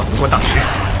把少一把无关大局。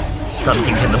咱们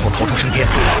今天能否逃出升天，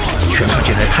全看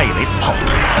这台太乙雷子炮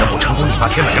能否成功引发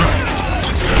天雷了。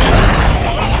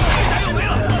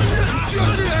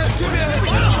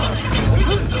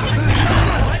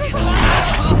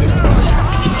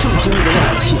这么精密的量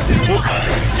子器，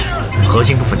核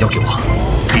心部分交给我，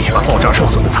必须把爆炸受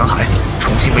损的残骸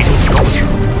重新维修补装回去。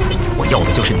我要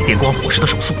的就是你电光火石的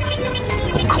手速，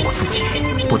光靠我自己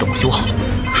不等我修好，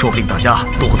说不定大家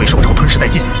都会被兽潮吞噬殆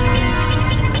尽。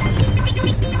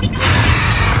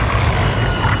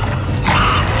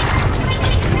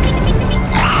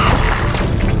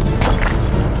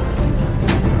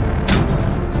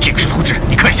这个是图纸，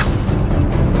你看一下。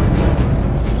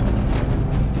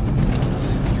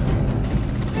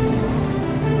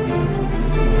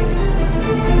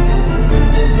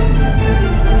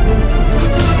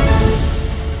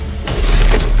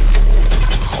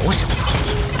好小子，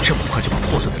这么快就把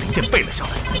破损的零件背了下来，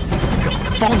让我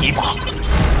帮你一把。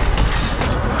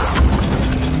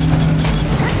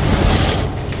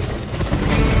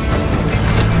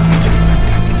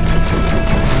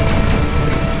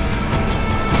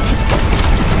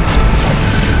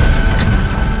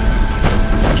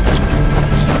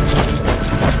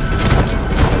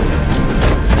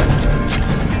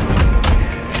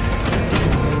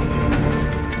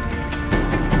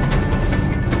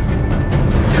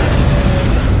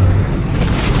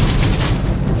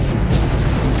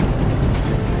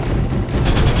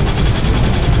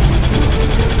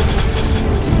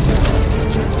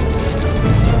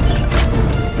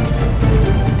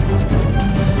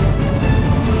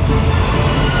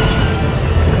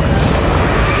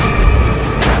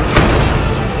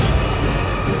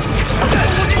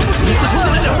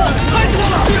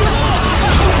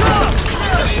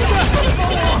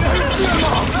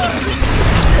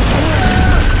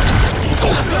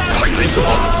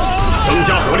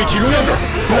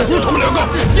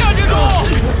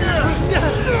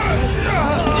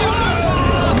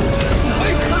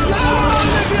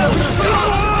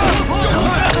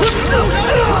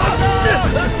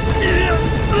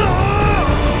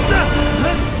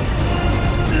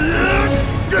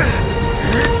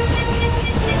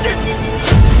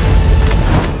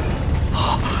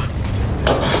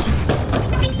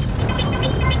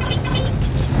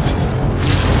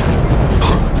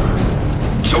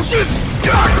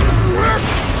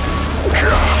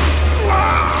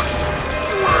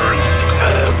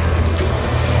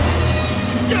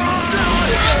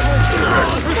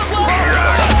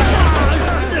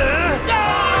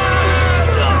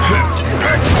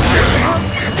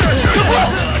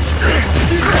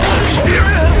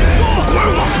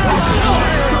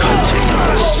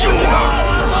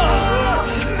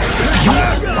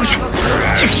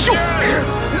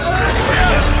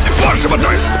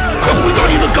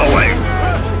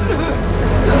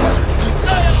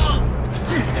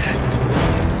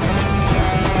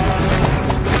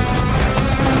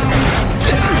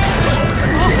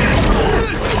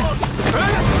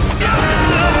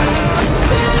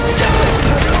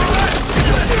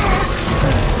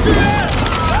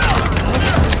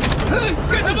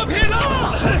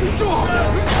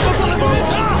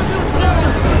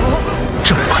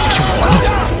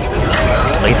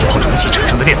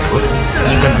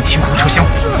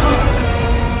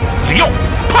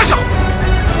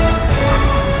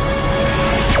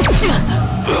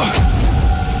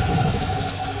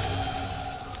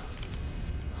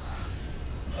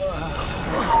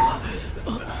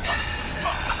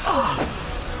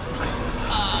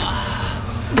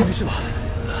你没事吧？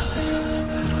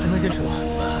还能坚持吗？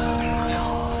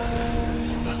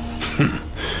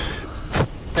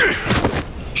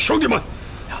兄弟们，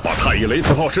把太乙雷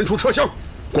刺炮伸出车厢，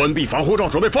关闭防护罩，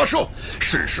准备发射。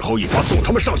是时候一发送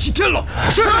他们上西天了。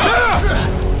是。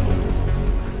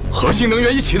核心能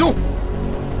源已启动，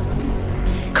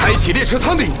开启列车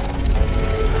舱顶。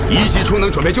1级充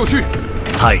能准备就绪。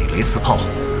太乙雷刺炮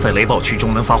在雷暴区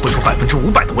中能发挥出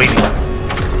500%的威力。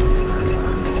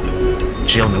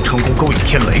只要能成功勾引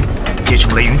天雷，结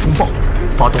成雷云风暴，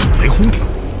发动五雷轰顶，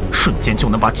瞬间就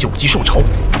能把9级兽潮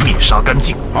灭杀干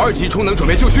净。2级充能准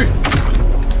备就绪，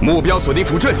目标锁定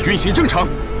符阵运行正常。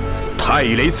太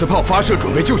乙雷刺炮发射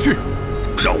准备就绪，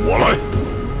让我来。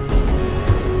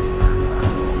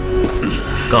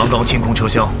刚刚清空车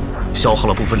厢，消耗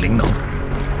了部分灵能，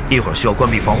一会儿需要关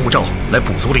闭防护罩来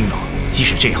补足灵能。即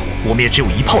使这样，我们也只有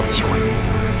1炮的机会。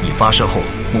你发射后，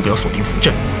目标锁定符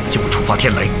阵，就会触发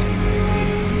天雷。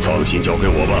放心，交给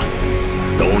我吧。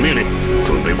等我命令，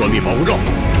准备关闭防护罩。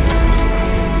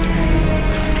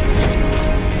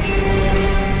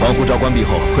防护罩关闭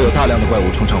后，会有大量的怪物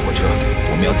冲上火车，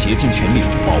我们要竭尽全力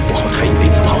保护好太乙雷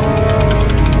刺炮。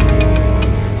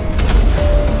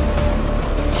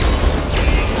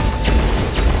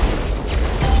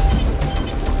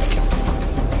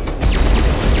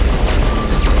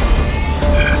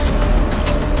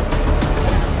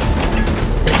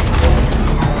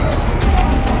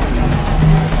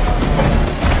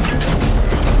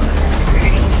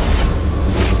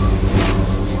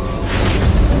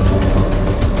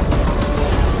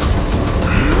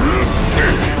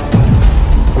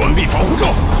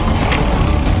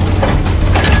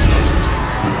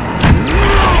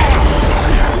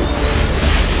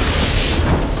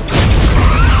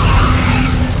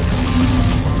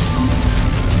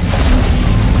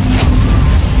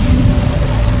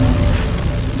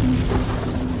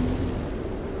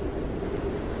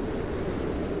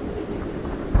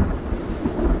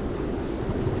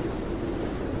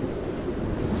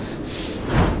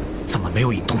没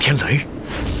有引动天雷，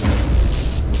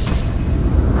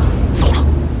糟了，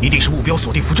一定是目标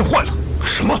锁定符阵坏了。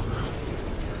什么？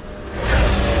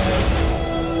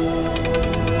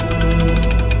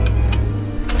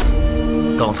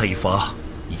刚才一发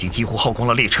已经几乎耗光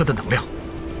了列车的能量。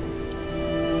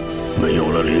没有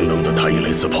了灵能的太乙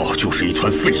雷刺炮就是一团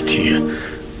废铁。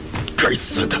该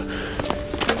死的！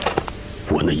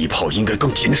我那一炮应该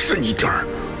更谨慎一点。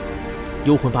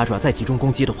幽魂八爪再集中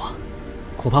攻击的话，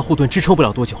恐怕护盾支撑不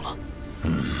了多久了。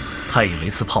太乙雷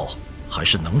刺炮还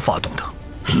是能发动的。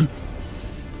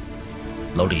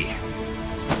老李，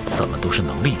咱们都是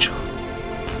能力者，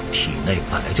体内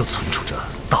本来就存储着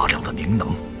大量的灵能。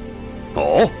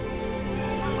哦，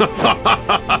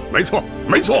没错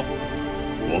没错，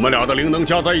我们俩的灵能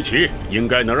加在一起，应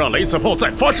该能让雷刺炮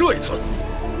再发射一次。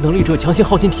能力者强行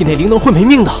耗尽体内灵能会没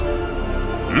命的。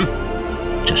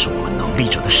这是我们能力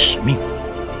者的使命。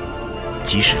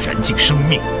即使燃尽生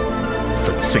命，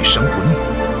粉碎神魂，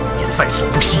也在所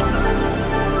不惜。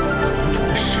愚蠢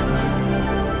的使命。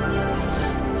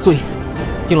所以，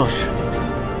丁老师，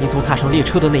您从踏上列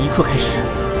车的那一刻开始，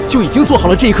就已经做好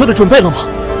了这一刻的准备了吗？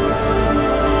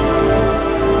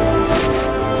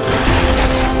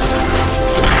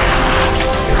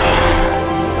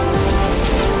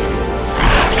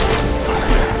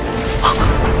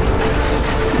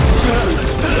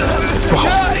不好，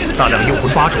大量幽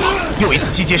魂八爪又一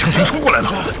次集结成群冲过来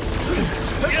了。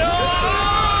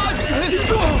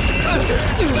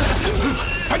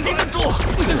稳定得住！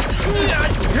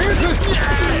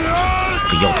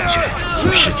李耀同学，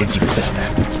时间紧迫，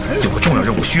有个重要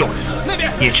任务需要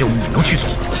你，也只有你能去做。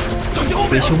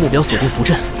维修目标锁定符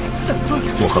阵。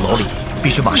我和老李必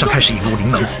须马上开始引入灵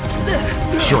能，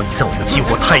需要你在我们激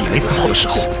活太乙雷刺炮的时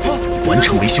候完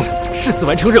成维修。誓死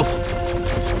完成任务。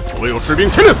所有士兵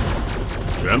听令，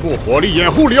全部火力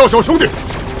掩护里奥小兄弟。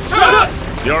是。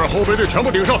第二后备队全部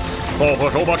顶上，爆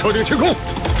破手把车顶清空。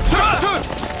是。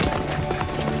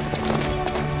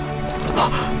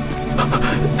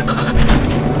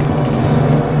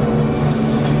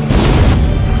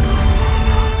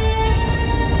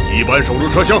一班守住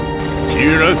车厢，其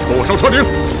余人都上车顶。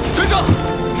跟上。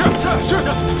是。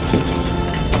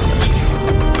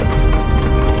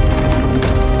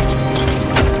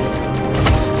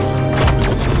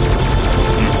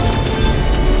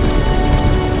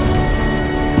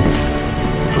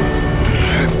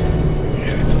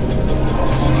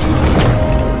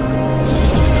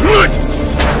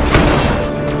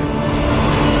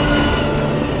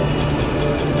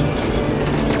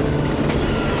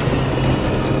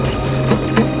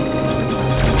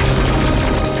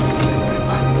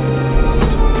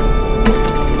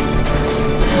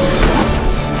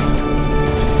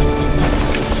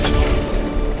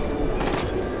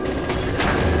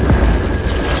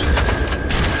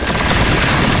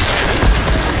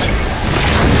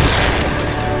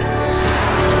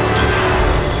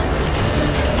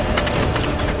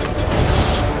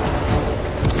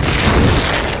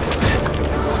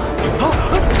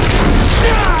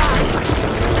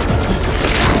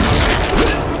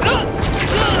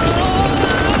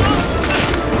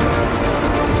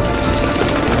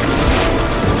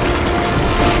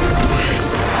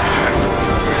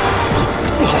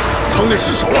内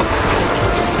失手了。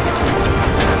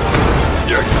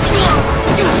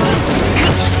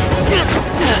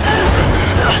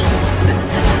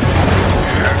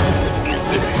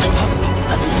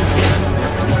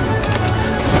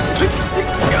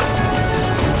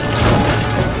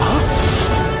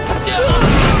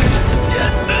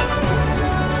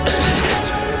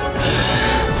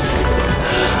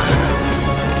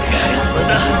该死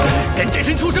的，跟这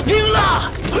身畜生拼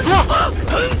了！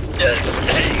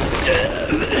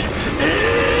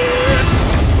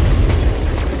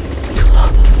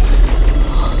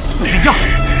李耀，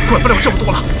管不了这么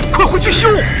多了，快回去修！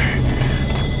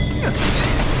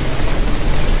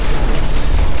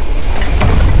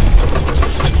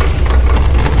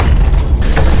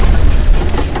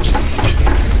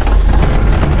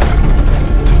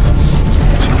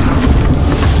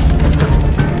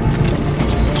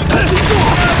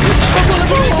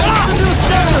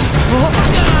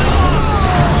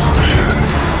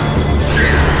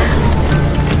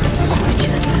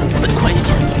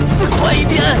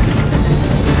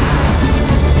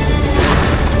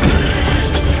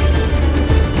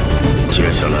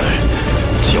接下来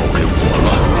交给我了。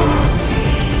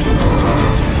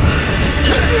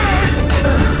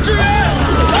支援！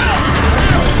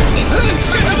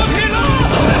给他们拼了！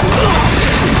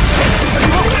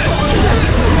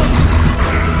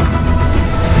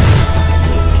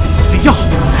李耀，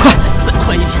快，再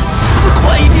快一点，再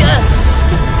快一点！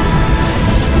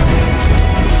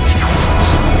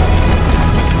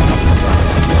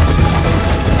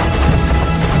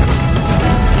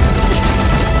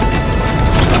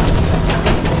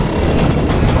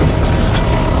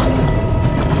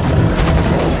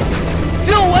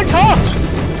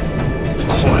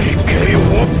快给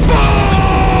我爆！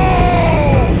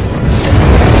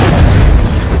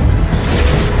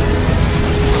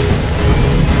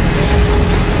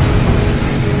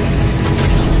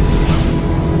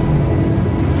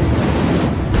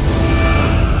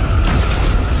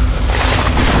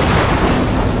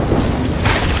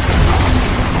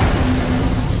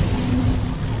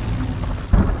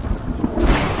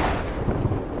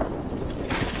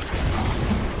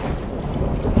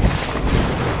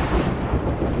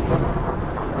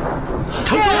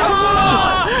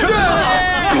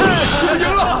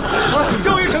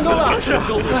成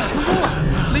功了！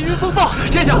雷云风暴，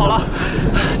这下好了，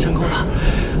成功了。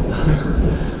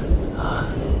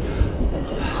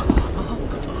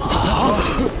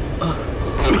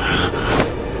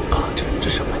这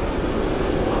什么？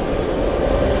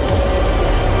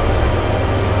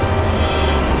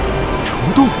虫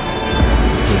洞，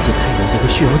连接太阳界和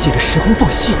血妖界的时空缝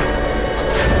隙，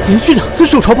连续2次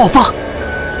兽潮爆发。